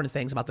abhorrent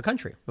things about the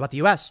country, about the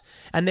U.S.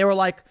 And they were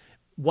like,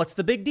 what's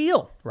the big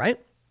deal, right?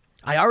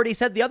 I already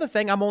said the other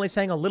thing. I'm only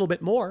saying a little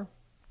bit more.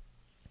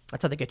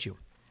 That's how they get you.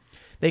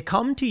 They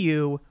come to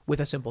you with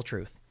a simple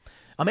truth.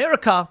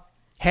 America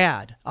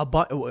had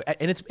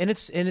in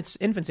its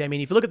infancy. I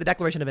mean, if you look at the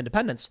Declaration of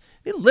Independence,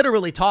 they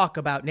literally talk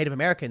about Native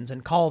Americans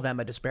and call them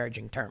a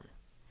disparaging term.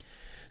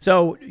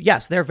 So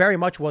yes, there very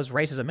much was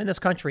racism in this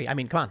country. I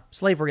mean, come on,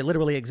 slavery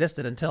literally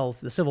existed until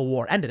the Civil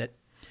War ended it.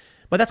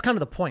 But that's kind of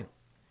the point.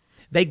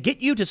 They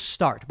get you to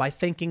start by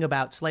thinking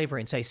about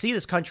slavery and say, see,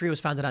 this country was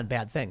founded on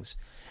bad things.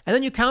 And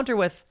then you counter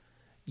with,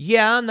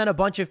 yeah, and then a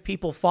bunch of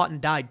people fought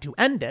and died to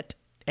end it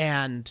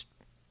and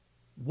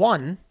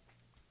won,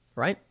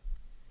 right?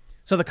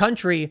 So the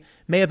country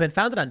may have been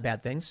founded on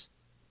bad things,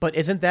 but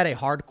isn't that a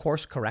hard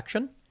course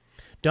correction?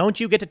 Don't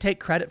you get to take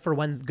credit for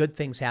when good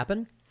things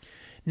happen?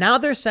 Now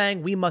they're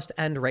saying we must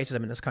end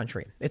racism in this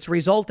country. It's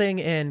resulting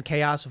in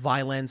chaos,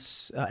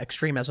 violence,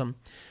 extremism.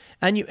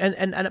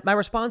 And my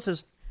response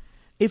is,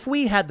 if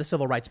we had the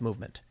civil rights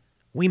movement,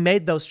 we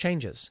made those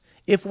changes.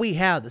 If we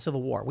had the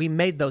Civil War, we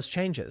made those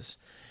changes.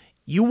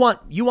 You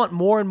want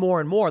more and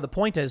more and more. The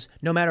point is,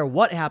 no matter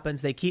what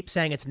happens, they keep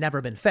saying it's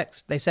never been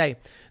fixed. They say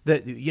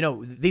that,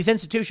 these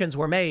institutions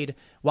were made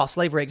while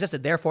slavery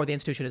existed. Therefore, the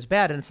institution is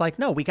bad. And it's like,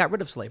 no, we got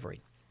rid of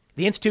slavery.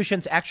 The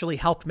institutions actually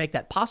helped make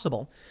that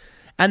possible.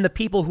 And the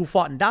people who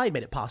fought and died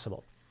made it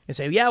possible. And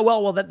say, yeah,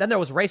 well, then there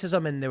was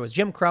racism and there was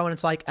Jim Crow. And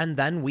it's like, and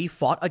then we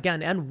fought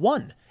again and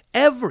won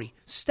every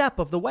step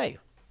of the way.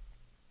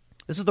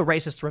 This is the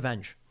racist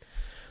revenge.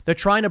 They're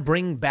trying to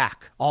bring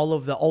back all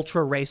of the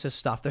ultra racist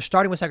stuff. They're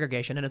starting with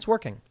segregation and it's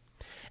working.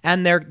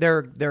 And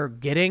they're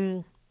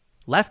getting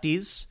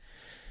lefties,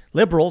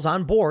 liberals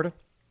on board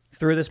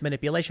through this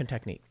manipulation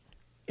technique.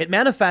 It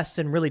manifests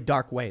in really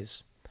dark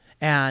ways.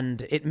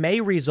 And it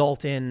may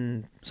result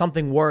in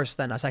something worse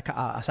than a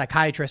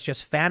psychiatrist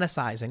just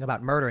fantasizing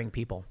about murdering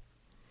people.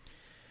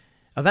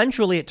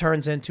 Eventually, it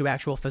turns into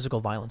actual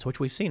physical violence, which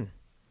we've seen.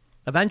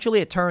 Eventually,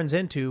 it turns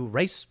into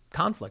race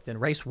conflict and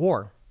race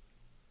war.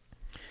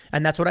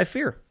 And that's what I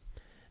fear.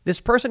 This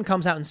person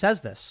comes out and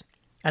says this,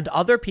 and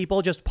other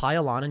people just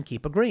pile on and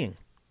keep agreeing.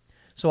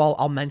 So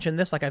I'll mention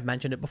this like I've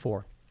mentioned it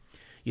before.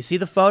 You see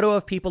the photo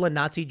of people in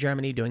Nazi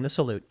Germany doing the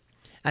salute,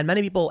 and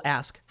many people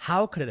ask,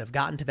 how could it have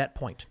gotten to that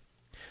point?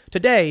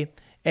 Today,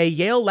 a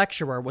Yale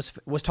lecturer was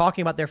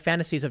talking about their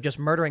fantasies of just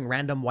murdering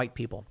random white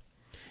people.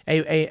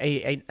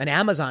 An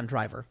Amazon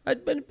driver,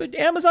 an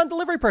Amazon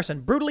delivery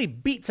person, brutally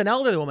beats an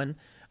elderly woman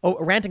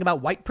ranting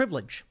about white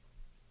privilege.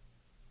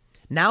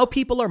 Now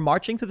people are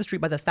marching through the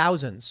street by the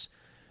thousands,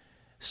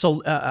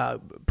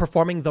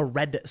 performing the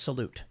red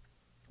salute,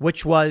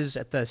 which was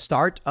at the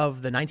start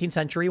of the 19th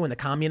century when the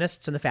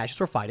communists and the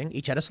fascists were fighting.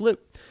 Each had a salute.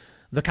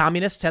 The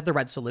communists had the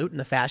red salute and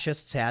the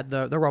fascists had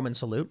the Roman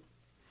salute,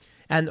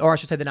 or I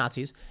should say the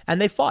Nazis,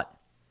 and they fought.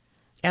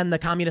 And the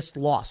communists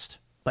lost.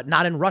 but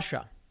not in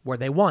Russia, where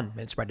they won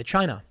and it spread to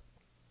China.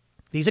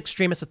 These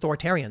extremist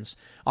authoritarians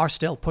are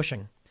still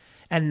pushing.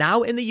 And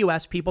now in the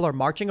U.S., people are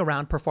marching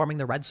around performing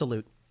the red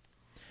salute.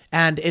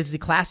 And it's the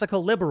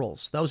classical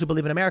liberals, those who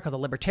believe in America, the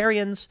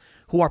libertarians,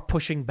 who are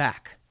pushing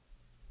back.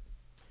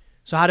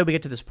 So how did we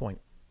get to this point?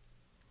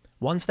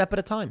 One step at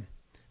a time,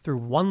 through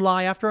one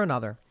lie after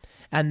another.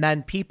 And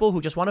then people who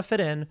just want to fit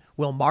in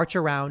will march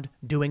around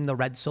doing the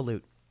red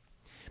salute.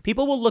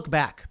 People will look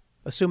back,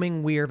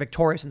 assuming we're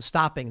victorious in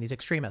stopping these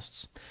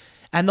extremists,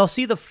 and they'll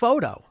see the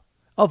photo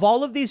of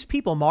all of these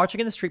people marching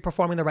in the street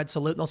performing the red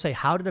salute, and they'll say,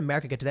 how did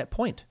America get to that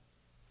point?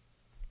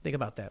 Think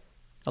about that.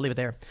 I'll leave it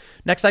there.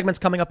 Next segment's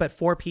coming up at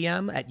 4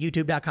 p.m. at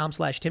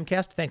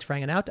youtube.com/Timcast. Thanks for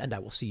hanging out, and I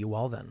will see you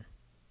all then.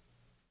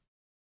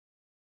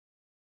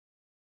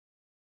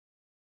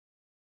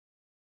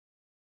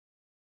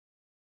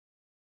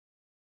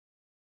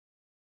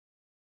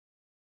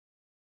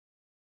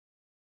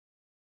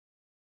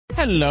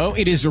 Hello,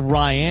 it is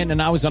Ryan,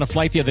 and I was on a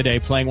flight the other day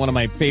playing one of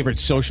my favorite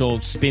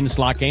social spin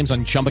slot games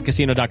on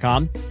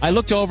ChumbaCasino.com. I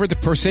looked over at the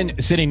person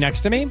sitting next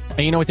to me, and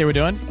you know what they were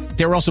doing?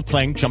 They were also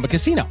playing Chumba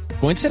Casino.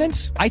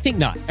 Coincidence? I think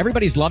not.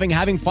 Everybody's loving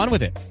having fun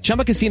with it.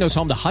 Chumba Casino is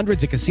home to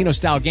hundreds of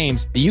casino-style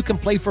games that you can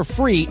play for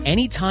free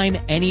anytime,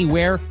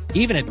 anywhere,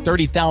 even at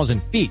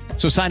 30,000 feet.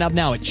 So sign up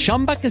now at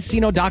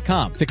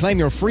ChumbaCasino.com to claim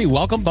your free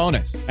welcome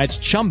bonus. That's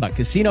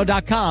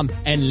ChumbaCasino.com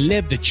and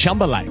live the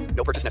Chumba life.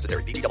 No purchase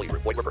necessary. VGW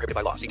Group. Void where prohibited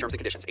by law. See terms and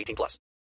conditions. 18+.